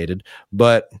way outdated.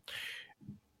 But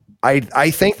I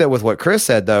think that with what Chris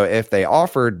said, though, if they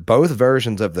offered both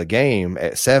versions of the game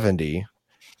at $70,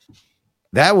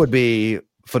 that would be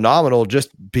phenomenal, just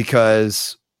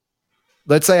because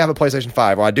let's say I have a PlayStation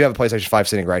 5, or I do have a PlayStation 5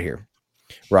 sitting right here,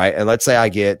 right? And let's say I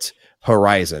get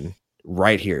Horizon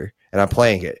right here and I'm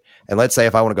playing it. And let's say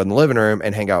if I want to go in the living room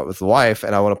and hang out with the wife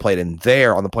and I want to play it in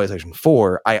there on the PlayStation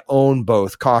 4, I own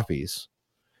both copies.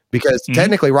 Because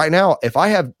technically right now, if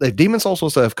Demon's Souls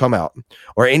was to have come out,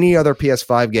 or any other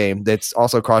PS5 game that's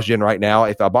also cross-gen right now,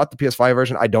 if I bought the PS5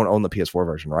 version, I don't own the PS4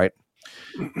 version, right?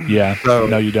 Yeah. So,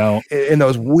 no, you don't. In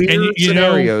those weird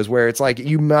scenarios where it's like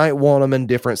you might want them in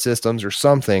different systems or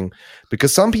something,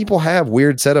 because some people have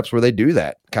weird setups where they do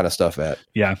that kind of stuff at.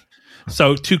 Yeah.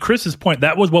 So to Chris's point,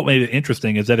 that was what made it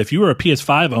interesting, is that if you were a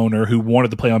PS5 owner who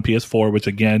wanted to play on PS4, which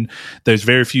again, there's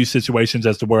very few situations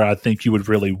as to where I think you would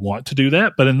really want to do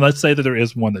that. But then let's say that there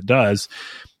is one that does.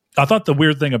 I thought the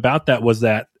weird thing about that was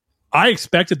that I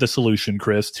expected the solution,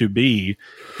 Chris, to be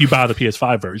you buy the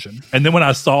PS5 version. And then when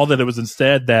I saw that it was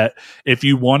instead that if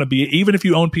you want to be, even if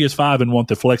you own PS5 and want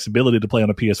the flexibility to play on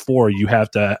a PS4, you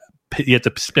have to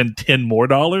spend $10 more,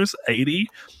 $80.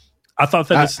 I thought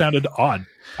that just sounded odd.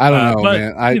 I don't know,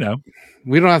 man.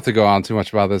 We don't have to go on too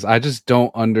much about this. I just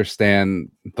don't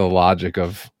understand the logic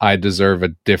of I deserve a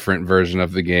different version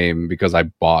of the game because I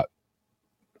bought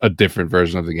a different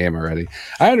version of the game already.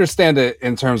 I understand it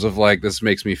in terms of like, this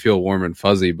makes me feel warm and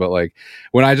fuzzy, but like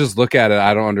when I just look at it,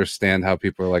 I don't understand how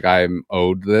people are like, I'm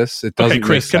owed this. It doesn't. Okay,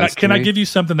 Chris, can I give you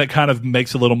something that kind of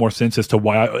makes a little more sense as to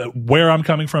where I'm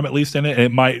coming from, at least in it? And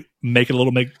it might make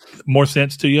more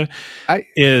sense to you.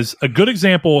 Is a good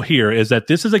example here is that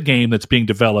this is a game that's being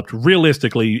developed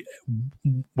realistically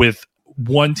with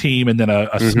one team and then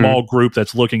a small group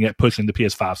that's looking at pushing the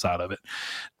PS5 side of it.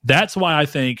 That's why I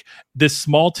think this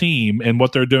small team and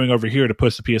what they're doing over here to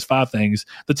push the PS5 things,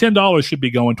 the $10 should be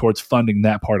going towards funding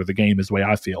that part of the game, is the way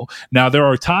I feel. Now, there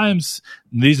are times,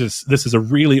 this is a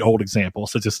really old example,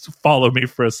 so just follow me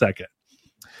for a second.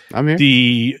 I'm here.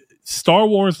 The Star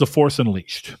Wars The Force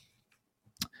Unleashed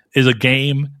is a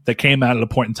game that came out at a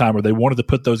point in time where they wanted to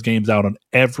put those games out on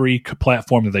every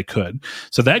platform that they could.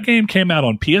 So that game came out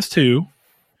on PS2,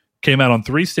 came out on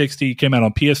 360, came out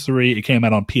on PS3, it came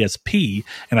out on PSP,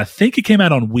 and I think it came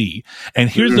out on Wii. And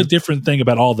here's the different thing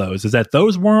about all those, is that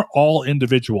those weren't all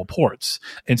individual ports.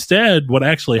 Instead, what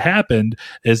actually happened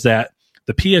is that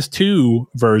the PS2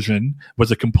 version was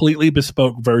a completely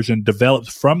bespoke version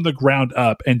developed from the ground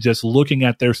up, and just looking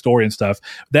at their story and stuff,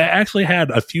 that actually had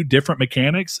a few different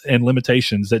mechanics and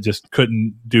limitations that just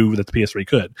couldn't do that the PS3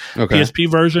 could. Okay. PSP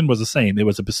version was the same. It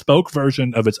was a bespoke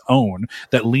version of its own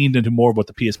that leaned into more of what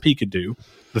the PSP could do.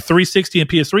 The 360 and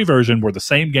PS3 version were the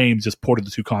same games, just ported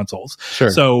to two consoles. Sure.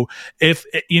 So if,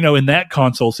 in that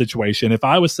console situation, if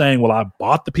I was saying, well, I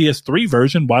bought the PS3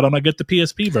 version, why don't I get the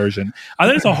PSP version? I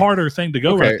think it's a harder thing to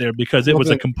go right there because it was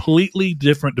a completely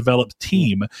different developed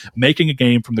team making a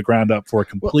game from the ground up for a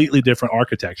completely different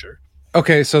architecture.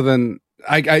 Okay, so then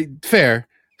I fair.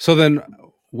 So then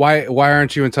why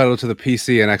aren't you entitled to the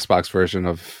PC and Xbox version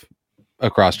of a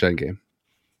cross-gen game?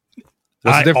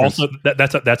 What's the difference?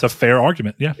 Also, that's a fair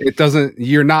argument. Yeah, it doesn't.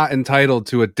 You're not entitled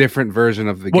to a different version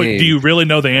of the game. Do you really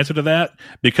know the answer to that?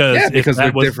 Because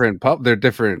they're different. They're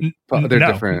different. They're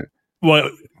different.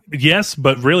 Well, yes,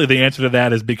 but really the answer to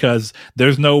that is because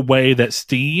there's no way that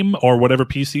Steam or whatever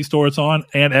PC store it's on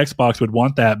and Xbox would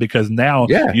want that, because now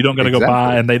you don't got to go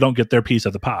buy and they don't get their piece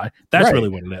of the pie. That's really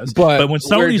what it is. But when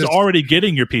Sony's already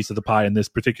getting your piece of the pie in this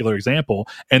particular example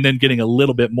and then getting a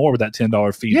little bit more with that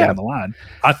 $10 fee down the line,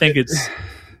 I think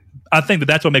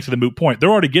that's what makes it a moot point. They're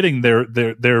already getting their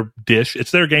dish. It's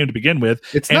their game to begin with.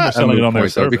 It's not selling it on their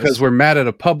service because we're mad at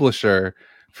a publisher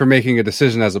for making a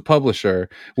decision as a publisher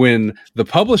when the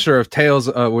publisher of Tales,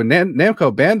 when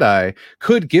Namco Bandai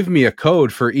could give me a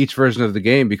code for each version of the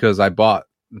game because I bought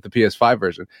the PS5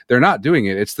 version. They're not doing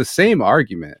it. It's the same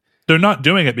argument. They're not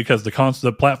doing it because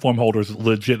the platform holders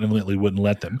legitimately wouldn't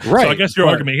let them. Right. So I guess your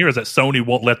argument here is that Sony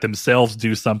won't let themselves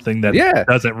do something that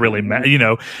doesn't really matter.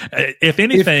 If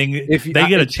anything, if they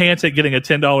get a chance at getting a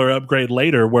 $10 upgrade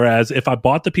later. Whereas if I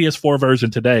bought the PS4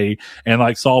 version today, and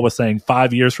like Saul was saying,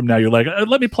 5 years from now, you're like,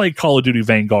 let me play Call of Duty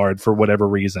Vanguard for whatever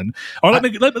reason, or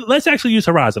let's actually use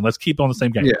Horizon. Let's keep on the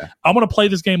same game. Yeah. I want to play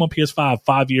this game on PS5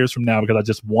 5 years from now because I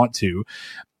just want to.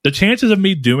 The chances of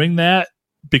me doing that,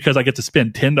 because I get to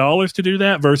spend $10 to do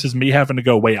that versus me having to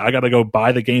go, wait, I got to go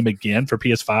buy the game again for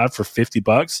PS5 for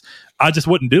 $50. I just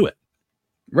wouldn't do it.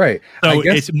 Right. So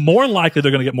it's more likely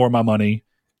they're going to get more of my money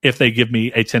if they give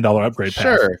me a $10 upgrade pass.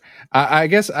 Sure. I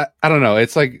guess, I don't know.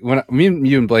 It's like when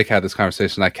you and Blake had this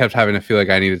conversation, I kept having to feel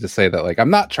like I needed to say that, like, I'm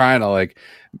not trying to like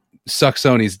suck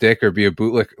Sony's dick or be a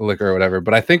bootlicker or whatever.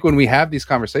 But I think when we have these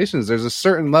conversations, there's a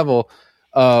certain level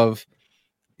of,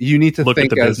 you need to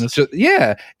think as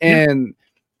and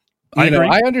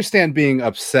I understand being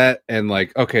upset and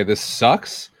like, okay, this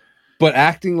sucks, but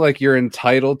acting like you're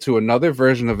entitled to another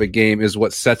version of a game is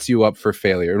what sets you up for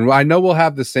failure. And I know we'll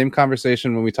have the same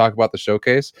conversation when we talk about the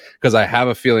showcase, because I have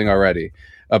a feeling already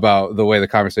about the way the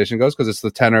conversation goes, because it's the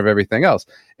tenor of everything else.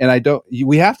 And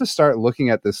we have to start looking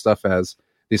at this stuff as,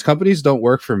 these companies don't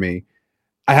work for me.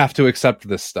 I have to accept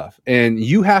this stuff. And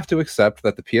you have to accept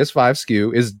that the PS5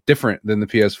 SKU is different than the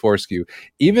PS4 SKU.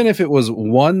 Even if it was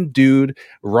one dude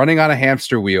running on a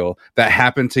hamster wheel that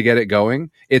happened to get it going,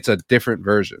 it's a different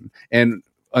version. And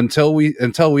until we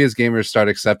as gamers start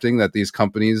accepting that these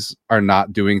companies are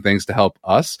not doing things to help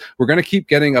us, we're going to keep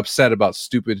getting upset about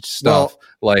stupid stuff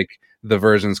like the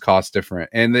versions cost different.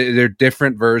 And they're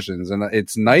different versions. And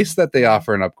it's nice that they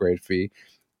offer an upgrade fee.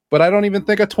 But I don't even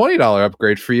think a $20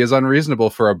 upgrade fee is unreasonable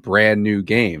for a brand new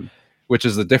game, which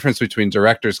is the difference between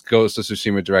Ghost of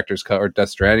Tsushima Director's Cut or Death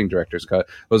Stranding Director's Cut.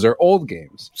 Those are old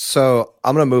games. So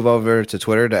I'm going to move over to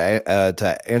Twitter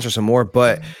to answer some more.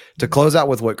 But to close out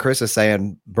with what Chris is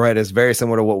saying, Brett, is very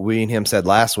similar to what we and him said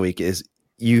last week, is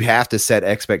you have to set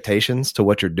expectations to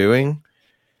what you're doing.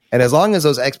 And as long as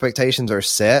those expectations are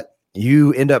set,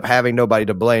 you end up having nobody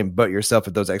to blame but yourself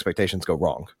if those expectations go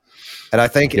wrong. And I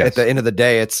think at the end of the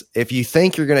day, it's if you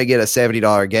think you're going to get a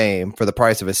 $70 game for the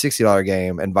price of a $60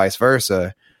 game and vice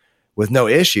versa with no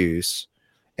issues,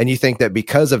 and you think that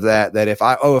because of that if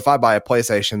I buy a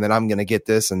PlayStation, then I'm going to get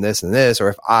this and this and this, or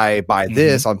if I buy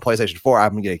this on PlayStation 4,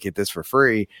 I'm going to get this for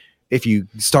free. If you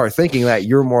start thinking that,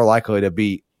 you're more likely to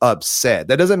be upset.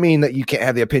 That doesn't mean that you can't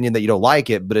have the opinion that you don't like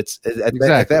it, but it's at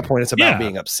that point, it's about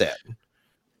being upset.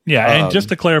 Yeah, and just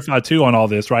to clarify too on all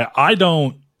this, right? I'm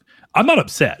not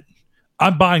upset.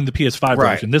 I'm buying the PS5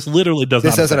 version. This literally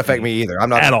doesn't affect me either. I'm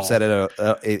not upset at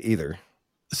it either.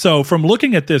 So from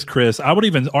looking at this, Chris, I would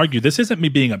even argue this isn't me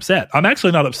being upset. I'm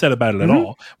actually not upset about it at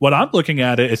all. What I'm looking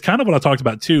at it is kind of what I talked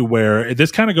about too, where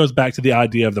this kind of goes back to the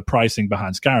idea of the pricing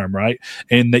behind Skyrim, right?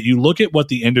 And that you look at what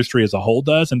the industry as a whole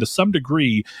does, and to some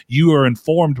degree, you are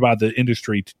informed by the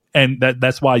industry. And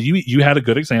that's why you had a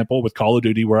good example with Call of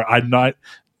Duty where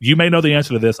you may know the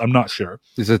answer to this. I'm not sure.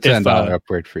 It's a $10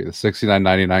 upgrade fee. The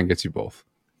 $69.99 gets you both.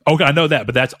 Okay, I know that,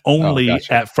 but that's only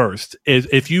at first.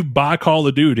 If you buy Call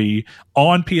of Duty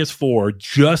on PS4,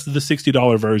 just the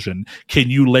 $60 version,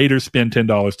 can you later spend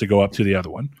 $10 to go up to the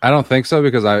other one? I don't think so,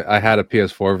 because I had a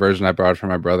PS4 version I borrowed from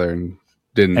my brother and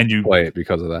didn't play it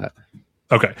because of that.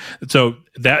 Okay, so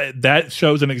that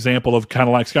shows an example of kind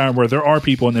of like Skyrim, where there are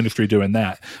people in the industry doing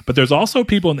that, but there's also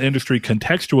people in the industry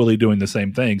contextually doing the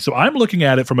same thing. So I'm looking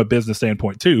at it from a business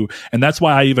standpoint too, and that's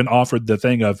why I even offered the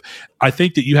thing of, I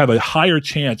think that you have a higher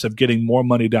chance of getting more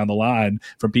money down the line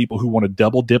from people who want to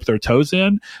double dip their toes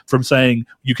in, from saying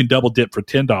you can double dip for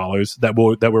 $10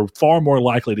 that we're far more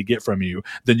likely to get from you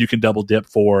than you can double dip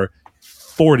for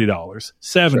 $40,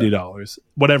 $70,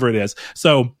 whatever it is.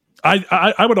 So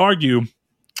I would argue,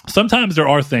 sometimes there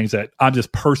are things that I'm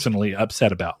just personally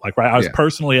upset about. Like, right, I was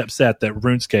personally upset that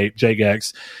RuneScape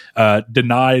Jagex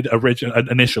denied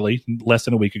initially, less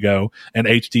than a week ago, an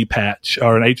HD patch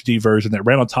or an HD version that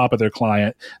ran on top of their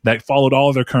client that followed all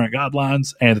of their current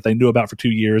guidelines and that they knew about for 2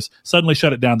 years. Suddenly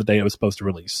shut it down the day it was supposed to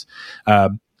release.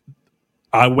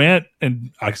 I went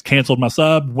and I canceled my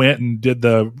sub, went and did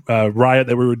the riot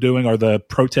that we were doing, or the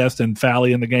protest and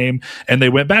Fally in the game, and they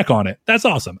went back on it. That's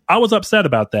awesome. I was upset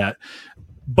about that.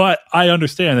 But I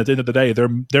understand at the end of the day,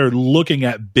 they're looking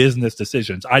at business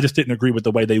decisions. I just didn't agree with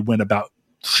the way they went about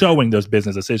showing those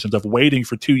business decisions, of waiting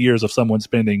for 2 years of someone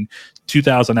spending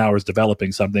 2,000 hours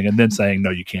developing something and then saying, no,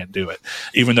 you can't do it,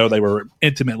 even though they were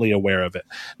intimately aware of it.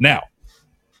 Now,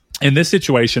 in this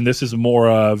situation, this is more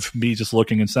of me just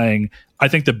looking and saying, I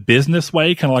think the business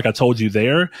way, kind of like I told you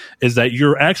there, is that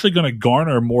you're actually going to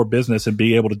garner more business and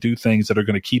be able to do things that are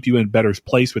going to keep you in better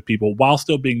place with people, while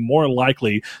still being more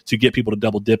likely to get people to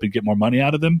double dip and get more money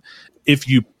out of them. If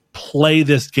you play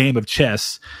this game of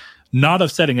chess, not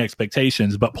of setting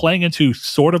expectations, but playing into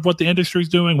sort of what the industry's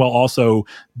doing while also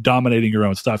dominating your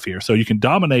own stuff here. So you can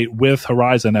dominate with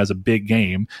Horizon as a big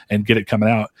game and get it coming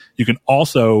out. You can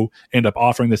also end up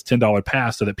offering this $10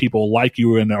 pass so that people like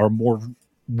you and are more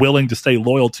willing to stay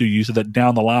loyal to you, so that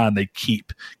down the line they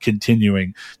keep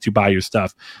continuing to buy your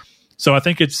stuff. So I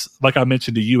think it's, like I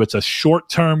mentioned to you, it's a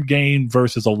short-term gain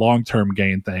versus a long-term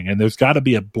gain thing. And there's got to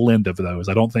be a blend of those.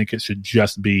 I don't think it should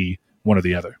just be one or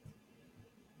the other.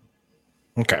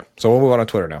 Okay, so we'll move on to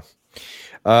Twitter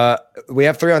now. We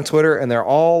have 3 on Twitter, and they're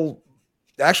all,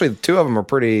 actually 2 of them are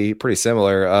pretty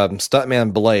similar.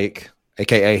 Stuntman Blake,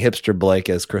 aka Hipster Blake,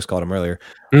 as Chris called him earlier.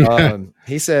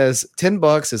 He says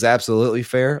 $10 is absolutely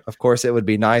fair. Of course, it would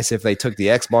be nice if they took the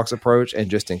Xbox approach and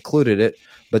just included it,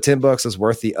 but $10 is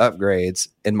worth the upgrades,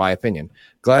 in my opinion.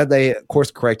 Glad they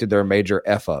course corrected their major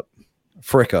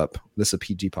frick up. This is a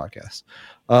PG podcast.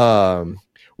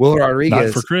 Will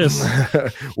Rodriguez, not for Chris.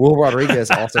 Will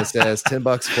Rodriguez also says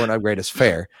 $10 for an upgrade is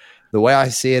fair. The way I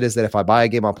see it is that if I buy a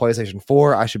game on PlayStation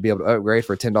 4, I should be able to upgrade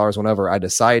for $10 whenever I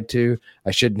decide to.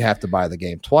 I shouldn't have to buy the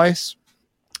game twice.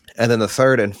 And then the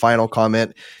third and final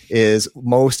comment is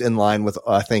most in line with,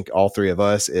 I think, all 3 of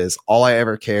us, is all I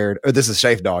ever cared. Or this is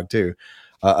Shafe Dog too,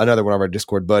 another one of our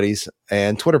Discord buddies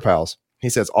and Twitter pals. He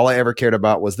says, all I ever cared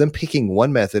about was them picking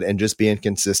one method and just being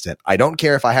consistent. I don't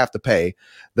care if I have to pay,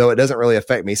 though it doesn't really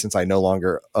affect me since I no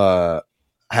longer have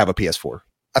a PS4.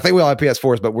 I think we all have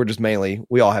PS4s, but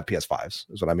we all have PS5s,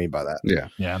 is what I mean by that.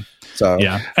 Yeah. So,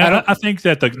 yeah. And I think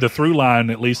that the through line,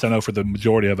 at least I know for the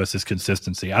majority of us, is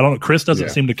consistency. I don't know. Chris doesn't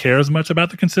seem to care as much about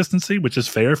the consistency, which is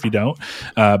fair if you don't.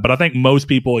 But I think most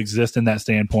people exist in that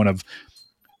standpoint of,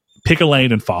 pick a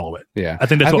lane and follow it. Yeah. I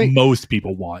think that's what most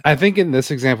people want. I think in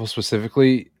this example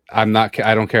specifically, I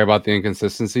don't care about the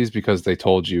inconsistencies because they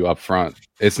told you up front.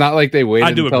 It's not like they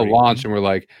waited until launch and were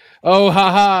like, oh,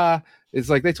 haha. It's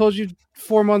like they told you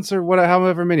 4 months or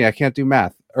however many. I can't do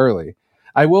math early.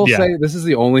 I will say this is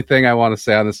the only thing I want to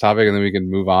say on this topic, and then we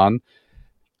can move on.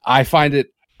 I find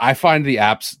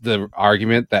the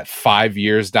argument that 5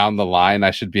 years down the line,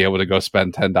 I should be able to go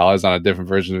spend $10 on a different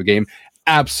version of the game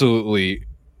absolutely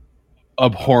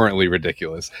abhorrently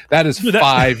ridiculous. That is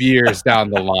 5 years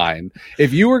down the line.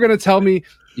 If you were going to tell me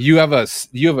you have a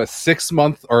 6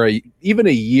 month or even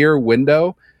a year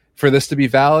window for this to be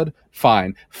valid,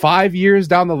 fine. 5 years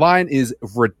down the line is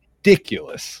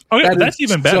ridiculous. Oh yeah, that's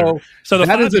even better. So the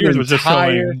 5 years was just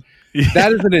showing.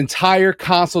 That is an entire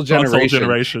console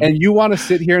generation. And you want to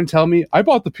sit here and tell me I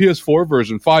bought the PS4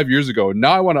 version 5 years ago and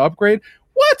now I want to upgrade?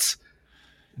 What?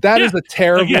 That is a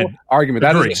terrible argument.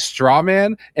 That is a straw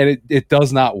man, and it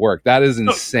does not work. That is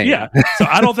insane. So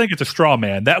I don't think it's a straw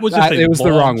man. That was just it was the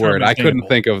wrong word. I couldn't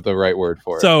think of the right word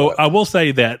for it. So I will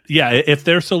say that, if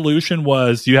their solution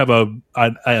was you have a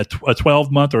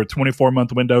 12-month or a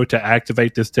 24-month window to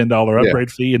activate this $10 upgrade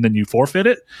fee and then you forfeit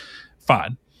it,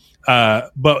 fine.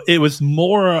 But it was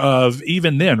more of,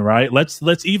 even then, right?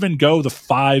 Let's even go the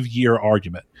 5-year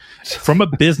argument from a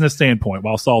business standpoint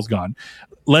while Saul's gone.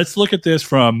 Let's look at this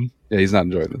from... Yeah, he's not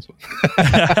enjoying this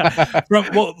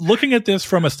one. Looking at this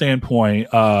from a standpoint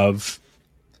of,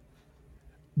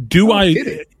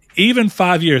 even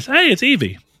 5 years, hey, it's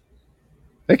Eevee.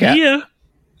 Hey, Cat. Yeah,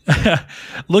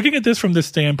 looking at this from the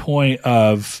standpoint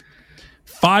of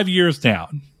 5 years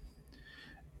down,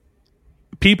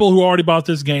 people who already bought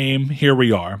this game, here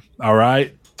we are. All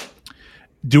right.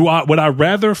 Would I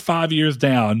rather 5 years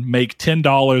down make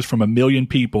 $10 from 1 million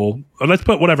people? Or let's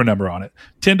put whatever number on it.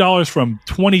 $10 from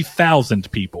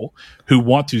 20,000 people who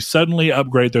want to suddenly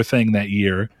upgrade their thing that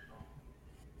year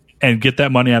and get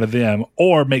that money out of them,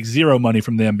 or make zero money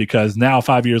from them because now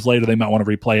 5 years later they might want to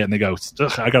replay it and they go,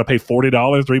 I got to pay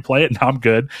 $40 to replay it. Now I'm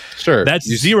good. Sure. That's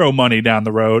zero money down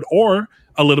the road, or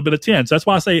a little bit of 10. So that's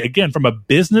why I say, again, from a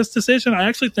business decision, I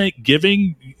actually think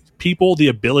giving people the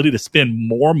ability to spend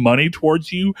more money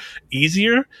towards you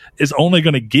easier is only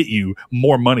going to get you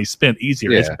more money spent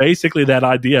easier. Yeah. It's basically that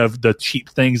idea of the cheap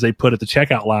things they put at the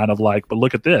checkout line of like, but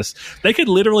look at this. They could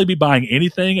literally be buying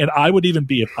anything. And I would even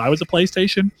be, if I was a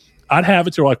PlayStation, I'd have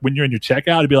it to like when you're in your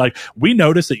checkout, it'd be like, we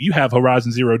noticed that you have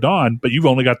Horizon Zero Dawn, but you've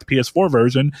only got the PS4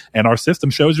 version and our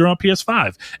system shows you're on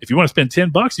PS5. If you want to spend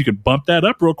 $10, you can bump that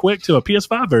up real quick to a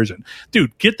PS5 version.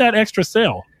 Dude, get that extra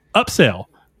sale, upsell.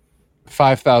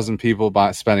 5,000 people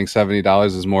spending $70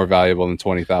 is more valuable than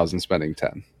 20,000 spending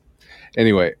 10.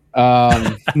 Anyway,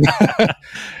 that's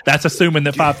assuming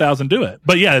that 5,000 do it.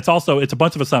 But yeah, it's a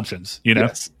bunch of assumptions, you know?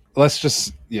 Yes. Let's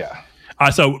just, yeah.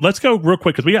 So let's go real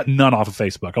quick because we got none off of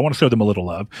Facebook. I want to show them a little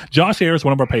love. Josh Ayers,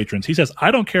 one of our patrons, he says,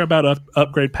 I don't care about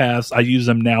upgrade paths. I use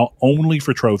them now only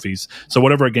for trophies. So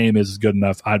whatever a game is good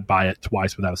enough, I'd buy it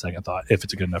twice without a second thought if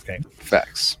it's a good enough game.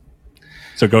 Facts.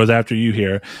 So it goes after you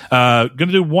here. Going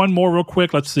to do one more real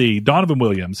quick. Let's see. Donovan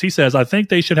Williams. He says, I think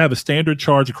they should have a standard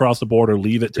charge across the board or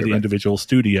leave it to the individual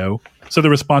studio. So the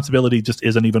responsibility just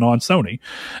isn't even on Sony.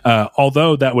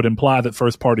 Although that would imply that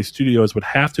first-party studios would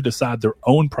have to decide their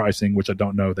own pricing, which I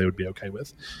don't know they would be okay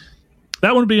with.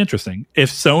 That would be interesting. If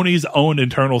Sony's own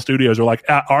internal studios are like,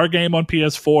 our game on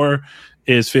PS4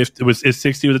 is $60 with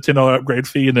a $10 upgrade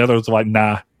fee, and the others are like,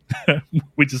 nah,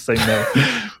 we just say no.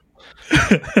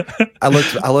 I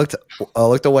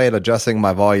looked away at adjusting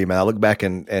my volume, and I looked back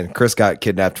and Chris got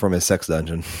kidnapped from his sex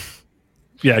dungeon.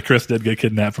 Yeah, Chris did get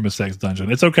kidnapped from his sex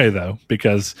dungeon. It's okay though,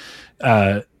 because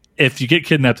if you get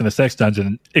kidnapped in a sex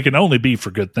dungeon, it can only be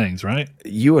for good things, right?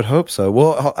 You would hope so.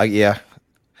 Well, yeah.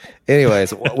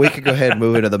 Anyways, we could go ahead and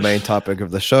move into the main topic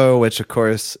of the show, which of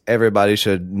course everybody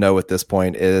should know at this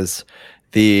point is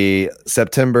the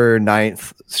September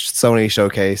 9th Sony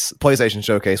showcase, PlayStation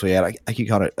showcase we had. I keep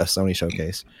calling it a Sony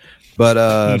showcase. But,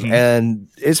 and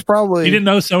it's probably... You didn't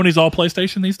know Sony's all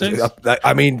PlayStation these days?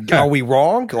 I mean, are we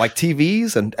wrong? Like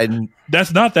TVs and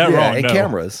that's not that wrong, and no.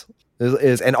 Cameras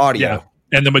is and audio.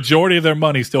 Yeah. And the majority of their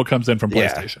money still comes in from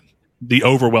PlayStation. Yeah. The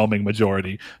overwhelming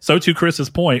majority. So to Chris's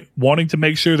point, wanting to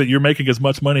make sure that you're making as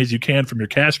much money as you can from your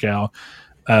cash cow,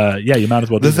 you might as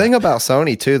well do The thing about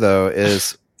Sony, too, though,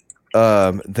 is...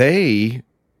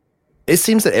 it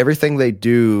seems that everything they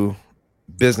do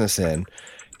business in,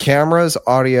 cameras,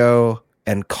 audio,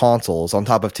 and consoles on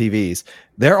top of TVs,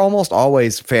 they're almost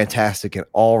always fantastic in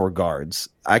all regards.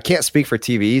 I can't speak for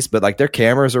TVs, but like their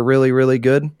cameras are really, really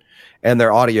good, and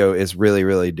their audio is really,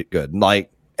 really good.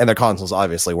 Like, and their consoles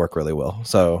obviously work really well.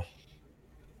 So,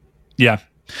 yeah,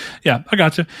 I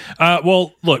got you.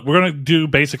 Well, look, we're going to do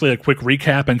basically a quick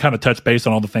recap and kind of touch base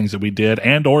on all the things that we did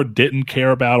and or didn't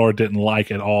care about or didn't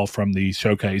like at all from the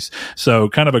showcase. So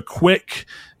kind of a quick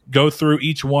go through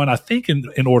each one, I think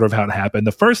in order of how it happened.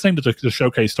 The first thing that the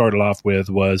showcase started off with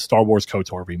was Star Wars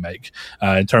KOTOR remake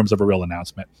in terms of a real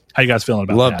announcement. How you guys feeling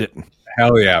about Loved that? It.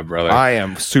 Hell yeah, brother. I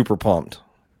am super pumped.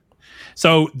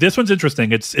 So this one's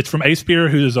interesting. It's from Aspyr,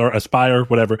 who's our Aspire,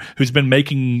 whatever, who's been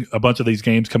making a bunch of these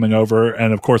games coming over,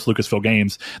 and of course Lucasfilm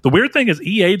Games. The weird thing is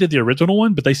EA did the original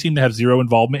one, but they seem to have zero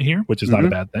involvement here, which is not a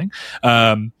bad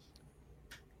thing.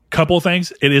 Couple of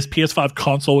things. It is PS5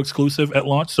 console exclusive at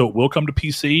launch, so it will come to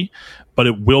PC, but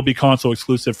it will be console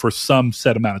exclusive for some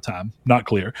set amount of time. Not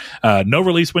clear. No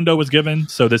release window was given,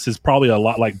 so this is probably a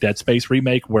lot like Dead Space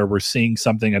Remake, where we're seeing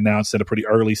something announced at a pretty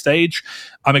early stage.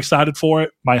 I'm excited for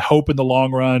it. My hope in the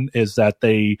long run is that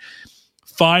they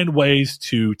find ways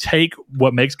to take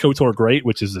what makes KOTOR great,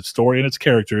 which is its story and its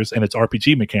characters and its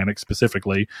RPG mechanics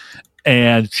specifically,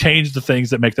 and change the things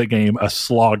that make that game a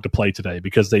slog to play today,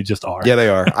 because they just are. Yeah, they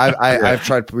are. I've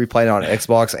tried replaying it on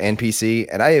Xbox and PC,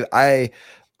 and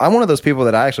I'm one of those people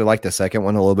that I actually like the second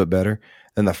one a little bit better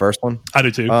than the first one. I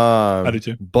do too. I do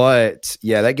too. But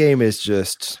yeah, that game is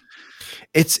just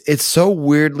it's so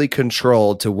weirdly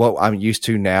controlled to what I'm used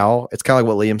to now. It's kind of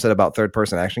like what Liam said about third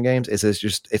person action games.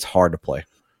 It's hard to play.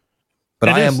 But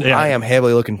I am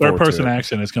heavily looking forward to it. Third-person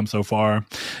action has come so far.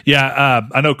 Yeah,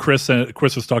 I know Chris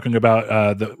was talking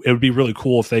about it would be really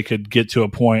cool if they could get to a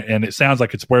point, and it sounds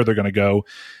like it's where they're going to go,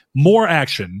 more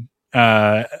action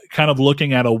kind of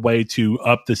looking at a way to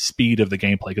up the speed of the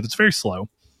gameplay because it's very slow.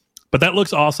 But that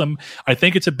looks awesome. I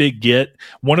think it's a big get.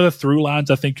 One of the through lines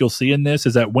I think you'll see in this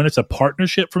is that when it's a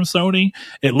partnership from Sony,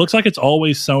 it looks like it's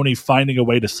always Sony finding a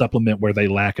way to supplement where they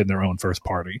lack in their own first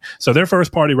party. So their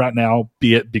first party right now,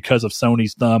 be it because of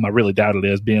Sony's thumb, I really doubt it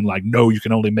is, being like, no, you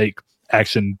can only make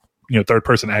action, third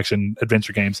person action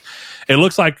adventure games. It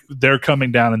looks like they're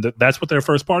coming down and that's what their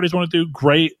first parties want to do.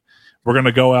 Great. We're going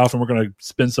to go out and we're going to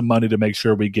spend some money to make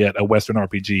sure we get a Western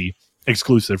RPG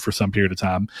exclusive for some period of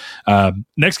time.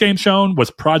 Next game shown was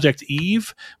Project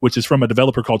Eve, which is from a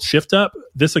developer called Shift Up.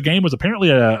 This game was apparently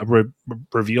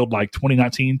revealed like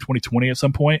 2019, 2020 at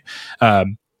some point.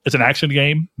 It's an action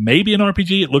game, maybe an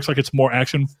RPG. It looks like it's more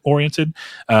action oriented.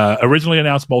 Originally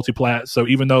announced multiplat, so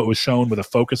even though it was shown with a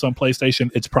focus on PlayStation,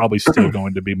 it's probably still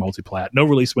going to be multiplat. No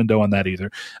release window on that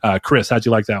either. Chris, how'd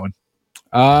you like that one?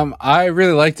 I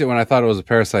really liked it when I thought it was a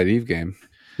Parasite Eve game.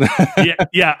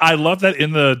 yeah, I love that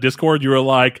in the Discord you were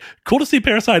like, cool to see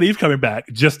Parasite Eve coming back,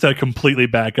 just to completely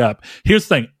back up. Here's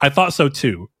the thing, I thought so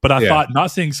too, but I thought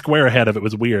not seeing Square ahead of it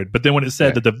was weird. But then when it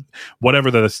said that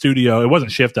the studio, it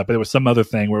wasn't Shift Up, but it was some other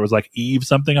thing where it was like Eve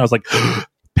something, I was like,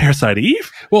 Parasite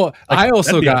Eve? Well, like, I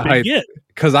also got hyped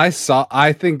because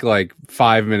I think like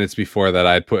 5 minutes before that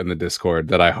I had put in the Discord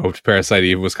that I hoped Parasite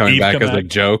Eve was coming back as a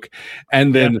joke.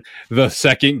 And then the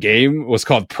second game was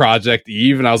called Project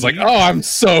Eve. And I was like, oh, I'm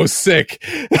so sick.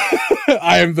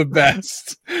 I am the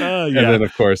best. And then,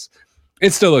 of course,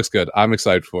 it still looks good. I'm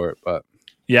excited for it. But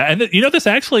yeah, and this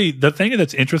actually, the thing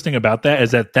that's interesting about that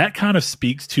is that kind of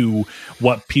speaks to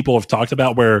what people have talked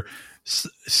about where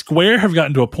Square have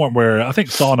gotten to a point where I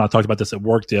think Saul and I talked about this at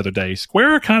work the other day.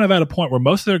 Square are kind of at a point where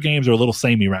most of their games are a little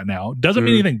samey right now. Doesn't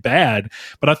mean anything bad,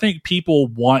 but I think people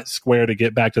want Square to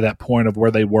get back to that point of where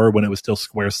they were when it was still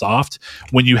Squaresoft,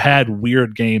 when you had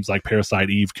weird games like Parasite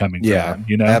Eve coming from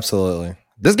them, absolutely.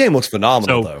 This game looks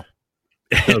phenomenal though.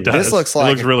 It does. This looks like, it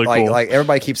looks really cool. Like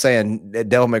everybody keeps saying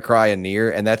Devil May Cry and Nier,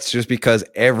 and that's just because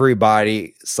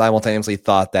everybody simultaneously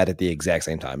thought that at the exact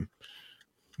same time.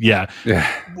 Yeah.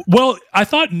 Well, I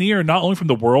thought Nier, not only from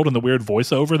the world and the weird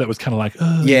voiceover that was kind of like,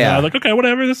 like, okay,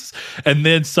 whatever. And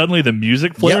then suddenly the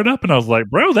music flared up, and I was like,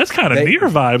 bro, that's kind of Nier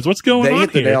vibes. What's going on here? They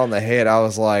hit the nail on the head. I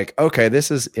was like, okay,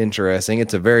 this is interesting.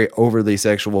 It's a very overly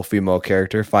sexual female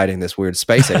character fighting this weird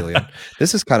space alien.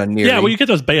 This is kind of Nier. Yeah, well, you get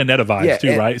those Bayonetta vibes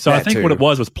too, right? So I think what it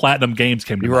was Platinum Games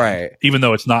came to mind, even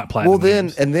though it's not Platinum. Well,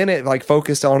 then it like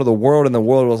focused onto the world, and the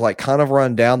world was like kind of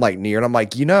run down like Nier, and I'm like,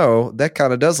 that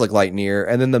kind of does look like Nier.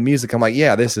 And then the music, I'm like,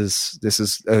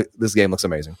 this game looks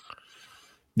amazing.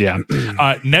 Yeah.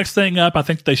 Next thing up, I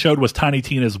think they showed was Tiny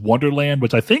Tina's Wonderland,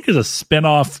 which I think is a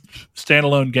spin-off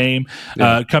standalone game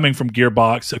coming from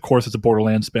Gearbox. Of course, it's a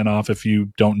Borderlands spin-off if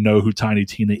you don't know who Tiny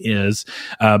Tina is.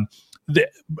 I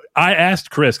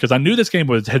asked Chris, because I knew this game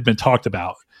had been talked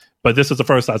about, but this is the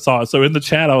first I saw it. So in the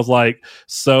chat, I was like,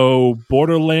 so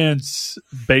Borderlands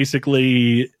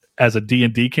basically as a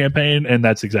D&D campaign, and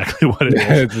that's exactly what it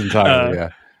is. It's entirely,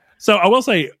 So I will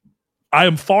say, I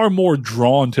am far more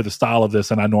drawn to the style of this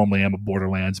than I normally am of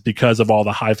Borderlands because of all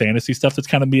the high fantasy stuff that's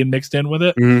kind of being mixed in with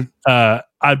it.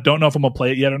 I don't know if I'm going to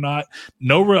play it yet or not.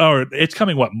 It's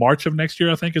coming, March of next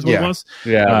year, I think is what it was.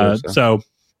 Yeah. So,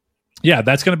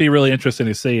 that's going to be really interesting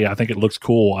to see. I think it looks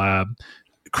cool.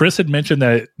 Chris had mentioned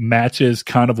that it matches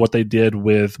kind of what they did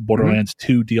with Borderlands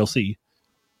 2 DLC.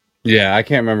 Yeah, I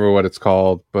can't remember what it's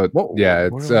called, but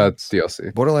it's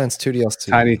DLC. Borderlands 2 DLC.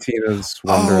 Tiny Tina's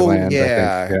Wonderland.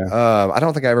 I think. I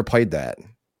don't think I ever played that.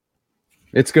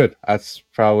 It's good. That's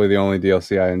probably the only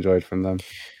DLC I enjoyed from them,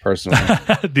 personally.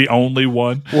 The only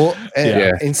one. Well,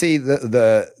 and see,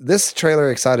 this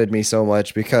trailer excited me so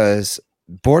much because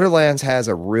Borderlands has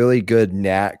a really good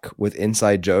knack with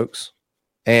inside jokes,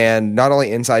 and not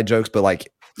only inside jokes, but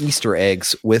like Easter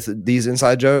eggs with these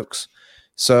inside jokes.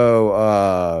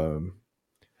 So,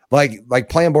 like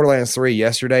playing Borderlands 3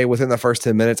 yesterday, within the first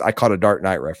 10 minutes, I caught a Dark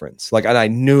Knight reference. Like, and I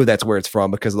knew that's where it's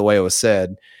from because of the way it was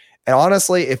said. And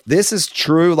honestly, if this is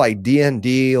true, like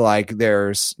D&D, like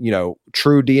there's,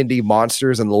 true D&D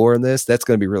monsters and lore in this, that's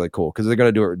going to be really cool because they're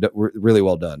going to do it really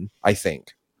well done, I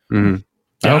think. Mm-hmm.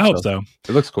 Yeah, I hope so.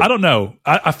 It looks cool. I don't know.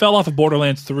 I fell off of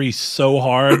Borderlands 3 so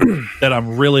hard that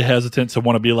I'm really hesitant to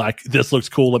want to be like, this looks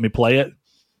cool, let me play it.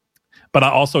 But I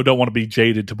also don't want to be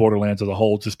jaded to Borderlands as a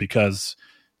whole just because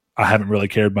I haven't really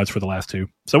cared much for the last two.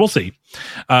 So we'll see.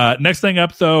 Next thing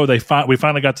up, though, we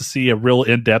finally got to see a real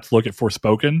in-depth look at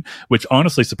Forspoken, which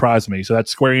honestly surprised me. So that's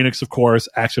Square Enix, of course,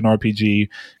 action RPG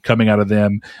coming out of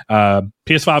them.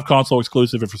 PS5 console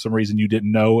exclusive, if for some reason you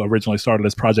didn't know, originally started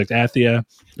as Project Athia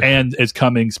and is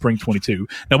coming spring 22.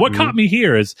 Now, what caught me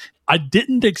here is I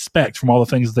didn't expect from all the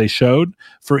things they showed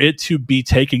for it to be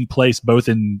taking place both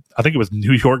in, I think it was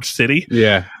New York City.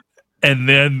 Yeah. And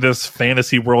then this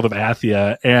fantasy world of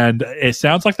Athia. And it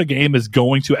sounds like the game is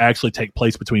going to actually take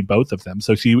place between both of them.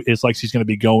 So it's like she's going to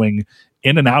be going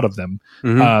in and out of them.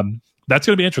 Mm-hmm. That's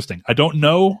going to be interesting. I don't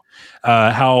know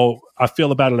how I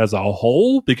feel about it as a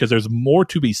whole because there's more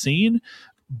to be seen.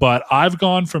 But I've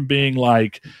gone from being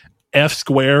like F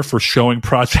Square for showing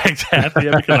Project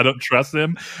Athia because I don't trust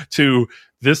them to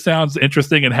this sounds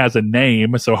interesting and has a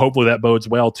name. So hopefully that bodes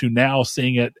well to now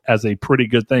seeing it as a pretty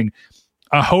good thing.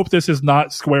 I hope this is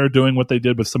not Square doing what they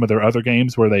did with some of their other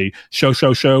games where they show,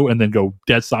 and then go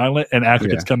dead silent and act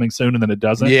like it's coming soon and then it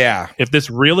doesn't. Yeah. If this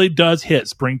really does hit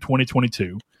spring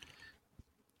 2022,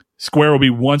 Square will be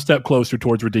one step closer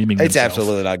towards redeeming It's themselves.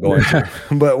 Absolutely not going to.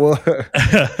 But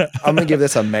I'm going to give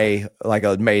this a May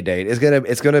date.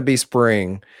 It's going to be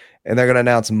spring and they're going to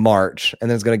announce March and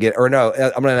then it's going to I'm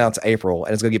going to announce April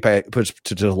and it's going to get pushed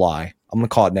to July. I'm going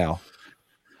to call it now.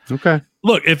 Okay.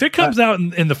 Look, if it comes out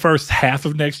in the first half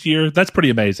of next year, that's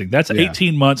pretty amazing. That's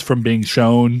 18 months from being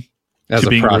shown as to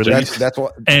being released. That's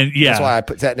why I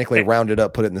technically rounded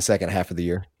up, put it in the second half of the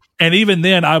year. And even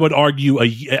then, I would argue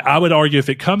if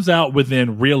it comes out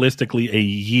within realistically a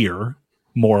year,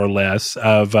 more or less,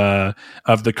 of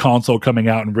the console coming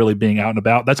out and really being out and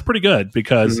about, that's pretty good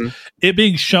because it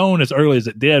being shown as early as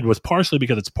it did was partially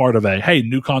because it's part of a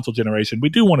new console generation. We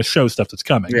do want to show stuff that's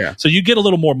coming, so you get a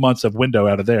little more months of window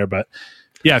out of there. But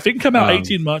yeah, if it can come out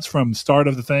 18 months from start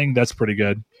of the thing, that's pretty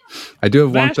good. I do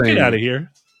have one thing. Get out of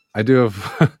here. I do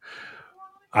have.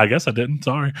 I guess I didn't.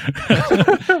 Sorry,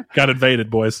 got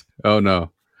invaded, boys. Oh no,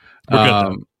 we're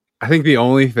good. I think the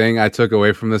only thing I took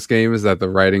away from this game is that the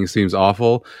writing seems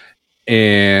awful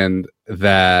and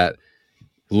that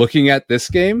looking at this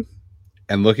game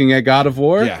and looking at God of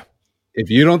War, if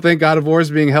you don't think God of War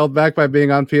is being held back by being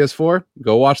on PS4,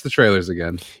 go watch the trailers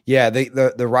again. Yeah,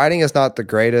 the writing is not the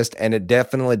greatest and it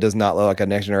definitely does not look like a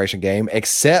next generation game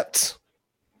except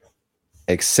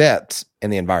in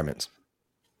the environments.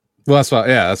 Well, that's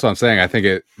what I'm saying. I think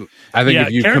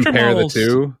if you compare the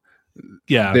two,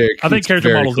 I think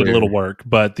character models did a little work,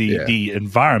 but the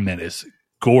environment is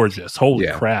gorgeous. Holy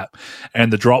crap.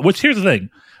 And the draw, which here's the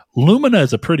thing, Lumina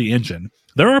is a pretty engine.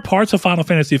 There are parts of Final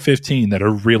Fantasy 15 that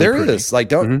are really pretty. There is. Like,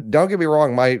 don't get me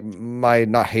wrong, my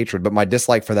not hatred, but my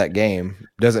dislike for that game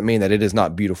doesn't mean that it is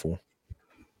not beautiful.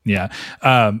 Yeah.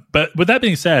 But with that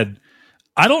being said,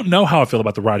 I don't know how I feel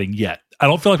about the writing yet. I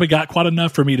don't feel like we got quite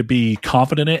enough for me to be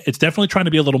confident in it. It's definitely trying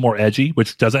to be a little more edgy,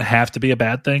 which doesn't have to be a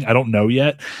bad thing. I don't know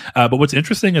yet. But what's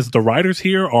interesting is the writers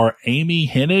here are Amy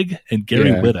Hennig and Gary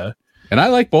Whitta. And I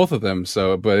like both of them.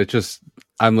 But it just,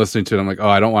 I'm listening to it. I'm like, oh,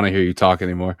 I don't want to hear you talk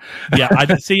anymore.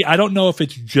 I don't know if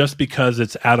it's just because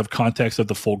it's out of context of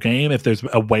the full game, if there's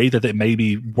a way that it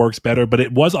maybe works better, but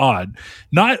it was odd.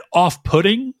 Not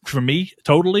off-putting for me,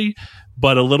 totally,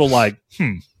 but a little like,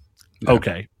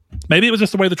 okay. Maybe it was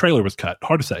just the way the trailer was cut.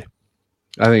 Hard to say.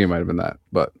 I think it might have been that,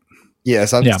 but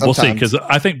we'll see. Because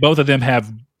I think both of them have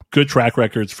good track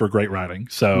records for great writing.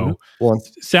 So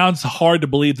it sounds hard to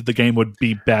believe that the game would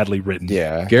be badly written.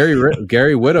 Yeah, Gary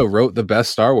Whitta wrote the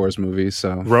best Star Wars movie.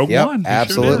 So Rogue One,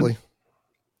 absolutely. Sure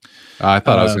I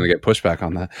thought I was going to get pushback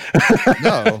on that.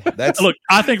 No, look.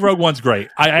 I think Rogue One's great.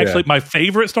 I actually my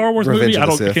favorite Star Wars movie. I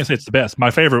can't say it's the best.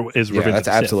 My favorite is Revenge of the Sith. That's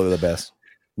absolutely the best.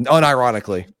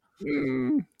 Unironically.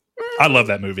 I love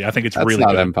that movie. I think it's really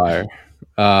not good. Empire.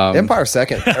 Empire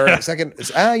second.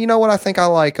 You know what? I think I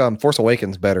like Force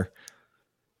Awakens better.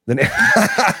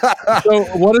 So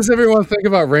what does everyone think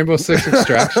about Rainbow Six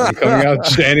Extraction coming out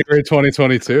January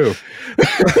 2022?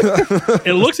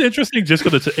 It looks interesting just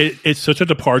because it's such a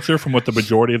departure from what the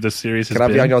majority of the series has been.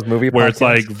 Can I be on y'all's movie where podcast? It's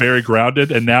like very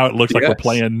grounded, and now it looks like we're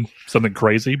playing something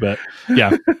crazy. But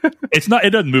yeah, it's not.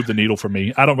 It doesn't move the needle for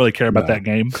me. I don't really care about that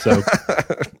game. So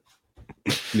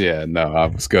yeah, no, I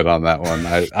was good on that one.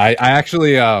 I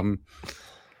actually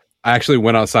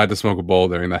went outside to smoke a bowl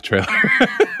during that trailer.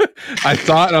 I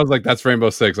thought, and I was like, that's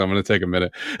Rainbow Six. I'm going to take a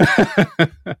minute.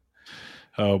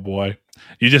 Oh, boy.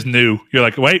 You just knew. You're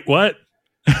like, wait, what?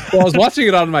 Well, I was watching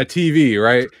it on my TV,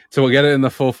 right? So we'll get it in the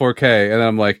full 4K. And then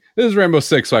I'm like, this is Rainbow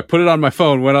Six. So I put it on my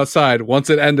phone, went outside. Once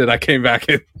it ended, I came back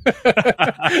in.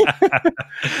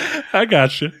 I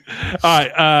got you. All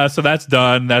right. So that's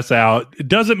done. That's out. It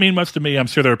doesn't mean much to me. I'm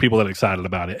sure there are people that are excited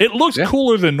about it. It looks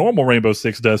cooler than normal Rainbow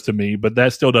Six does to me, but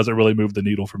that still doesn't really move the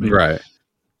needle for me. Right.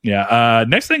 Yeah.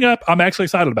 Next thing up, I'm actually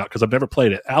excited about because I've never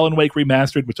played it. Alan Wake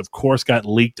Remastered, which of course got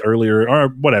leaked earlier or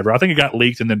whatever. I think it got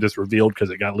leaked and then just revealed because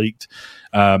it got leaked.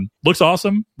 Looks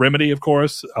awesome. Remedy, of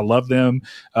course. I love them.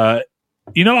 I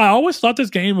always thought this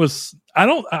game was,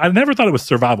 I never thought it was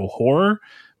survival horror,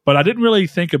 but I didn't really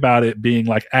think about it being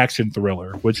like action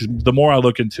thriller, which is the more I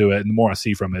look into it and the more I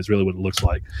see from it is really what it looks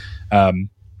like. Kind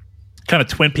of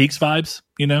Twin Peaks vibes,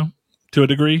 to a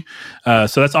degree.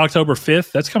 So that's October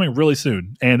 5th. That's coming really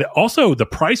soon. And also the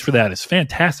price for that is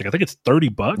fantastic. I think it's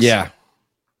 $30. Yeah.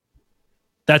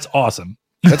 That's awesome.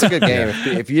 That's a good game.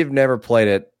 If you've never played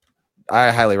it,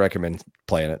 I highly recommend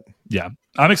playing it. Yeah.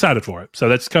 I'm excited for it. So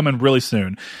that's coming really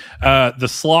soon. The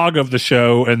slog of the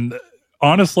show, and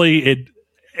honestly,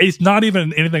 it's not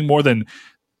even anything more than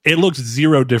it looks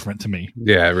zero different to me.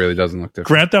 Yeah, it really doesn't look different.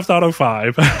 Grand Theft Auto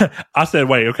 5. I said,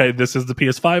 wait, okay, this is the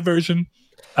PS5 version.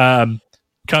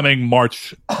 Coming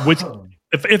March, which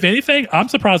if anything, I'm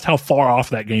surprised how far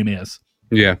off that game is.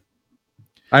 Yeah.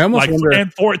 I almost wonder,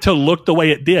 and for it to look the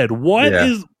way it did. What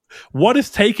is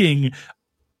taking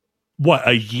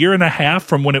a year and a half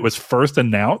from when it was first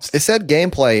announced? It said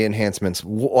gameplay enhancements.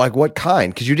 Like what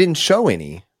kind? Because you didn't show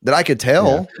any that I could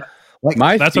tell. Yeah.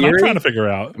 That's what I'm trying to figure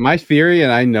out. My theory,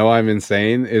 and I know I'm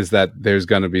insane, is that there's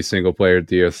going to be single player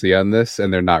DLC on this,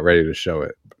 and they're not ready to show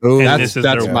it. Ooh, that's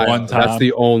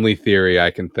the only theory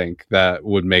I can think that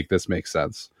would make this make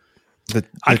sense. The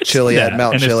Mount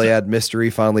Chiliad mystery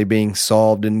finally being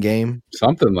solved in game.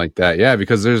 Something like that, yeah.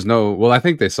 Because there's I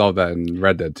think they solved that in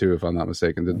Red Dead too, if I'm not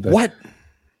mistaken. Did they? What?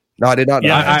 No, I did not.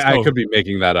 Yeah, I could be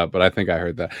making that up, but I think I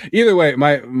heard that. Either way,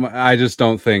 I just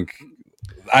don't think.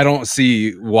 I don't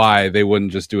see why they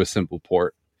wouldn't just do a simple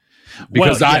port.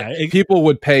 Because people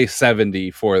would pay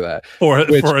 $70 for that. For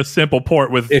a simple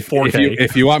port with 4K.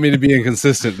 If you want me to be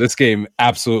inconsistent, this game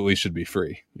absolutely should be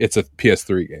free. It's a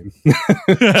PS3 game.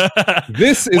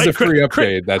 This is a free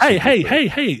upgrade.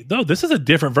 Hey. No, this is a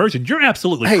different version. You're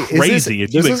absolutely crazy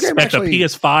if you expect a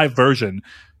PS5 version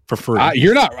for free.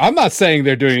 I'm not saying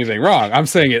they're doing anything wrong. I'm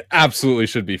saying it absolutely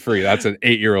should be free. That's an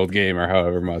 8-year-old game or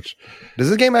however much. Does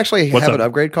this game actually have an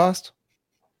upgrade cost?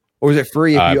 Or is it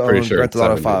free if you own Grand Theft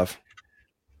Auto 5?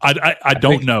 I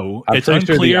don't know. It's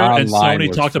unclear, and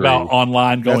Sony talked about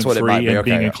online going free and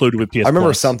being included with PS. I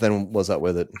remember something was up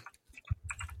with it.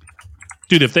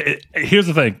 Dude, here's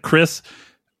the thing, Chris.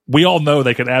 We all know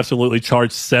they can absolutely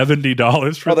charge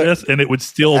 $70 for this, and it would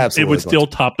still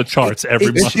top the charts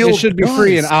every month. It should be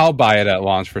free, and I'll buy it at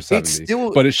launch for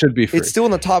 $70. But it should be free. It's still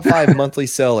in the top 5 monthly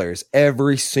sellers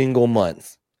every single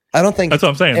month. I don't think that's what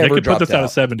I'm saying. They could put this out at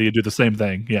 70 and do the same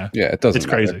thing. Yeah, it doesn't. It's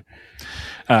crazy.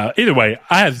 Either way,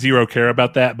 I have zero care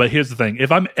about that. But here's the thing: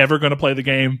 if I'm ever going to play the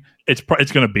game, it's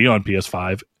going to be on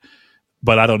PS5.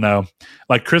 But I don't know.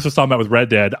 Like Chris was talking about with Red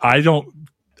Dead,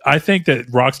 I think that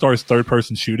Rockstar's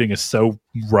third-person shooting is so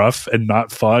rough and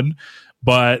not fun.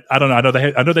 But I don't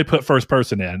know. I know they put first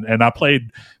person in, and I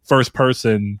played first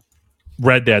person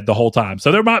Red Dead the whole time.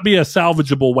 So there might be a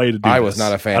salvageable way to do this. I was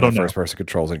not a fan of first person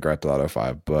controls in Grand Theft Auto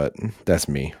 5, but that's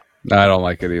me. I don't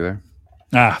like it either.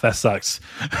 That sucks.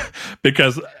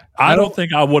 Because I don't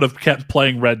think I would have kept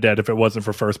playing Red Dead if it wasn't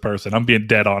for first person. I'm being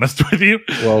dead honest with you.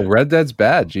 Well, Red Dead's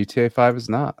bad. GTA 5 is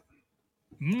not.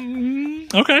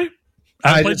 Okay.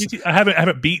 I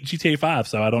haven't beat GTA 5,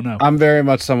 so I don't know. I'm very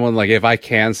much someone like if I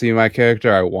can see my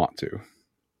character, I want to.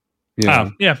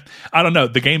 Yeah, I don't know.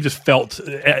 The game just felt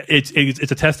it's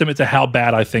a testament to how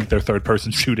bad I think their third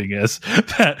person shooting is.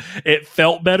 That it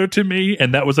felt better to me,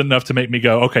 and that was enough to make me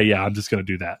go, okay, yeah, I'm just going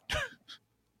to do that.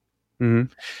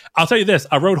 Mm-hmm. I'll tell you this: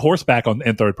 I rode horseback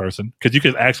in third person because you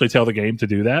could actually tell the game to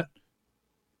do that.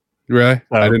 Really?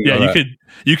 I didn't know that.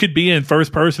 You could be in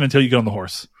first person until you get on the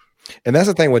horse. And that's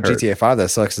the thing with GTA 5 that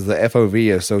sucks is the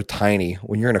FOV is so tiny.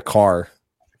 When you're in a car,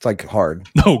 it's like hard.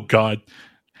 Oh God.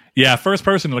 Yeah, first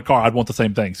person in a car, I'd want the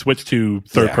same thing. Switch to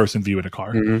third person view in a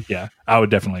car. Mm-hmm. Yeah, I would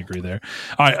definitely agree there.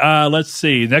 All right, let's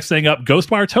see. Next thing up,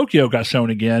 Ghostwire Tokyo got shown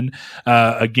again.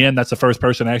 Again, that's a first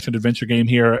person action adventure game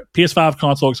here. PS5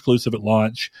 console exclusive at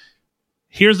launch.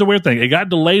 Here's the weird thing. It got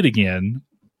delayed again.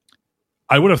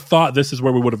 I would have thought this is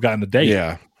where we would have gotten the date.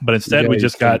 Yeah. But instead we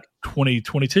just got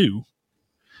 2022.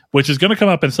 Which is going to come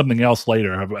up in something else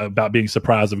later about being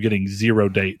surprised of getting zero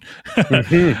date.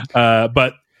 Mm-hmm.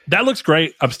 But that looks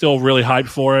great. I'm still really hyped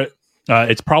for it.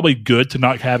 It's probably good to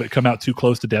not have it come out too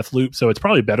close to Deathloop, so it's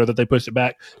probably better that they pushed it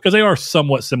back because they are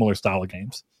somewhat similar style of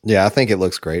games. Yeah, I think it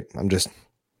looks great. I'm just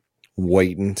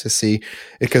waiting to see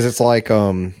because it's like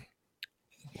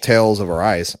Tales of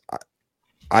Arise.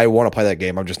 I want to play that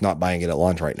game. I'm just not buying it at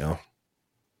launch right now.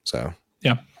 So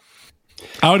yeah,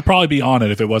 I would probably be on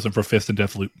it if it wasn't for Fist and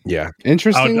Deathloop. Yeah,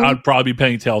 interesting. I'd probably be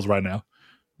paying Tales right now.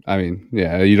 I mean,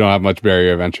 yeah, you don't have much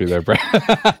barrier of entry there, Brad.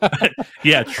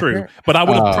 Yeah, true. But I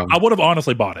would have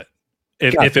honestly bought it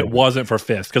if it wasn't for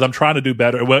Fist because I'm trying to do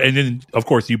better. Well, and then of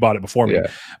course you bought it before me,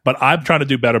 but I'm trying to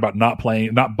do better about not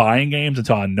buying games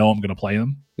until I know I'm going to try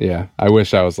them. Yeah, I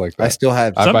wish I was like that. I still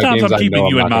have. Sometimes I'm keeping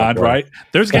you in mind, right?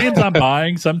 There's games I'm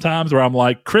buying sometimes where I'm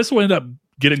like, Chris will end up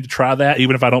getting to try that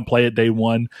even if I don't play it day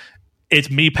one. It's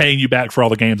me paying you back for all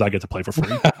the games I get to play for free.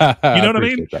 You know what I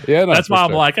mean? That. Yeah, no, that's why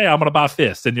I'm like, hey, I'm going to buy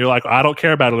Fist. And you're like, I don't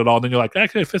care about it at all. And then you're like,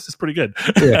 actually, Fist is pretty good.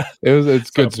 Yeah,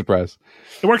 it's good surprise.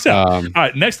 It works out. All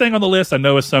right, next thing on the list I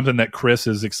know is something that Chris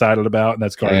is excited about, and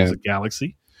that's Guardians of the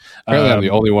Galaxy. Apparently I'm the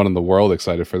only one in the world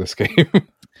excited for this game.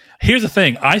 Here's the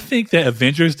thing. I think that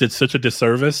Avengers did such a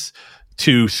disservice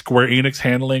to Square Enix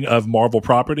handling of Marvel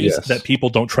properties that people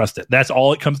don't trust it. That's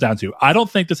all it comes down to. I don't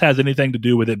think this has anything to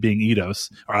do with it being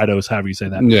Eidos or Eidos, however you say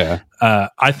that. Yeah.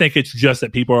 I think it's just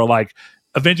that people are like,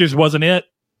 Avengers wasn't it,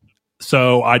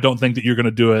 so I don't think that you're going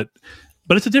to do it.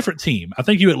 But it's a different team. I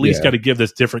think you at least got to give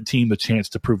this different team the chance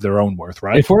to prove their own worth,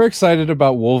 right? If we're excited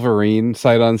about Wolverine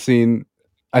sight unseen,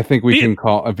 I think we can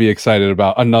be excited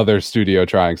about another studio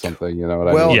trying something. You know what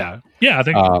I mean? Yeah, I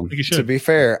think you should. To be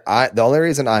fair, the only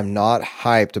reason I'm not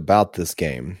hyped about this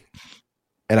game,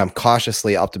 and I'm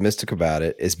cautiously optimistic about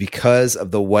it, is because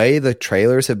of the way the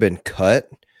trailers have been cut.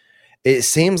 It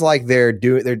seems like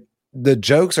the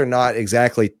jokes are not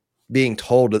exactly being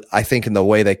told, I think, in the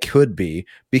way they could be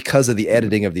because of the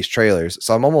editing of these trailers.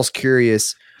 So I'm almost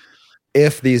curious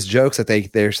if these jokes that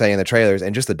they're saying in the trailers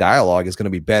and just the dialogue is going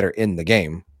to be better in the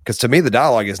game. Because to me, the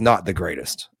dialogue is not the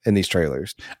greatest in these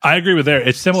trailers. I agree with that.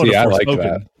 It's similar to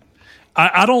Forspoken.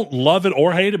 I don't love it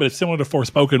or hate it, but it's similar to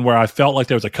Forspoken where I felt like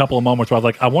there was a couple of moments where I was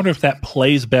like, I wonder if that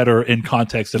plays better in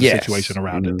context of the situation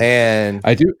around it. And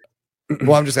I do.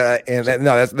 Well, I'm just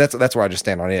that's where I just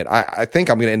stand on it. I think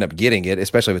I'm going to end up getting it,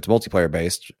 especially if it's multiplayer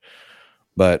based,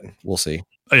 but we'll see.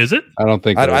 Is it? I don't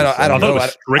think. I don't know.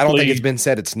 I don't think it's been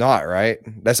said it's not, right?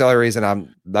 That's the only reason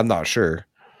I'm not sure.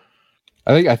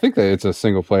 I think that it's a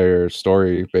single player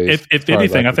story based. If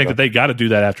anything, I think that they got to do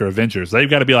that after Avengers. They've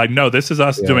got to be like, no, this is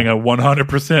us doing a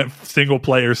 100% single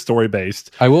player story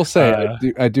based. I will say,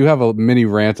 I do have a mini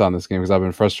rant on this game because I've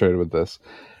been frustrated with this.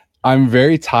 I'm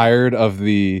very tired of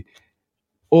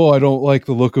I don't like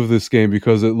the look of this game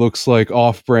because it looks like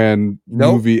off-brand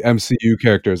movie MCU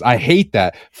characters. I hate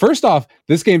that. First off,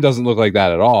 this game doesn't look like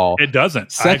that at all. It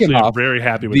doesn't. Second off, I'm very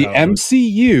happy with the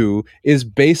MCU is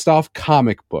based off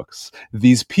comic books.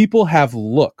 These people have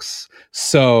looks.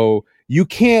 So you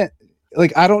can't,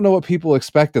 I don't know what people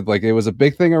expected. It was a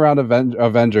big thing around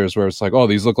Avengers where it's like, oh,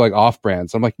 these look like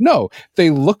off-brands. I'm like, no,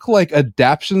 they look like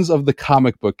adaptions of the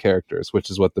comic book characters, which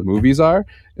is what the movies are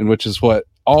and which is what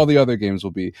all the other games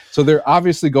will be. So they're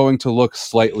obviously going to look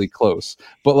slightly close.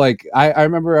 But I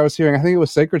remember I was hearing, I think it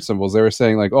was Sacred Symbols, they were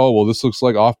saying oh, well, this looks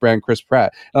like off-brand Chris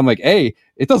Pratt. And I'm like, A,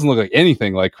 it doesn't look like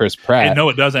anything like Chris Pratt. And no,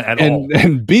 it doesn't at all.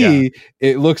 And B,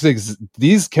 it looks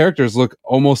these characters look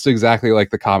almost exactly like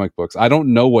the comic books. I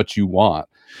don't know what you want.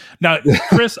 Now,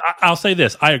 Chris, I'll say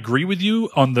this. I agree with you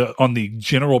on the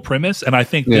general premise, and I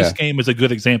think this game is a good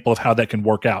example of how that can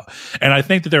work out. And I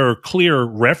think that there are clear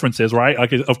references, right?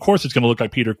 Of course, it's going to look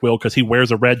like Peter Quill because he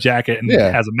wears a red jacket and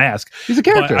has a mask. He's a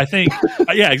character. But I think,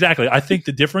 exactly. I think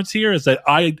the difference here is that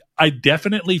I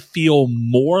definitely feel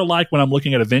more like when I'm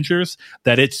looking at Avengers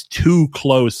that it's too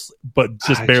close, but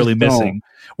just barely missing.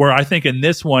 Where I think in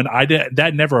this one,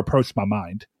 that never approached my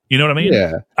mind. You know what I mean?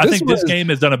 Yeah. I think this game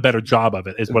has done a better job of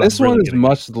it. This one is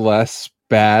much less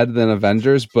bad than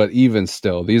Avengers, but even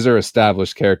still, these are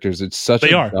established characters. It's such a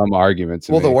dumb argument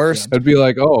to me. The worst. It'd be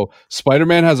like, oh,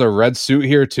 Spider-Man has a red suit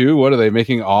here too. What are they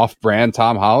making off-brand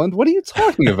Tom Holland? What are you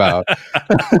talking about?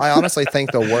 I honestly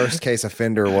think the worst case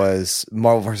offender was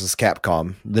Marvel vs.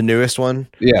 Capcom, the newest one,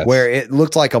 where it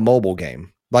looked like a mobile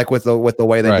game. With the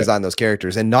way they designed those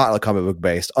characters and not a comic book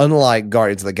based, unlike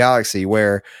Guardians of the Galaxy,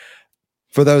 where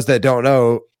for those that don't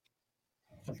know,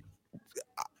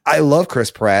 I love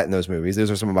Chris Pratt in those movies. Those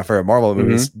are some of my favorite Marvel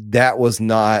movies. That was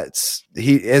not,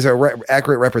 he is a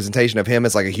accurate representation of him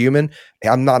as a human.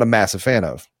 I'm not a massive fan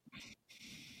of,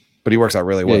 but he works out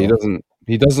really well.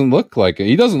 He doesn't look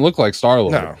like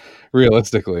Star-Lord. No.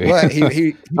 Realistically. Well,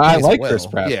 he I like Chris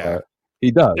Pratt. Yeah.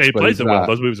 He does. Yeah, he plays it well.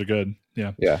 Those movies are good.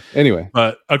 Yeah. Yeah. Anyway.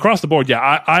 But across the board,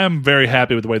 I am very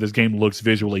happy with the way this game looks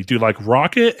visually. Dude, like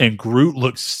Rocket and Groot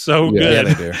look so good.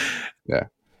 Yeah, they do. Yeah.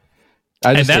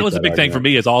 And that was a big thing for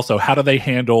me is also how do they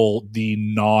handle the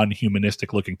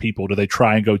non-humanistic looking people? Do they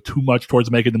try and go too much towards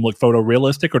making them look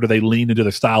photorealistic, or do they lean into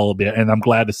the style a bit? And I'm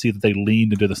glad to see that they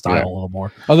leaned into the style a little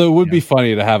more. Although it would be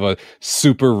funny to have a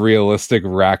super realistic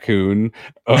raccoon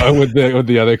with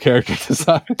the other character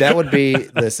design. That would be,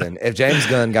 listen, if James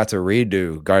Gunn got to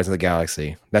redo Guardians of the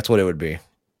Galaxy, that's what it would be.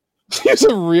 He's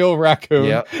a real raccoon.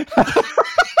 Yep.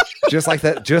 Just like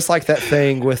that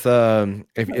thing with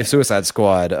Suicide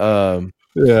Squad.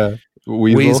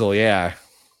 Weasel, yeah.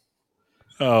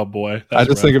 Oh boy. I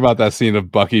just think about that scene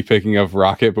of Bucky picking up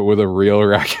Rocket, but with a real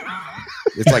raccoon.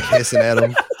 It's like hissing at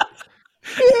him.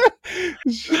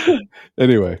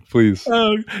 Anyway, please.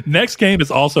 Next game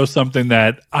is also something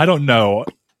that I don't know.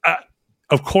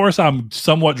 Of course, I'm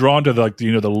somewhat drawn to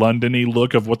the London-y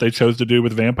look of what they chose to do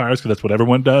with vampires because that's what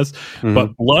everyone does. Mm-hmm.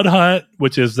 But Blood Hunt,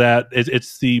 which is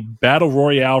it's the battle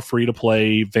royale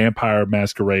free-to-play Vampire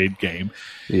Masquerade game.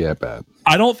 Yeah, bad.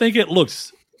 I don't think it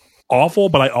looks awful,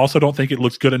 but I also don't think it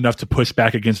looks good enough to push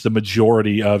back against the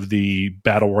majority of the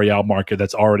battle royale market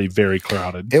that's already very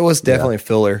crowded. It was definitely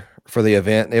filler for the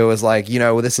event. It was like,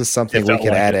 this is something we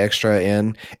could add extra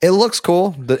in. It looks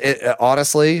cool.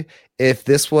 Honestly, if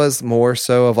this was more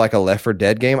so of like a Left 4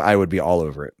 Dead game, I would be all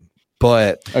over it.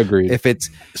 But agreed. If it's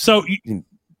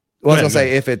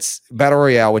if it's battle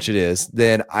royale, which it is,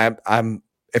 then I'm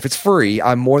if it's free,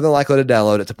 I'm more than likely to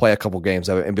download it to play a couple games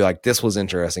of it and be like, this was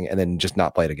interesting, and then just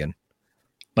not play it again.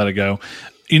 Let it go.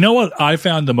 You know what I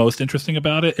found the most interesting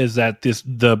about it is that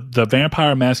the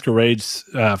Vampire Masquerade's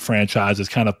franchise is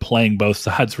kind of playing both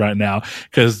sides right now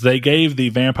because they gave the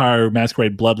Vampire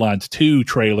Masquerade Bloodlines 2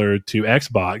 trailer to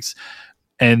Xbox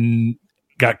and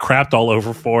got crapped all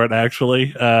over for it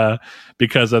actually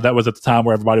because that was at the time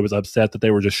where everybody was upset that they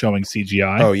were just showing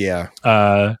CGI. Oh yeah.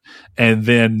 And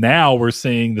then now we're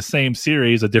seeing the same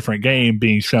series, a different game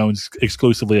being shown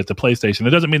exclusively at the PlayStation. It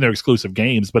doesn't mean they're exclusive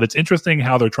games, but it's interesting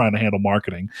how they're trying to handle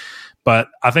marketing. But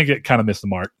I think it kind of missed the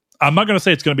mark. I'm not going to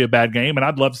say it's going to be a bad game, and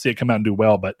I'd love to see it come out and do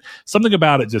well, but something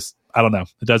about it just, I don't know.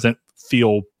 It doesn't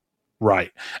feel right.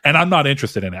 And I'm not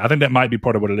interested in it. I think that might be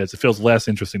part of what it is. It feels less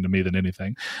interesting to me than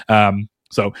anything.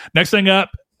 So next thing up,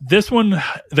 this one,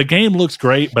 the game looks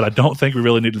great, but I don't think we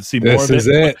really needed to see more of it. This is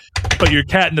it. But your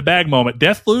cat in the bag moment.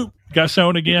 Deathloop got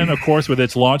shown again, of course, with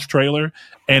its launch trailer,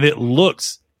 and it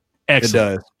looks excellent.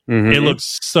 It does. Mm-hmm. It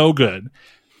looks so good.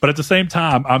 But at the same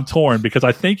time, I'm torn because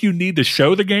I think you need to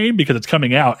show the game because it's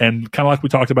coming out, and kind of like we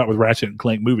talked about with Ratchet and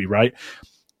Clank movie, right?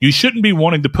 You shouldn't be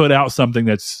wanting to put out something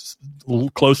that's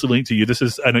closely linked to you. This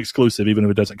is an exclusive, even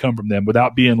if it doesn't come from them,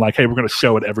 without being like, hey, we're going to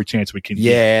show it every chance we can.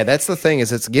 Yeah, that's the thing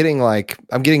is it's getting like,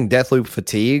 I'm getting Deathloop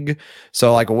fatigue.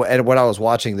 So like when I was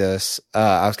watching this,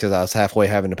 because I was halfway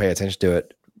having to pay attention to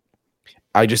it,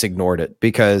 I just ignored it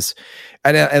because,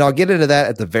 and I'll get into that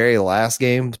at the very last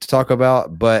game to talk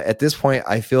about. But at this point,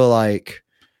 I feel like,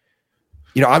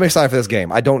 I'm excited for this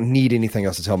game. I don't need anything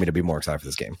else to tell me to be more excited for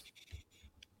this game.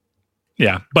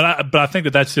 Yeah, but I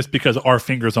think that's just because our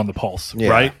finger's on the pulse,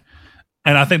 right?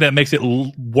 And I think that makes it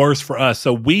worse for us.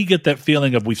 So we get that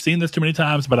feeling of we've seen this too many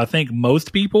times, but I think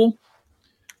most people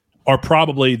are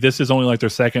probably, this is only like their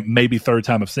second, maybe third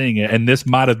time of seeing it. And this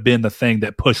might have been the thing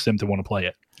that pushed them to want to play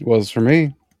it. Was for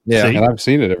me. Yeah. And I've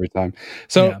seen it every time.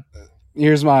 So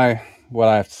here's what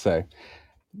I have to say.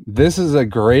 This is a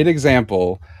great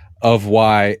example of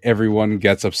why everyone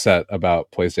gets upset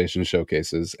about PlayStation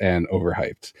showcases and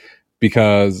overhyped.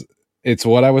 Because it's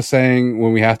what I was saying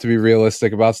when we have to be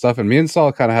realistic about stuff. And me and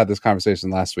Saul kind of had this conversation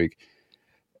last week.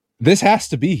 This has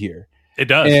to be here. It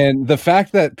does. And the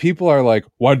fact that people are like,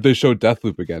 why did they show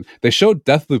Deathloop again? They showed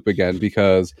Deathloop again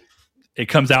because it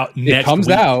comes out next week.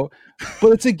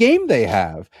 But it's a game they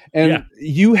have. And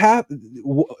you have,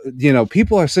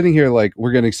 people are sitting here like,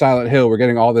 we're getting Silent Hill, we're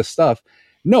getting all this stuff.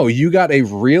 No, you got a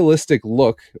realistic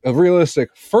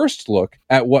first look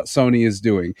at what Sony is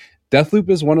doing. Deathloop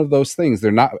is one of those things.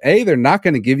 They're not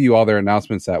going to give you all their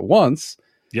announcements at once.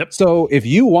 Yep. So if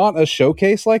you want a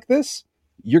showcase like this,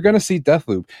 you're going to see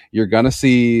Deathloop. You're going to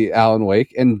see Alan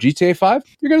Wake and GTA 5.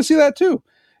 You're going to see that too.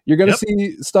 You're going to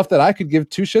see stuff that I could give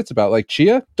two shits about, like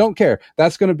Chia. Don't care.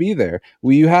 That's going to be there.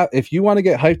 If you want to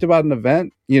get hyped about an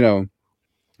event,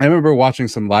 I remember watching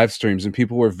some live streams and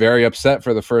people were very upset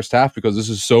for the first half because this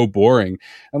is so boring.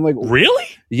 I'm like, really?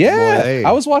 Yeah. Boy.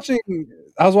 I was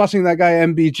watching that guy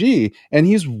MBG and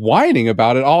he's whining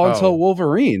about it all until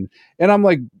Wolverine. And I'm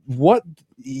like, what?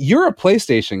 You're a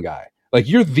PlayStation guy. Like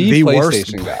you're the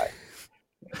PlayStation guy.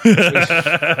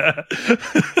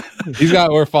 He's got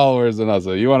more followers than us.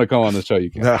 So you want to come on the show, you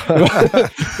can.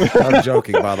 I'm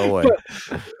joking, by the way.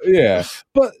 Yeah,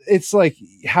 but it's like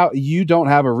how you don't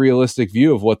have a realistic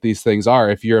view of what these things are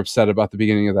if you're upset about the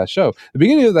beginning of that show. The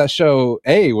beginning of that show,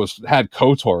 had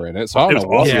KOTOR in it, so I don't know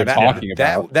what you're talking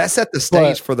about. That set the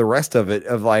stage for the rest of it,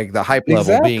 of like the hype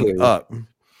level being up.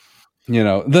 You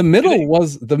know, the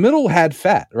middle had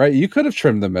fat, right? You could have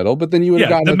trimmed the middle, but then you would have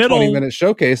gotten a 20-minute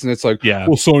showcase, and it's like, well,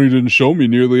 Sony didn't show me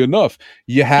nearly enough.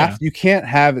 You can't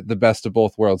have it the best of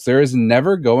both worlds. There is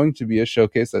never going to be a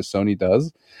showcase that Sony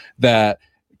does that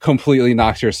completely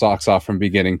knocks your socks off from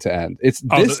beginning to end. It's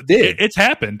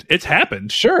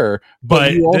happened. Sure,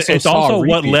 but it's also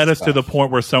what led us to the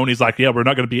point where Sony's like, we're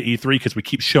not going to be at E3 because we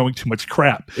keep showing too much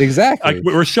crap. Exactly. Like,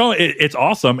 we're showing it's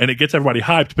awesome and it gets everybody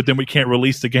hyped, but then we can't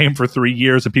release the game for 3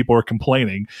 years and people are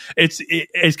complaining. It's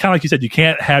kind of like you said, you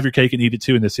can't have your cake and eat it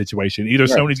too in this situation. Either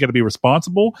Sony's going to be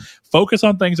responsible, focus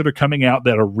on things that are coming out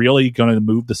that are really going to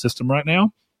move the system right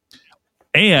now,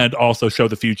 and also show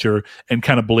the future and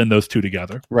kind of blend those two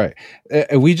together. Right.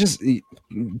 We just,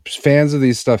 fans of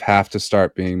these stuff have to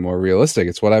start being more realistic.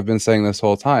 It's what I've been saying this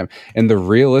whole time. And the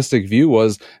realistic view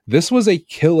was, this was a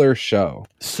killer show.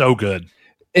 So good.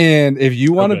 And if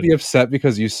you want to be upset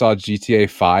because you saw GTA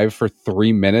 5 for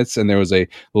 3 minutes and there was a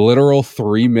literal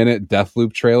 3-minute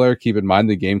Deathloop trailer, keep in mind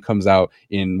the game comes out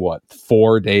in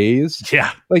 4 days?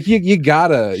 Yeah. Like you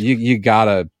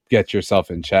gotta get yourself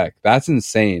in check. That's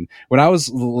insane. When I was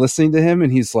listening to him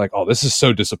and he's like, oh, this is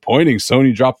so disappointing,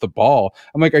 Sony dropped the ball,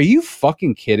 I'm like, are you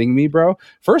fucking kidding me, bro?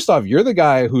 First off, you're the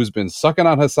guy who's been sucking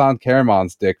on Hassan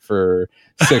Karaman's dick for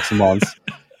 6 months.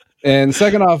 And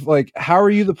second off, like, how are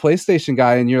you the PlayStation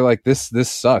guy and you're like, this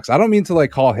sucks? I don't mean to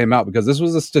like call him out, because this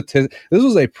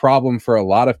was a problem for a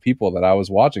lot of people that I was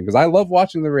watching, because I love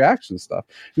watching the reaction stuff.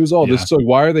 He was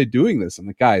why are they doing this? I'm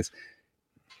like, guys,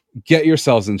 get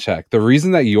yourselves in check. The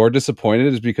reason that you're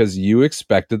disappointed is because you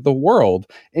expected the world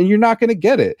and you're not going to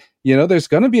get it. You know, there's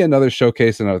going to be another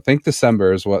showcase, and I think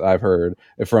December is what I've heard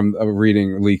from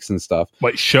reading leaks and stuff.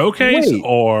 Wait, showcase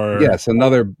or? Yes,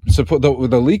 another. So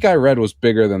the leak I read was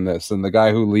bigger than this, and the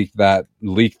guy who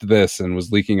leaked this and was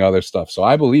leaking other stuff. So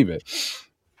I believe it.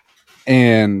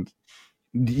 And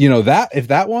you know, that if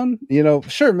that one, you know,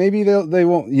 sure, maybe they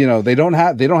won't, you know, they don't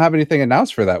have anything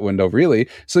announced for that window really.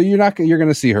 So you're going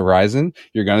to see Horizon,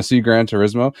 you're going to see Gran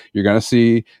Turismo, you're going to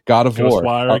see God of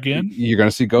War again, you're going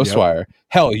to see Ghostwire.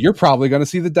 Hell, you're probably going to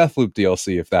see the Deathloop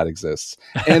DLC if that exists,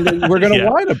 and then we're going to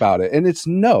whine about it. And it's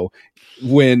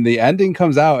when the ending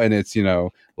comes out and it's, you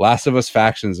know, Last of Us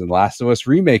Factions and Last of Us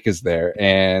Remake is there,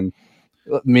 and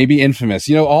maybe Infamous,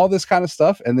 you know, all this kind of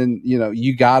stuff, and then, you know,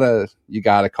 you gotta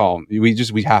calm.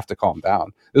 We have to calm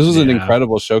down. This was an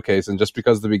incredible showcase, and just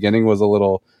because the beginning was a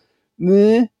little,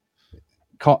 it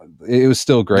was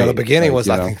still great. No, the beginning was,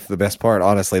 I think, the best part.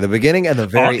 Honestly, the beginning and the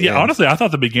very end. Honestly, I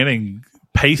thought the beginning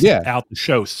paced out the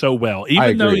show so well.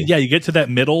 Even though, you get to that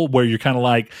middle where you're kind of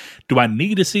like, do I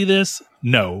need to see this?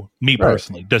 No, me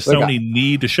personally. Does Sony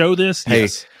need to show this? Hey,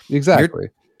 yes, exactly.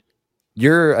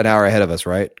 You're an hour ahead of us,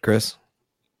 right, Chris?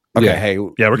 Okay,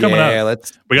 we're coming up.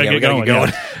 We gotta get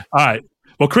going. All right.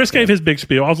 Well, Chris gave his big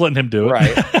spiel. I was letting him do it.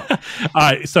 Right. All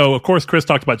right. So, of course, Chris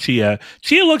talked about Chia.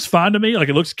 Chia looks fine to me. Like,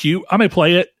 it looks cute. I may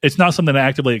play it. It's not something that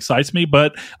actively excites me,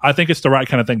 but I think it's the right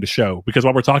kind of thing to show. Because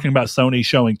while we're talking about Sony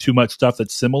showing too much stuff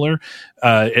that's similar,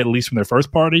 at least from their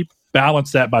first party,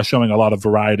 balance that by showing a lot of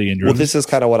variety in your. Well, this is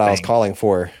kind of what I was calling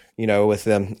for. You know, with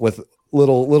them with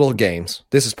little games.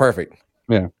 This is perfect.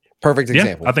 Yeah. Perfect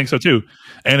example. I think so too.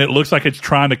 And it looks like it's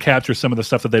trying to capture some of the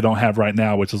stuff that they don't have right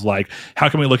now, which is like, how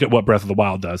can we look at what Breath of the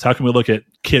Wild does? How can we look at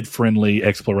kid-friendly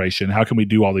exploration? How can we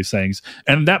do all these things?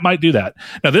 And that might do that.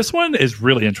 Now, this one is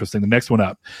really interesting. The next one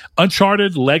up,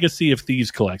 Uncharted Legacy of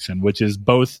Thieves Collection, which is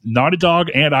both Naughty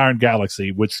Dog and Iron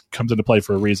Galaxy, which comes into play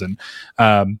for a reason.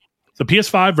 The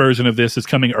PS5 version of this is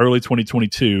coming early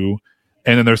 2022.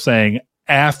 And then they're saying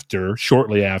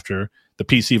shortly after, the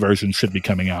PC version should be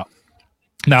coming out.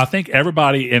 Now, I think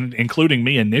everybody, including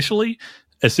me initially,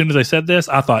 as soon as I said this,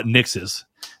 I thought Nix's.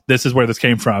 This is where this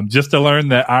came from, just to learn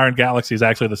that Iron Galaxy is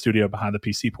actually the studio behind the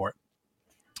PC port.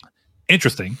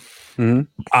 Interesting. Mm-hmm.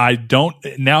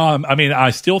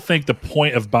 I still think the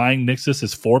point of buying Nixis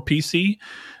is for PC,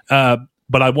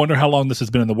 but I wonder how long this has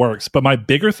been in the works. But my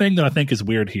bigger thing that I think is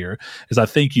weird here is I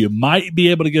think you might be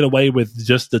able to get away with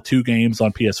just the 2 games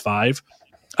on PS5.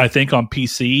 I think on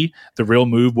PC, the real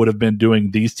move would have been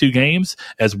doing these 2 games,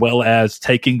 as well as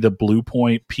taking the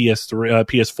Bluepoint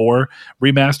PS4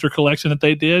 remaster collection that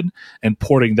they did and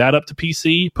porting that up to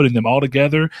PC, putting them all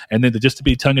together, and then just to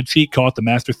be tongue-in-cheek, call it the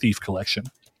Master Thief collection.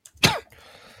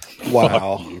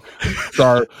 Wow.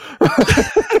 Sorry.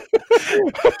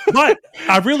 But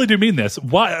I really do mean this.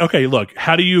 Why? Okay, look.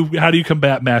 How do you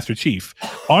combat Master Chief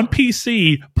on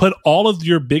PC? Put all of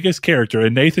your biggest character,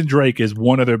 and Nathan Drake is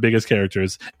one of their biggest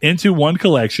characters, into one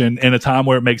collection in a time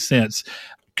where it makes sense.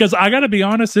 Because I got to be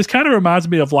honest, this kind of reminds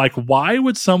me of like, why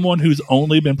would someone who's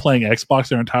only been playing Xbox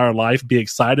their entire life be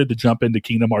excited to jump into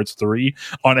Kingdom Hearts 3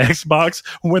 on Xbox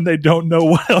when they don't know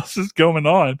what else is going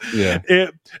on? Yeah,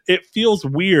 it feels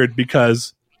weird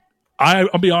because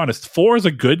I'll be honest, 4 is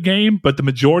a good game, but the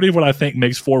majority of what I think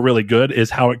makes 4 really good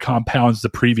is how it compounds the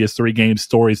previous 3 game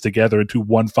stories together into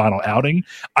one final outing.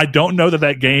 I don't know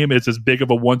that game is as big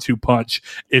of a 1-2 punch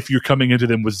if you're coming into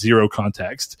them with zero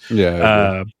context.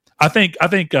 Yeah. I think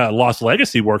Lost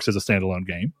Legacy works as a standalone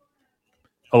game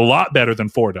a lot better than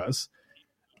 4 does,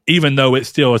 even though it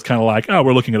still is kind of like, oh,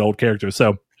 we're looking at old characters.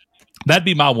 So that'd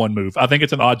be my one move. I think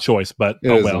it's an odd choice, but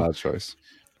it is an odd choice.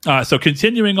 So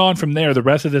continuing on from there, the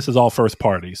rest of this is all first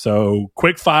party. So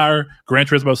quick fire, Gran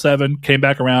Turismo 7 came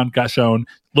back around, got shown.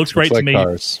 Looks great to me.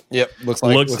 Cars. Yep, looks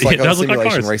like a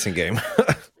simulation racing game.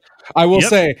 I will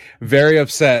say, very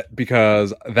upset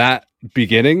because that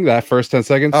beginning, that first 10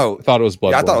 seconds, I thought it was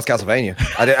Bloodborne. Yeah, I thought it was Castlevania.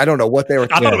 I don't know what they were.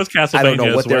 I thought it was Castlevania. I don't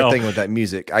know what they were thinking with that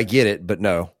music. I get it, but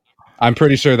no. I'm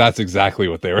pretty sure that's exactly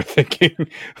what they were thinking.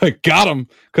 Like, got them,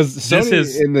 because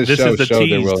Sony in this show showed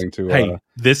they're willing to. Hey,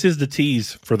 this is the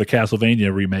tease for the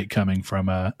Castlevania remake coming from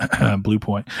Blue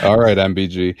Point. All right,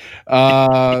 MBG.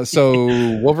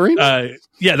 So Wolverine.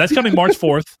 Yeah, that's coming March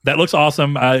 4th. That looks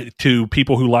awesome to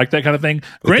people who like that kind of thing.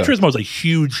 Gran Turismo is a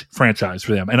huge franchise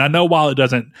for them. And I know while it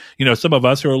doesn't, some of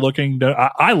us who are looking,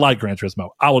 I like Gran Turismo.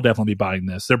 I will definitely be buying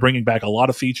this. They're bringing back a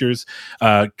lot of features,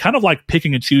 kind of like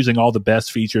picking and choosing all the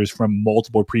best features from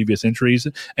multiple previous entries,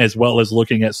 as well as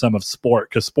looking at some of Sport,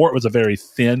 because Sport was a very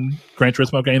thin Gran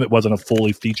Turismo game. It wasn't a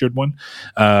fully featured one,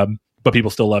 but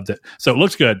people still loved it. So it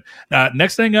looks good.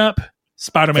 Next thing up,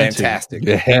 Spider-Man 2. Fantastic.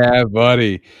 Yeah,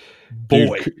 buddy.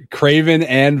 Boy, dude, Kraven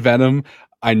and Venom,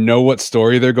 I know what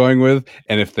story they're going with,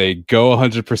 and if they go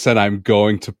 100%, I'm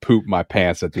going to poop my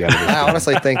pants at the end of this. I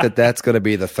honestly think that's going to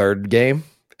be the third game.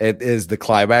 It is the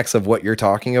climax of what you're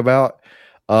talking about.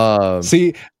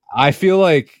 See, I feel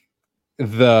like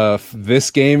this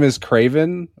game is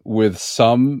Kraven with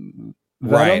some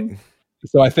Venom. Right.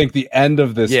 So I think the end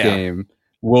of this game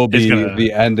will be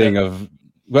the ending of.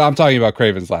 Well, I'm talking about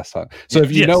Kraven's Last Hunt. So if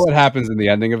you know what happens in the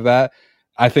ending of that,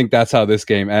 I think that's how this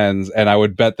game ends, and I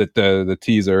would bet that the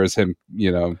teaser is him.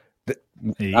 I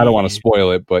don't want to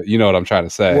spoil it, but you know what I'm trying to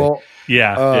say. Well,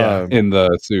 in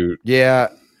the suit. Yeah,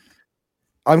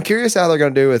 I'm curious how they're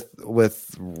going to do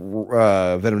with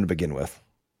Venom to begin with.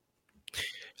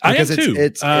 Because I am too.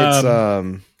 It's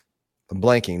I'm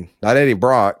blanking. Not Eddie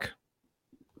Brock.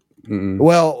 Mm-mm.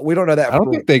 Well, we don't know that. I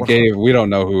don't think they gave. We don't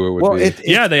know who it would be.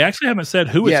 They actually haven't said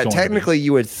who. It's going technically, to be.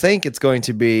 You would think it's going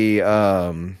to be.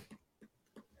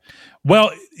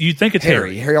 Well, you think it's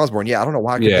Harry Osborn. Yeah, I don't know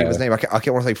why I can't think of his name. I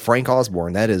can't want to say Frank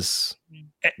Osborn. That is.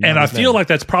 And I feel like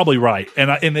that's probably right.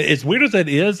 And as weird as that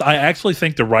is, I actually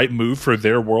think the right move for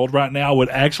their world right now would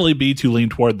actually be to lean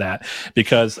toward that,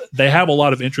 because they have a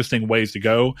lot of interesting ways to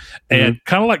go. And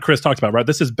kind of like Chris talked about, right?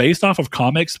 This is based off of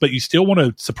comics, but you still want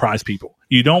to surprise people.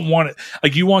 You don't want it,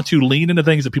 like, you want to lean into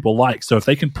things that people like. So if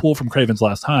they can pull from Kraven's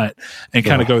Last Hunt and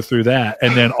kind of go through that,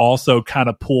 and then also kind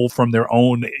of pull from their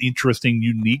own interesting,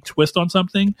 unique twist on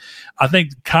something, I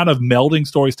think kind of melding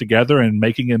stories together and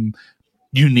making them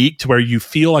unique to where you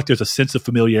feel like there's a sense of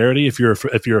familiarity if you're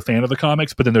a fan of the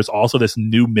comics, but then there's also this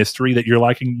new mystery that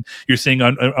you're seeing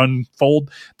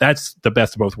unfold. That's the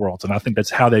best of both worlds, and I think that's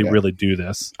how they really do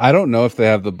this. I don't know if they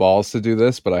have the balls to do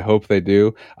this, but I hope they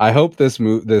do. I hope this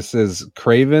is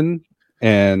Kraven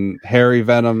and Harry,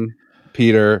 Venom,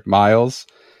 Peter, Miles.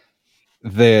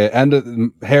 The end of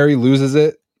Harry loses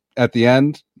it at the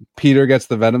end. Peter gets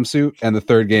the Venom suit, and the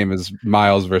third game is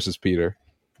Miles versus Peter.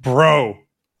 Bro.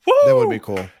 Woo! That would be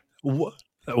cool.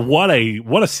 What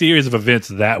a series of events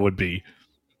that would be.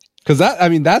 Because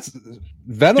that's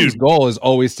Venom's goal is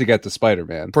always to get to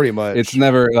Spider-Man. Pretty much. It's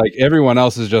never like everyone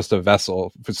else is just a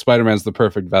vessel. Spider-Man's the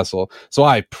perfect vessel. So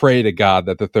I pray to God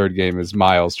that the third game is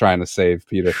Miles trying to save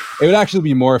Peter. It would actually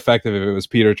be more effective if it was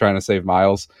Peter trying to save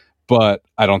Miles, but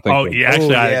I don't think. I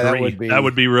agree. That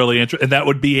would be really interesting, and that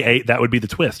would be the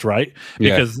twist, right?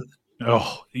 Because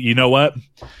you know what?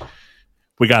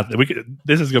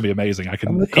 This is going to be amazing. I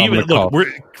can even look.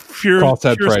 We're pure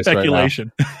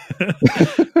speculation.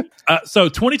 Right so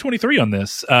 2023 on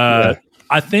this. I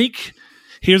think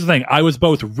here's the thing. I was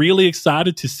both really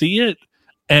excited to see it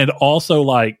and also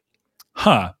like,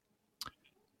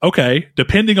 okay.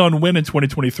 Depending on when in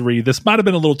 2023, this might have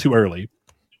been a little too early.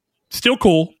 Still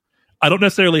cool. I don't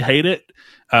necessarily hate it.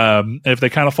 If they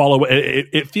kind of follow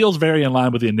it feels very in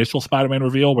line with the initial Spider-Man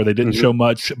reveal where they didn't show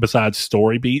much besides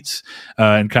story beats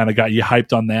and kind of got you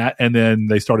hyped on that, and then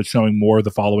they started showing more of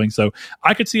the following. So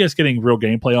I could see us getting real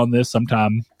gameplay on this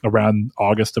sometime around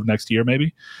August of next year,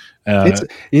 maybe. Though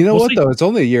it's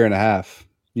only a year and a half.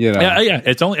 Yeah,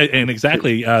 it's only, and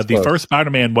exactly the first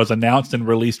Spider-Man was announced and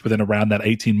released within around that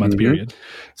 18-month period.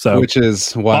 So, which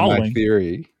is why my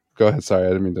theory. Go ahead. Sorry, I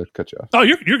didn't mean to cut you off. Oh,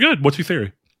 you're good. What's your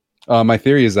theory? My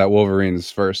theory is that Wolverine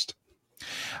is first.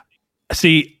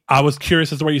 See, I was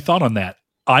curious as to what you thought on that.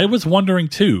 I was wondering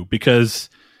too, because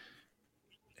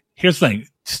here's the thing.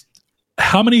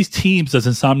 How many teams does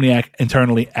Insomniac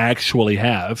internally actually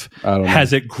have? I don't know.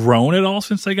 Has it grown at all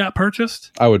since they got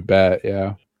purchased? I would bet,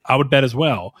 yeah. I would bet as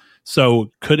well.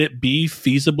 So could it be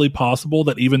feasibly possible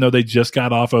that even though they just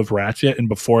got off of Ratchet and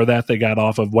before that they got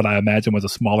off of what I imagine was a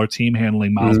smaller team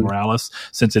handling Miles Morales,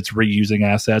 since it's reusing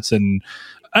assets and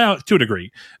to a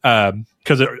degree,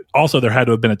 because also there had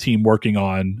to have been a team working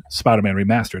on Spider-Man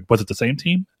Remastered. Was it the same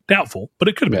team? Doubtful, but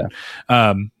it could have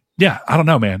been. Yeah, I don't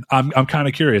know, man. I'm kind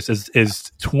of curious. Is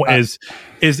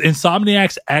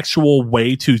Insomniac's actual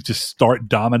way to just start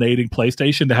dominating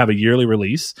PlayStation to have a yearly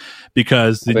release?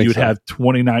 Because then you would have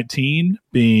 2019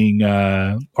 being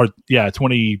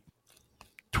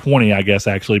 2020, I guess,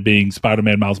 actually being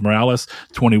Spider-Man Miles Morales,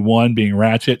 21 being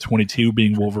Ratchet, 22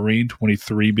 being Wolverine,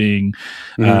 23 being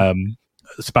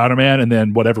Spider-Man, and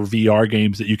then whatever VR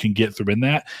games that you can get through in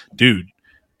that. Dude,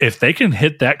 if they can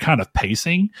hit that kind of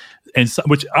pacing,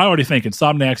 which I already think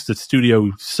Insomniac's the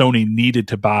studio Sony needed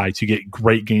to buy to get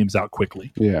great games out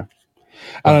quickly. Yeah.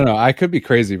 I don't know. I could be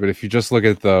crazy, but if you just look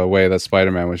at the way that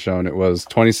Spider-Man was shown, it was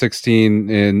 2016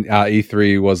 in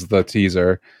E3 was the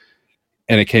teaser,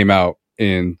 and it came out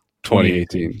in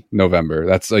 2018 November.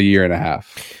 That's a year and a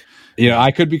half. I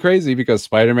could be crazy because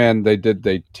Spider-Man, they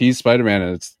teased Spider-Man,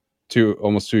 and it's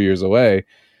almost 2 years away.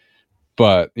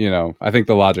 But I think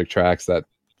the logic tracks that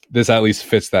this at least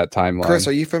fits that timeline. Chris,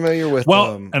 are you familiar with?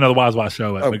 And otherwise, why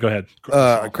show it? Go ahead,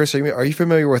 Chris. Are you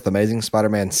familiar with Amazing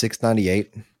Spider-Man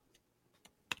 698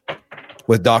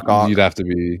 with Doc Ock? You'd have to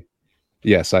be.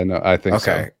 Yes, I know. I think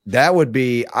so. Okay, that would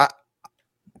be. Are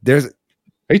you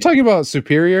talking about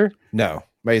Superior? No,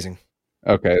 Amazing.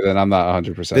 Okay, then I'm not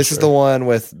 100%. This is the one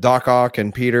with Doc Ock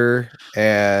and Peter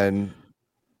and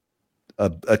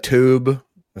a tube.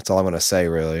 That's all I'm going to say,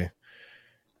 really.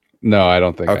 No, I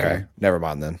don't think. Okay, never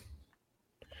mind then.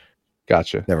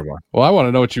 Gotcha. Never mind. Well, I want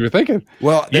to know what you were thinking.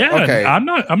 Well, okay. I'm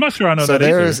not sure I know. So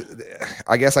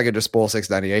I guess I could just spoil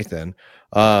 698 then.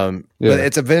 But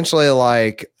it's eventually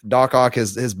like Doc Ock,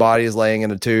 his body is laying in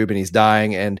a tube and he's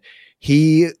dying, and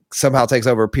he somehow takes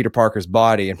over Peter Parker's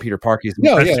body, and Peter Parker's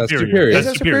that's Superior. Is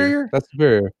that Superior? That's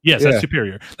Superior. Yes, that's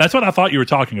Superior. That's what I thought you were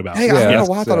talking about. Hey, I don't know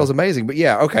why I thought it was amazing, but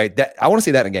yeah, okay. I want to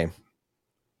see that in a game.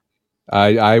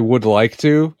 I would like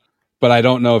to, but I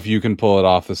don't know if you can pull it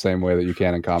off the same way that you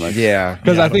can in comics. Yeah,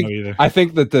 because I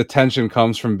think that the tension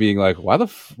comes from being like, why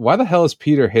the hell is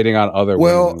Peter hitting on other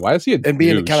women? Why is he and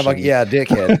being kind of like a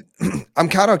dickhead? I'm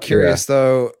kind of curious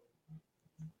though.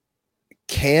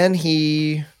 Can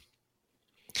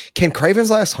Kraven's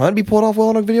Last Hunt be pulled off well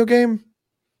in a video game?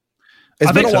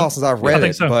 It's been a while since I've read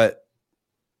it, but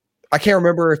I can't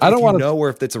remember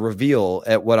if it's a reveal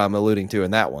at what I'm alluding to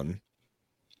in that one.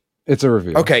 It's a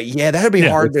reveal. Okay, yeah, that'll be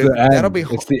hard to.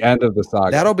 It's the end of the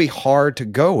saga. That'll be hard to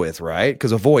go with, right?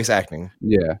 Because of voice acting.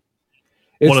 Yeah.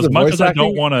 Well, as much as I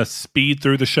don't want to speed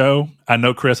through the show, I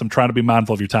know, Chris, I'm trying to be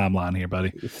mindful of your timeline here,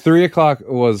 buddy. 3:00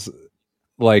 was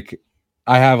like,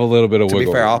 I have a little bit of wiggle. To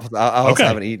be fair, I also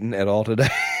haven't eaten at all today,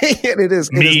 and it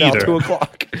is now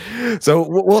 2:00. So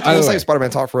we'll save Spider-Man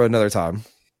talk for another time.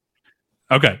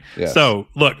 Okay. Yes. So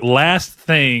look, last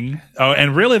thing. Oh,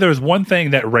 and really there's one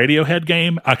thing, that Radiohead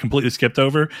game I completely skipped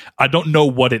over. I don't know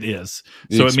what it is.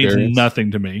 So it means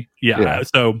nothing to me. Yeah.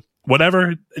 So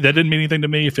whatever, that didn't mean anything to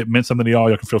me. If it meant something to y'all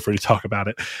can feel free to talk about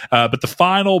it. But the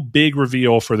final big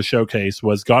reveal for the showcase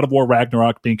was God of War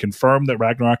Ragnarok being confirmed that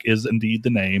Ragnarok is indeed the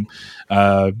name.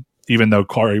 Even though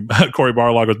Corey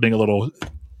Barlog was being a little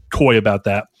coy about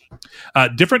that.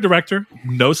 Different director,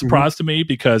 no surprise to me,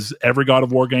 because every God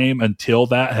of War game until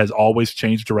that has always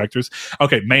changed directors.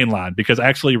 Okay, mainline, because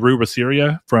actually Rue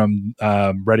Rasiria from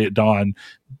Ready at Dawn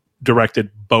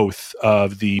directed both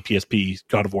of the PSP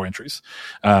God of War entries.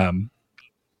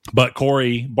 But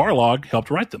Corey Barlog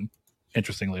helped write them,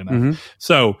 interestingly enough.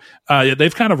 So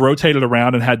they've kind of rotated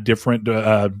around and had different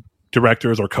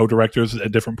directors or co-directors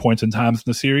at different points in times in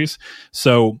the series.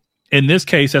 So in this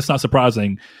case, that's not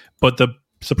surprising, but the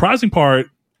surprising part,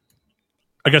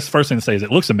 I guess the first thing to say is it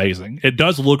looks amazing. It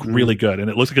does look really good, and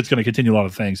it looks like it's going to continue a lot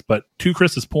of things. But to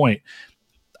Chris's point,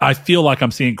 I feel like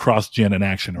I'm seeing cross-gen in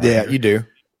action right Yeah, here. you do.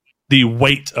 The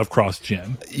weight of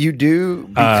cross-gen. You do,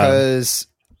 because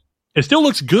it still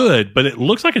looks good, but it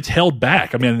looks like it's held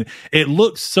back. I mean, it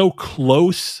looks so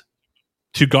close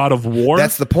to God of War.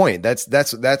 That's the point. That's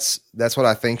what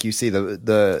I think you see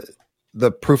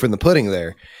the proof in the pudding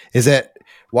there, is that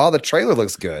while the trailer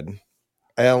looks good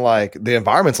and like the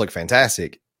environments look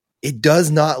fantastic, it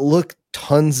does not look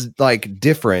tons like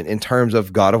different in terms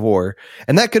of God of War.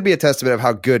 And that could be a testament of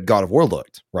how good God of War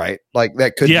looked, right? Like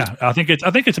that could I think it's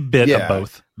a bit of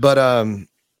both. But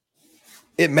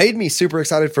it made me super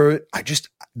excited for it. I just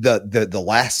the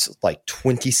last like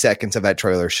 20 seconds of that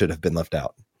trailer should have been left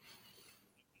out.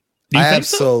 I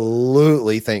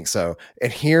absolutely think so.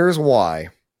 And here's why.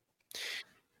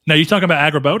 Now, you talking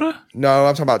about Agrabota? No,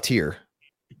 I'm talking about Tyr.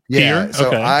 Yeah. Tyr? So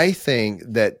okay. I think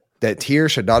that Tyr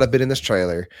should not have been in this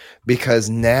trailer, because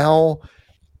now,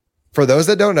 for those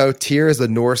that don't know, Tyr is the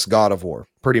Norse god of war,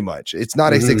 pretty much. It's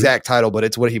not his exact title, but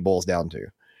it's what he boils down to.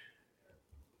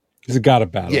 He's a god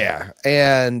of battle. Yeah.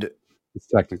 And it's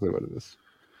technically what it is.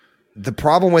 The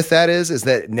problem with that is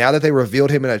that now that they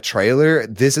revealed him in a trailer,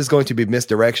 this is going to be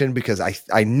misdirection, because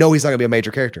I know he's not going to be a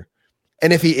major character.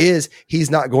 And if he is,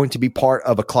 he's not going to be part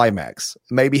of a climax.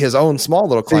 Maybe his own small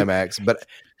little climax, but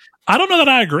I don't know that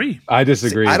I agree. I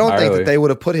disagree. I don't think that they would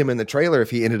have put him in the trailer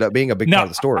if he ended up being a big part of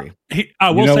the story.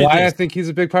 I will you know say why this. I think he's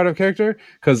a big part of character?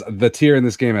 Because the Tyr in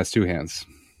this game has two hands.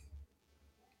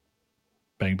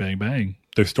 Bang, bang, bang.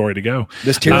 There's story to go.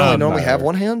 Does Tyr only normally have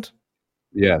one hand?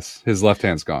 Yes. His left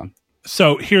hand's gone.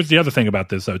 So here's the other thing about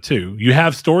this, though, too. You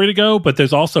have story to go, but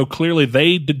there's also clearly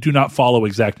they do not follow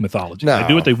exact mythology. No. They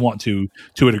do what they want to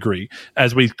a degree,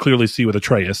 as we clearly see with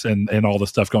Atreus and all the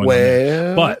stuff going on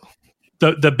there. But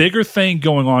the bigger thing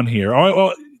going on here,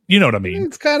 you know what I mean?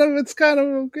 It's kind of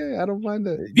okay. I don't mind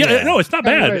it. Yeah, no, it's not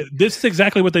bad. Right. This is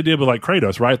exactly what they did with like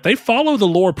Kratos, right? They follow the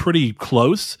lore pretty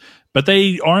close, but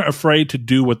they aren't afraid to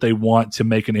do what they want to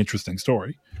make an interesting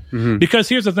story. Mm-hmm. Because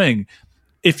here's the thing.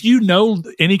 If you know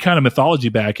any kind of mythology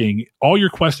backing, all your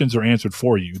questions are answered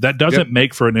for you. That doesn't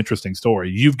make for an interesting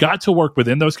story. You've got to work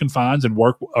within those confines and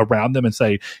work around them and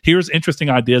say, here's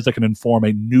interesting ideas that can inform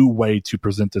a new way to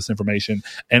present this information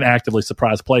and actively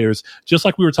surprise players. Just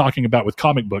like we were talking about with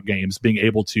comic book games being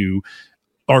able to,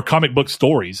 or comic book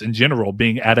stories in general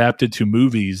being adapted to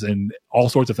movies and all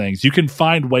sorts of things. You can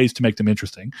find ways to make them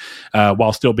interesting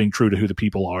while still being true to who the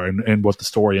people are and what the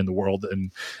story and the world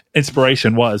and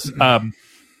inspiration was.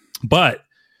 But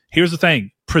here's the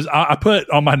thing. I put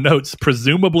on my notes,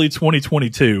 presumably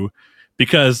 2022,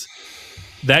 because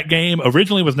that game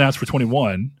originally was announced for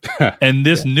 21. And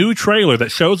this new trailer that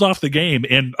shows off the game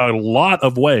in a lot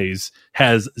of ways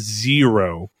has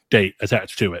zero date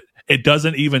attached to it. It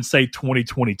doesn't even say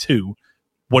 2022.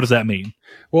 What does that mean?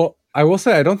 Well, I will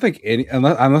say I don't think any,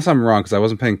 unless I'm wrong, because I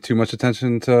wasn't paying too much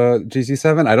attention to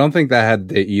GC7. I don't think that had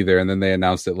date either, and then they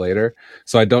announced it later.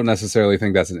 So I don't necessarily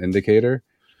think that's an indicator.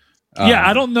 Yeah,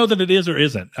 I don't know that it is or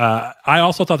isn't. I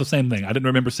also thought the same thing. I didn't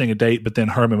remember seeing a date, but then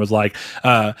Herman was like,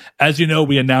 as you know,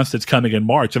 we announced it's coming in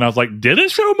March. And I was like, did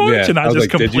it show March? Yeah, and I just like,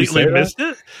 completely missed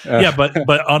it. Yeah, but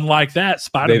unlike that,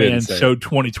 Spider-Man showed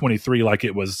 2023 like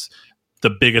it was the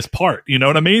biggest part. You know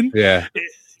what I mean? Yeah.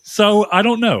 So I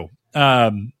don't know. I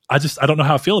don't know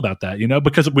how I feel about that,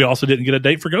 because we also didn't get a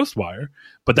date for Ghostwire,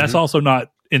 but that's also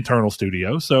not internal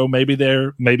studio. So maybe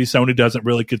Sony doesn't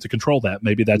really get to control that.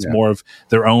 Maybe that's more of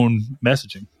their own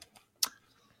messaging.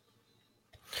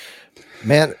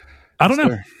 Man, I don't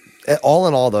know. All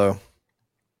in all, though,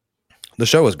 the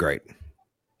show was great.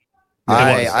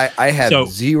 I had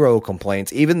zero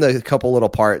complaints. Even the couple little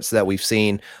parts that we've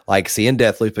seen, like seeing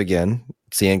Deathloop again,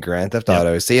 seeing Grand Theft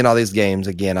Auto, seeing all these games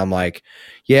again, I'm like,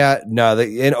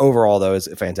 and overall, though, it's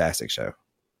a fantastic show.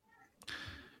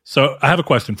 So I have a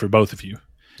question for both of you,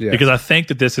 because I think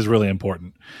that this is really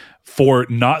important for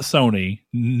not Sony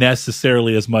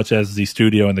necessarily as much as the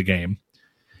studio and the game.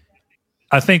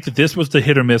 I think that this was the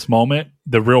hit or miss moment,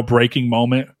 the real breaking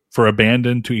moment for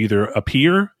Abandon to either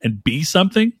appear and be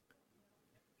something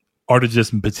or to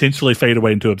just potentially fade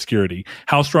away into obscurity.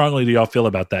 How strongly do y'all feel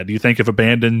about that? Do you think if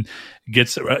Abandon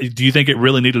do you think it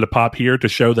really needed to pop here to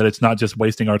show that it's not just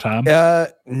wasting our time?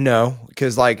 No,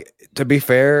 because to be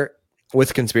fair,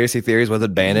 with conspiracy theories with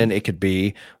Abandon, it could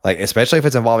be especially if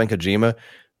it's involving Kojima,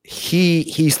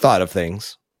 he's thought of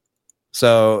things.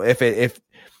 So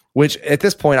which at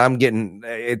this point I'm getting,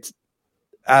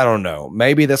 I don't know,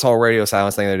 maybe this whole radio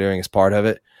silence thing they're doing is part of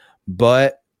it,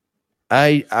 but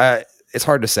it's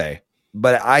hard to say,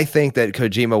 but I think that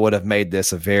Kojima would have made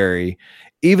this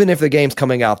even if the game's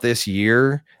coming out this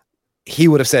year, he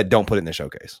would have said, don't put it in the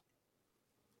showcase.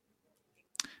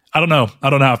 I don't know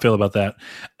how I feel about that.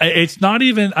 It's not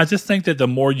even, I just think that the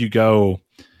more you go,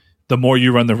 the more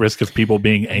you run the risk of people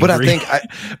being angry.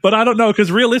 But I don't know, because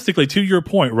realistically, to your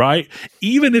point, right?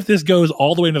 Even if this goes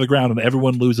all the way into the ground and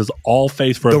everyone loses all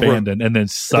faith for Abandon, and then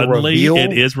suddenly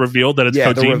it is revealed that it's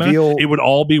Kojima, it would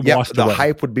all be washed away. The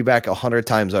hype would be back 100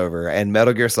 times over, and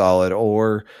Metal Gear Solid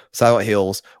or Silent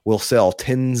Hills will sell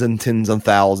tens and tens and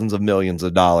thousands of millions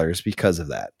of dollars because of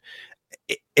that.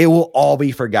 It will all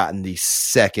be forgotten the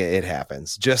second it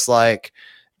happens. Just like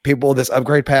people, this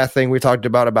upgrade path thing we talked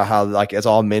about how like it's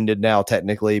all mended now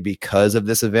technically because of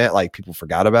this event, like people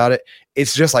forgot about it.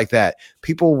 It's just like that.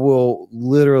 People will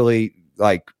literally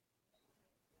like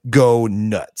go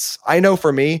nuts. I know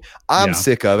for me, I'm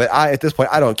sick of it. At this point,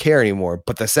 I don't care anymore.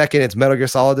 But the second it's Metal Gear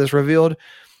Solid is revealed,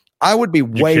 I would be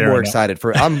way more excited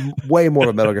for. I'm way more of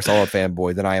a Metal Gear Solid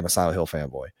fanboy than I am a Silent Hill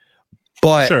fanboy.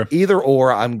 But either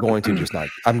or, I'm going to just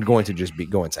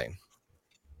go insane.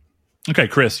 Okay,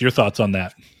 Chris, your thoughts on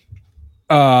that?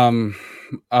 I'm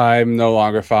no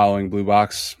longer following Blue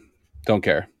Box. Don't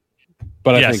care.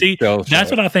 But I think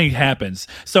that's what I think happens.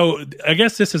 So I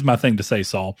guess this is my thing to say,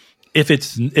 Saul. If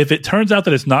it turns out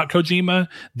that it's not Kojima,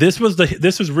 this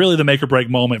was really the make or break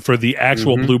moment for the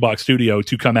actual Blue Box studio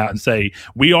to come out and say,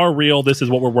 we are real. This is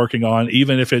what we're working on,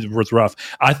 even if it was rough.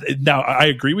 Now I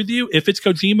agree with you. If it's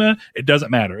Kojima, it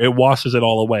doesn't matter. It washes it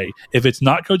all away. If it's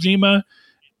not Kojima,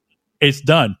 it's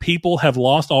done. People have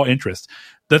lost all interest.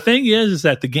 The thing is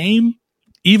that the game,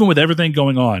 even with everything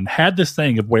going on, had this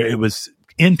thing of where it was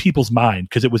in people's mind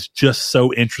because it was just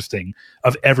so interesting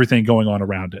of everything going on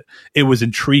around it. It was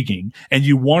intriguing, and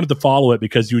you wanted to follow it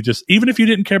because you just, even if you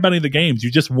didn't care about any of the games, you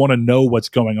just want to know what's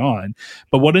going on.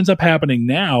 But what ends up happening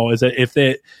now is that if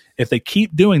they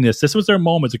keep doing this was their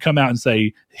moment to come out and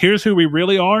say, here's who we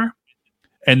really are,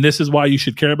 and this is why you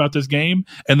should care about this game.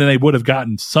 And then they would have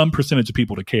gotten some percentage of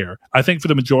people to care. I think for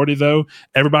the majority, though,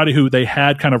 everybody who they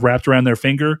had kind of wrapped around their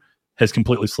finger has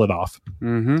completely slid off.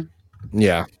 Mm-hmm.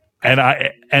 Yeah. And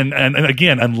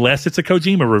again, unless it's a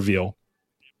Kojima reveal,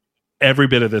 every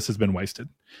bit of this has been wasted.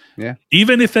 Yeah.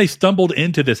 Even if they stumbled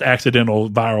into this accidental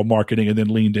viral marketing and then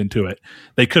leaned into it,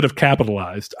 they could have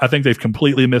capitalized. I think they've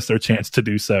completely missed their chance to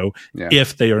do so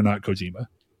if they are not Kojima.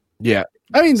 Yeah.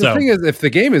 I mean, the thing is, if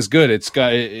the game is good,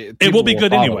 it will be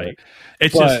good anyway.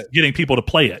 It's just getting people to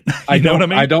play it. You know what I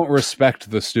mean? I don't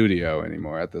respect the studio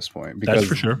anymore at this point because that's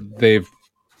for sure.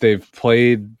 They've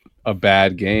played a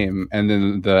bad game, and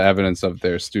then the evidence of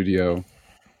their studio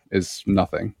is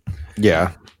nothing.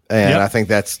 Yeah, and I think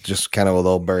that's just kind of a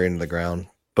little buried in the ground.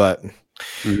 But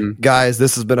guys,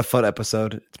 this has been a fun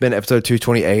episode. It's been episode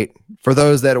 228. For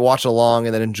those that watch along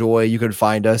and that enjoy, you can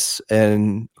find us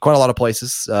in quite a lot of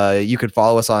places. You could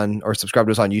follow us on or subscribe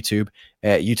to us on YouTube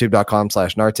at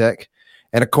youtube.com/Nartech.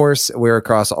 And of course, we're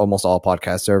across almost all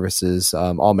podcast services,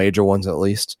 all major ones at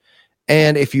least.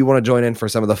 And if you want to join in for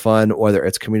some of the fun, whether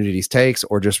it's community's takes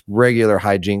or just regular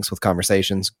hijinks with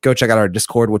conversations, go check out our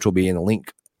Discord, which will be in the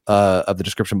link of the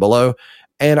description below,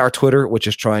 and our Twitter, which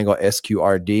is Triangle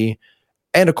SQRD,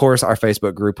 and of course our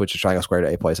Facebook group, which is Triangle Squared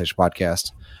A PlayStation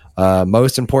Podcast.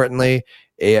 Most importantly,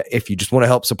 if you just want to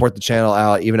help support the channel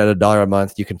out, even at $1 a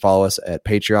month, you can follow us at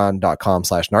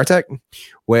patreon.com/Nartech,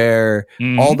 where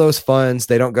all those funds,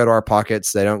 they don't go to our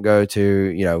pockets. They don't go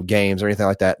to, games or anything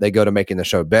like that. They go to making the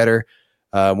show better.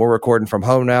 We're recording from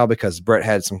home now because Brett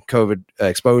had some COVID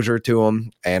exposure to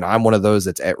him, and I'm one of those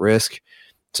that's at risk.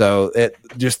 So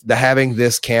having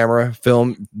this camera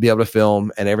be able to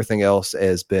film and everything else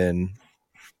has been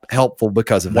helpful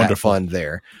because of that fund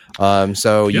there.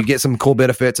 You get some cool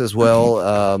benefits as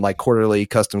well, like quarterly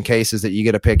custom cases that you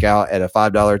get to pick out at a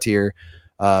 $5 tier.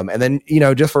 And then,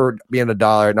 just for being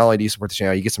 $1, not only do you support the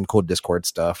channel, you get some cool Discord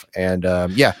stuff. And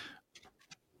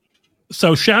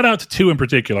So shout out to two in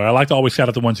particular. I like to always shout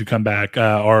out the ones who come back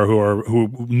or who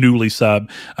newly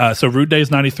sub. So Rude Days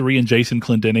 93 and Jason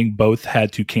Clendenning both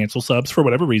had to cancel subs for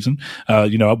whatever reason.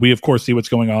 We of course see what's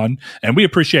going on, and we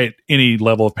appreciate any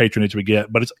level of patronage we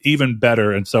get, but it's even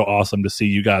better and so awesome to see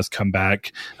you guys come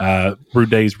back. Rude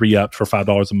Days re-upped for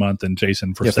 $5 a month, and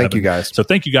Jason for $7. Thank you guys. So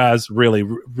thank you guys. Really,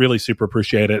 really super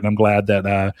appreciate it. And I'm glad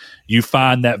that you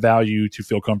find that value to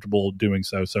feel comfortable doing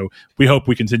so. So we hope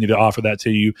we continue to offer that to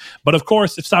you. But of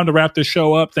course, it's time to wrap this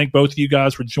show up. Thank both of you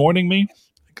guys for joining me.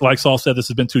 Like Saul said, this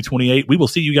has been 228. We will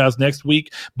see you guys next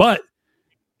week. But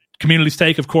Community's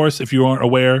Take, of course, if you aren't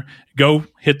aware, go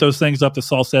hit those things up that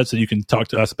Saul said so you can talk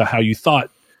to us about how you thought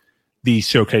the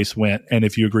showcase went, and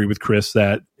if you agree with Chris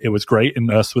that it was great and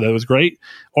us that it was great,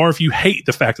 or if you hate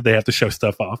the fact that they have to show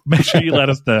stuff off, make sure you let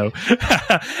us know.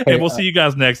 And we'll see you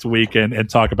guys next week and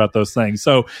talk about those things.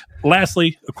 So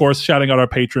lastly, of course, shouting out our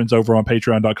patrons over on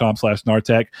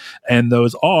patreon.com/Nartech. And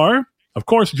those are, of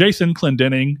course, Jason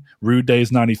Clendenning, Rude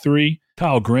Days 93,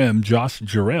 Kyle Grimm, Josh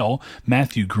Jarrell,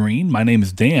 Matthew Green, my name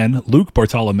is Dan, Luke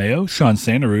Bartolomeo, Sean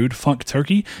Santarud, Funk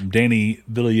Turkey, Danny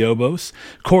Villalobos,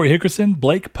 Corey Hickerson,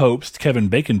 Blake Popst, Kevin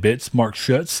Baconbits, Mark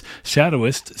Schutz,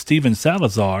 Shadowist, Steven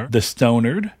Salazar, The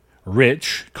Stonard,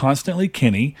 Rich, Constantly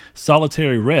Kenny,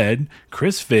 Solitary Red,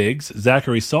 Chris Figs,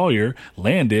 Zachary Sawyer,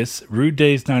 Landis, Rude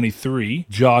Days 93,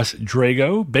 Josh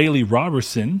Drago, Bailey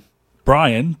Robertson,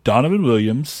 Brian, Donovan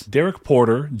Williams, Derek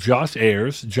Porter, Josh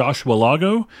Ayers, Joshua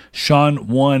Lago, Sean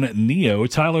 1 Neo,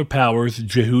 Tyler Powers,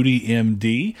 Jehudi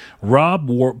MD, Rob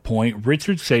Warp Point,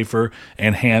 Richard Schaefer,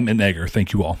 and Ham and Egger.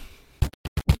 Thank you all.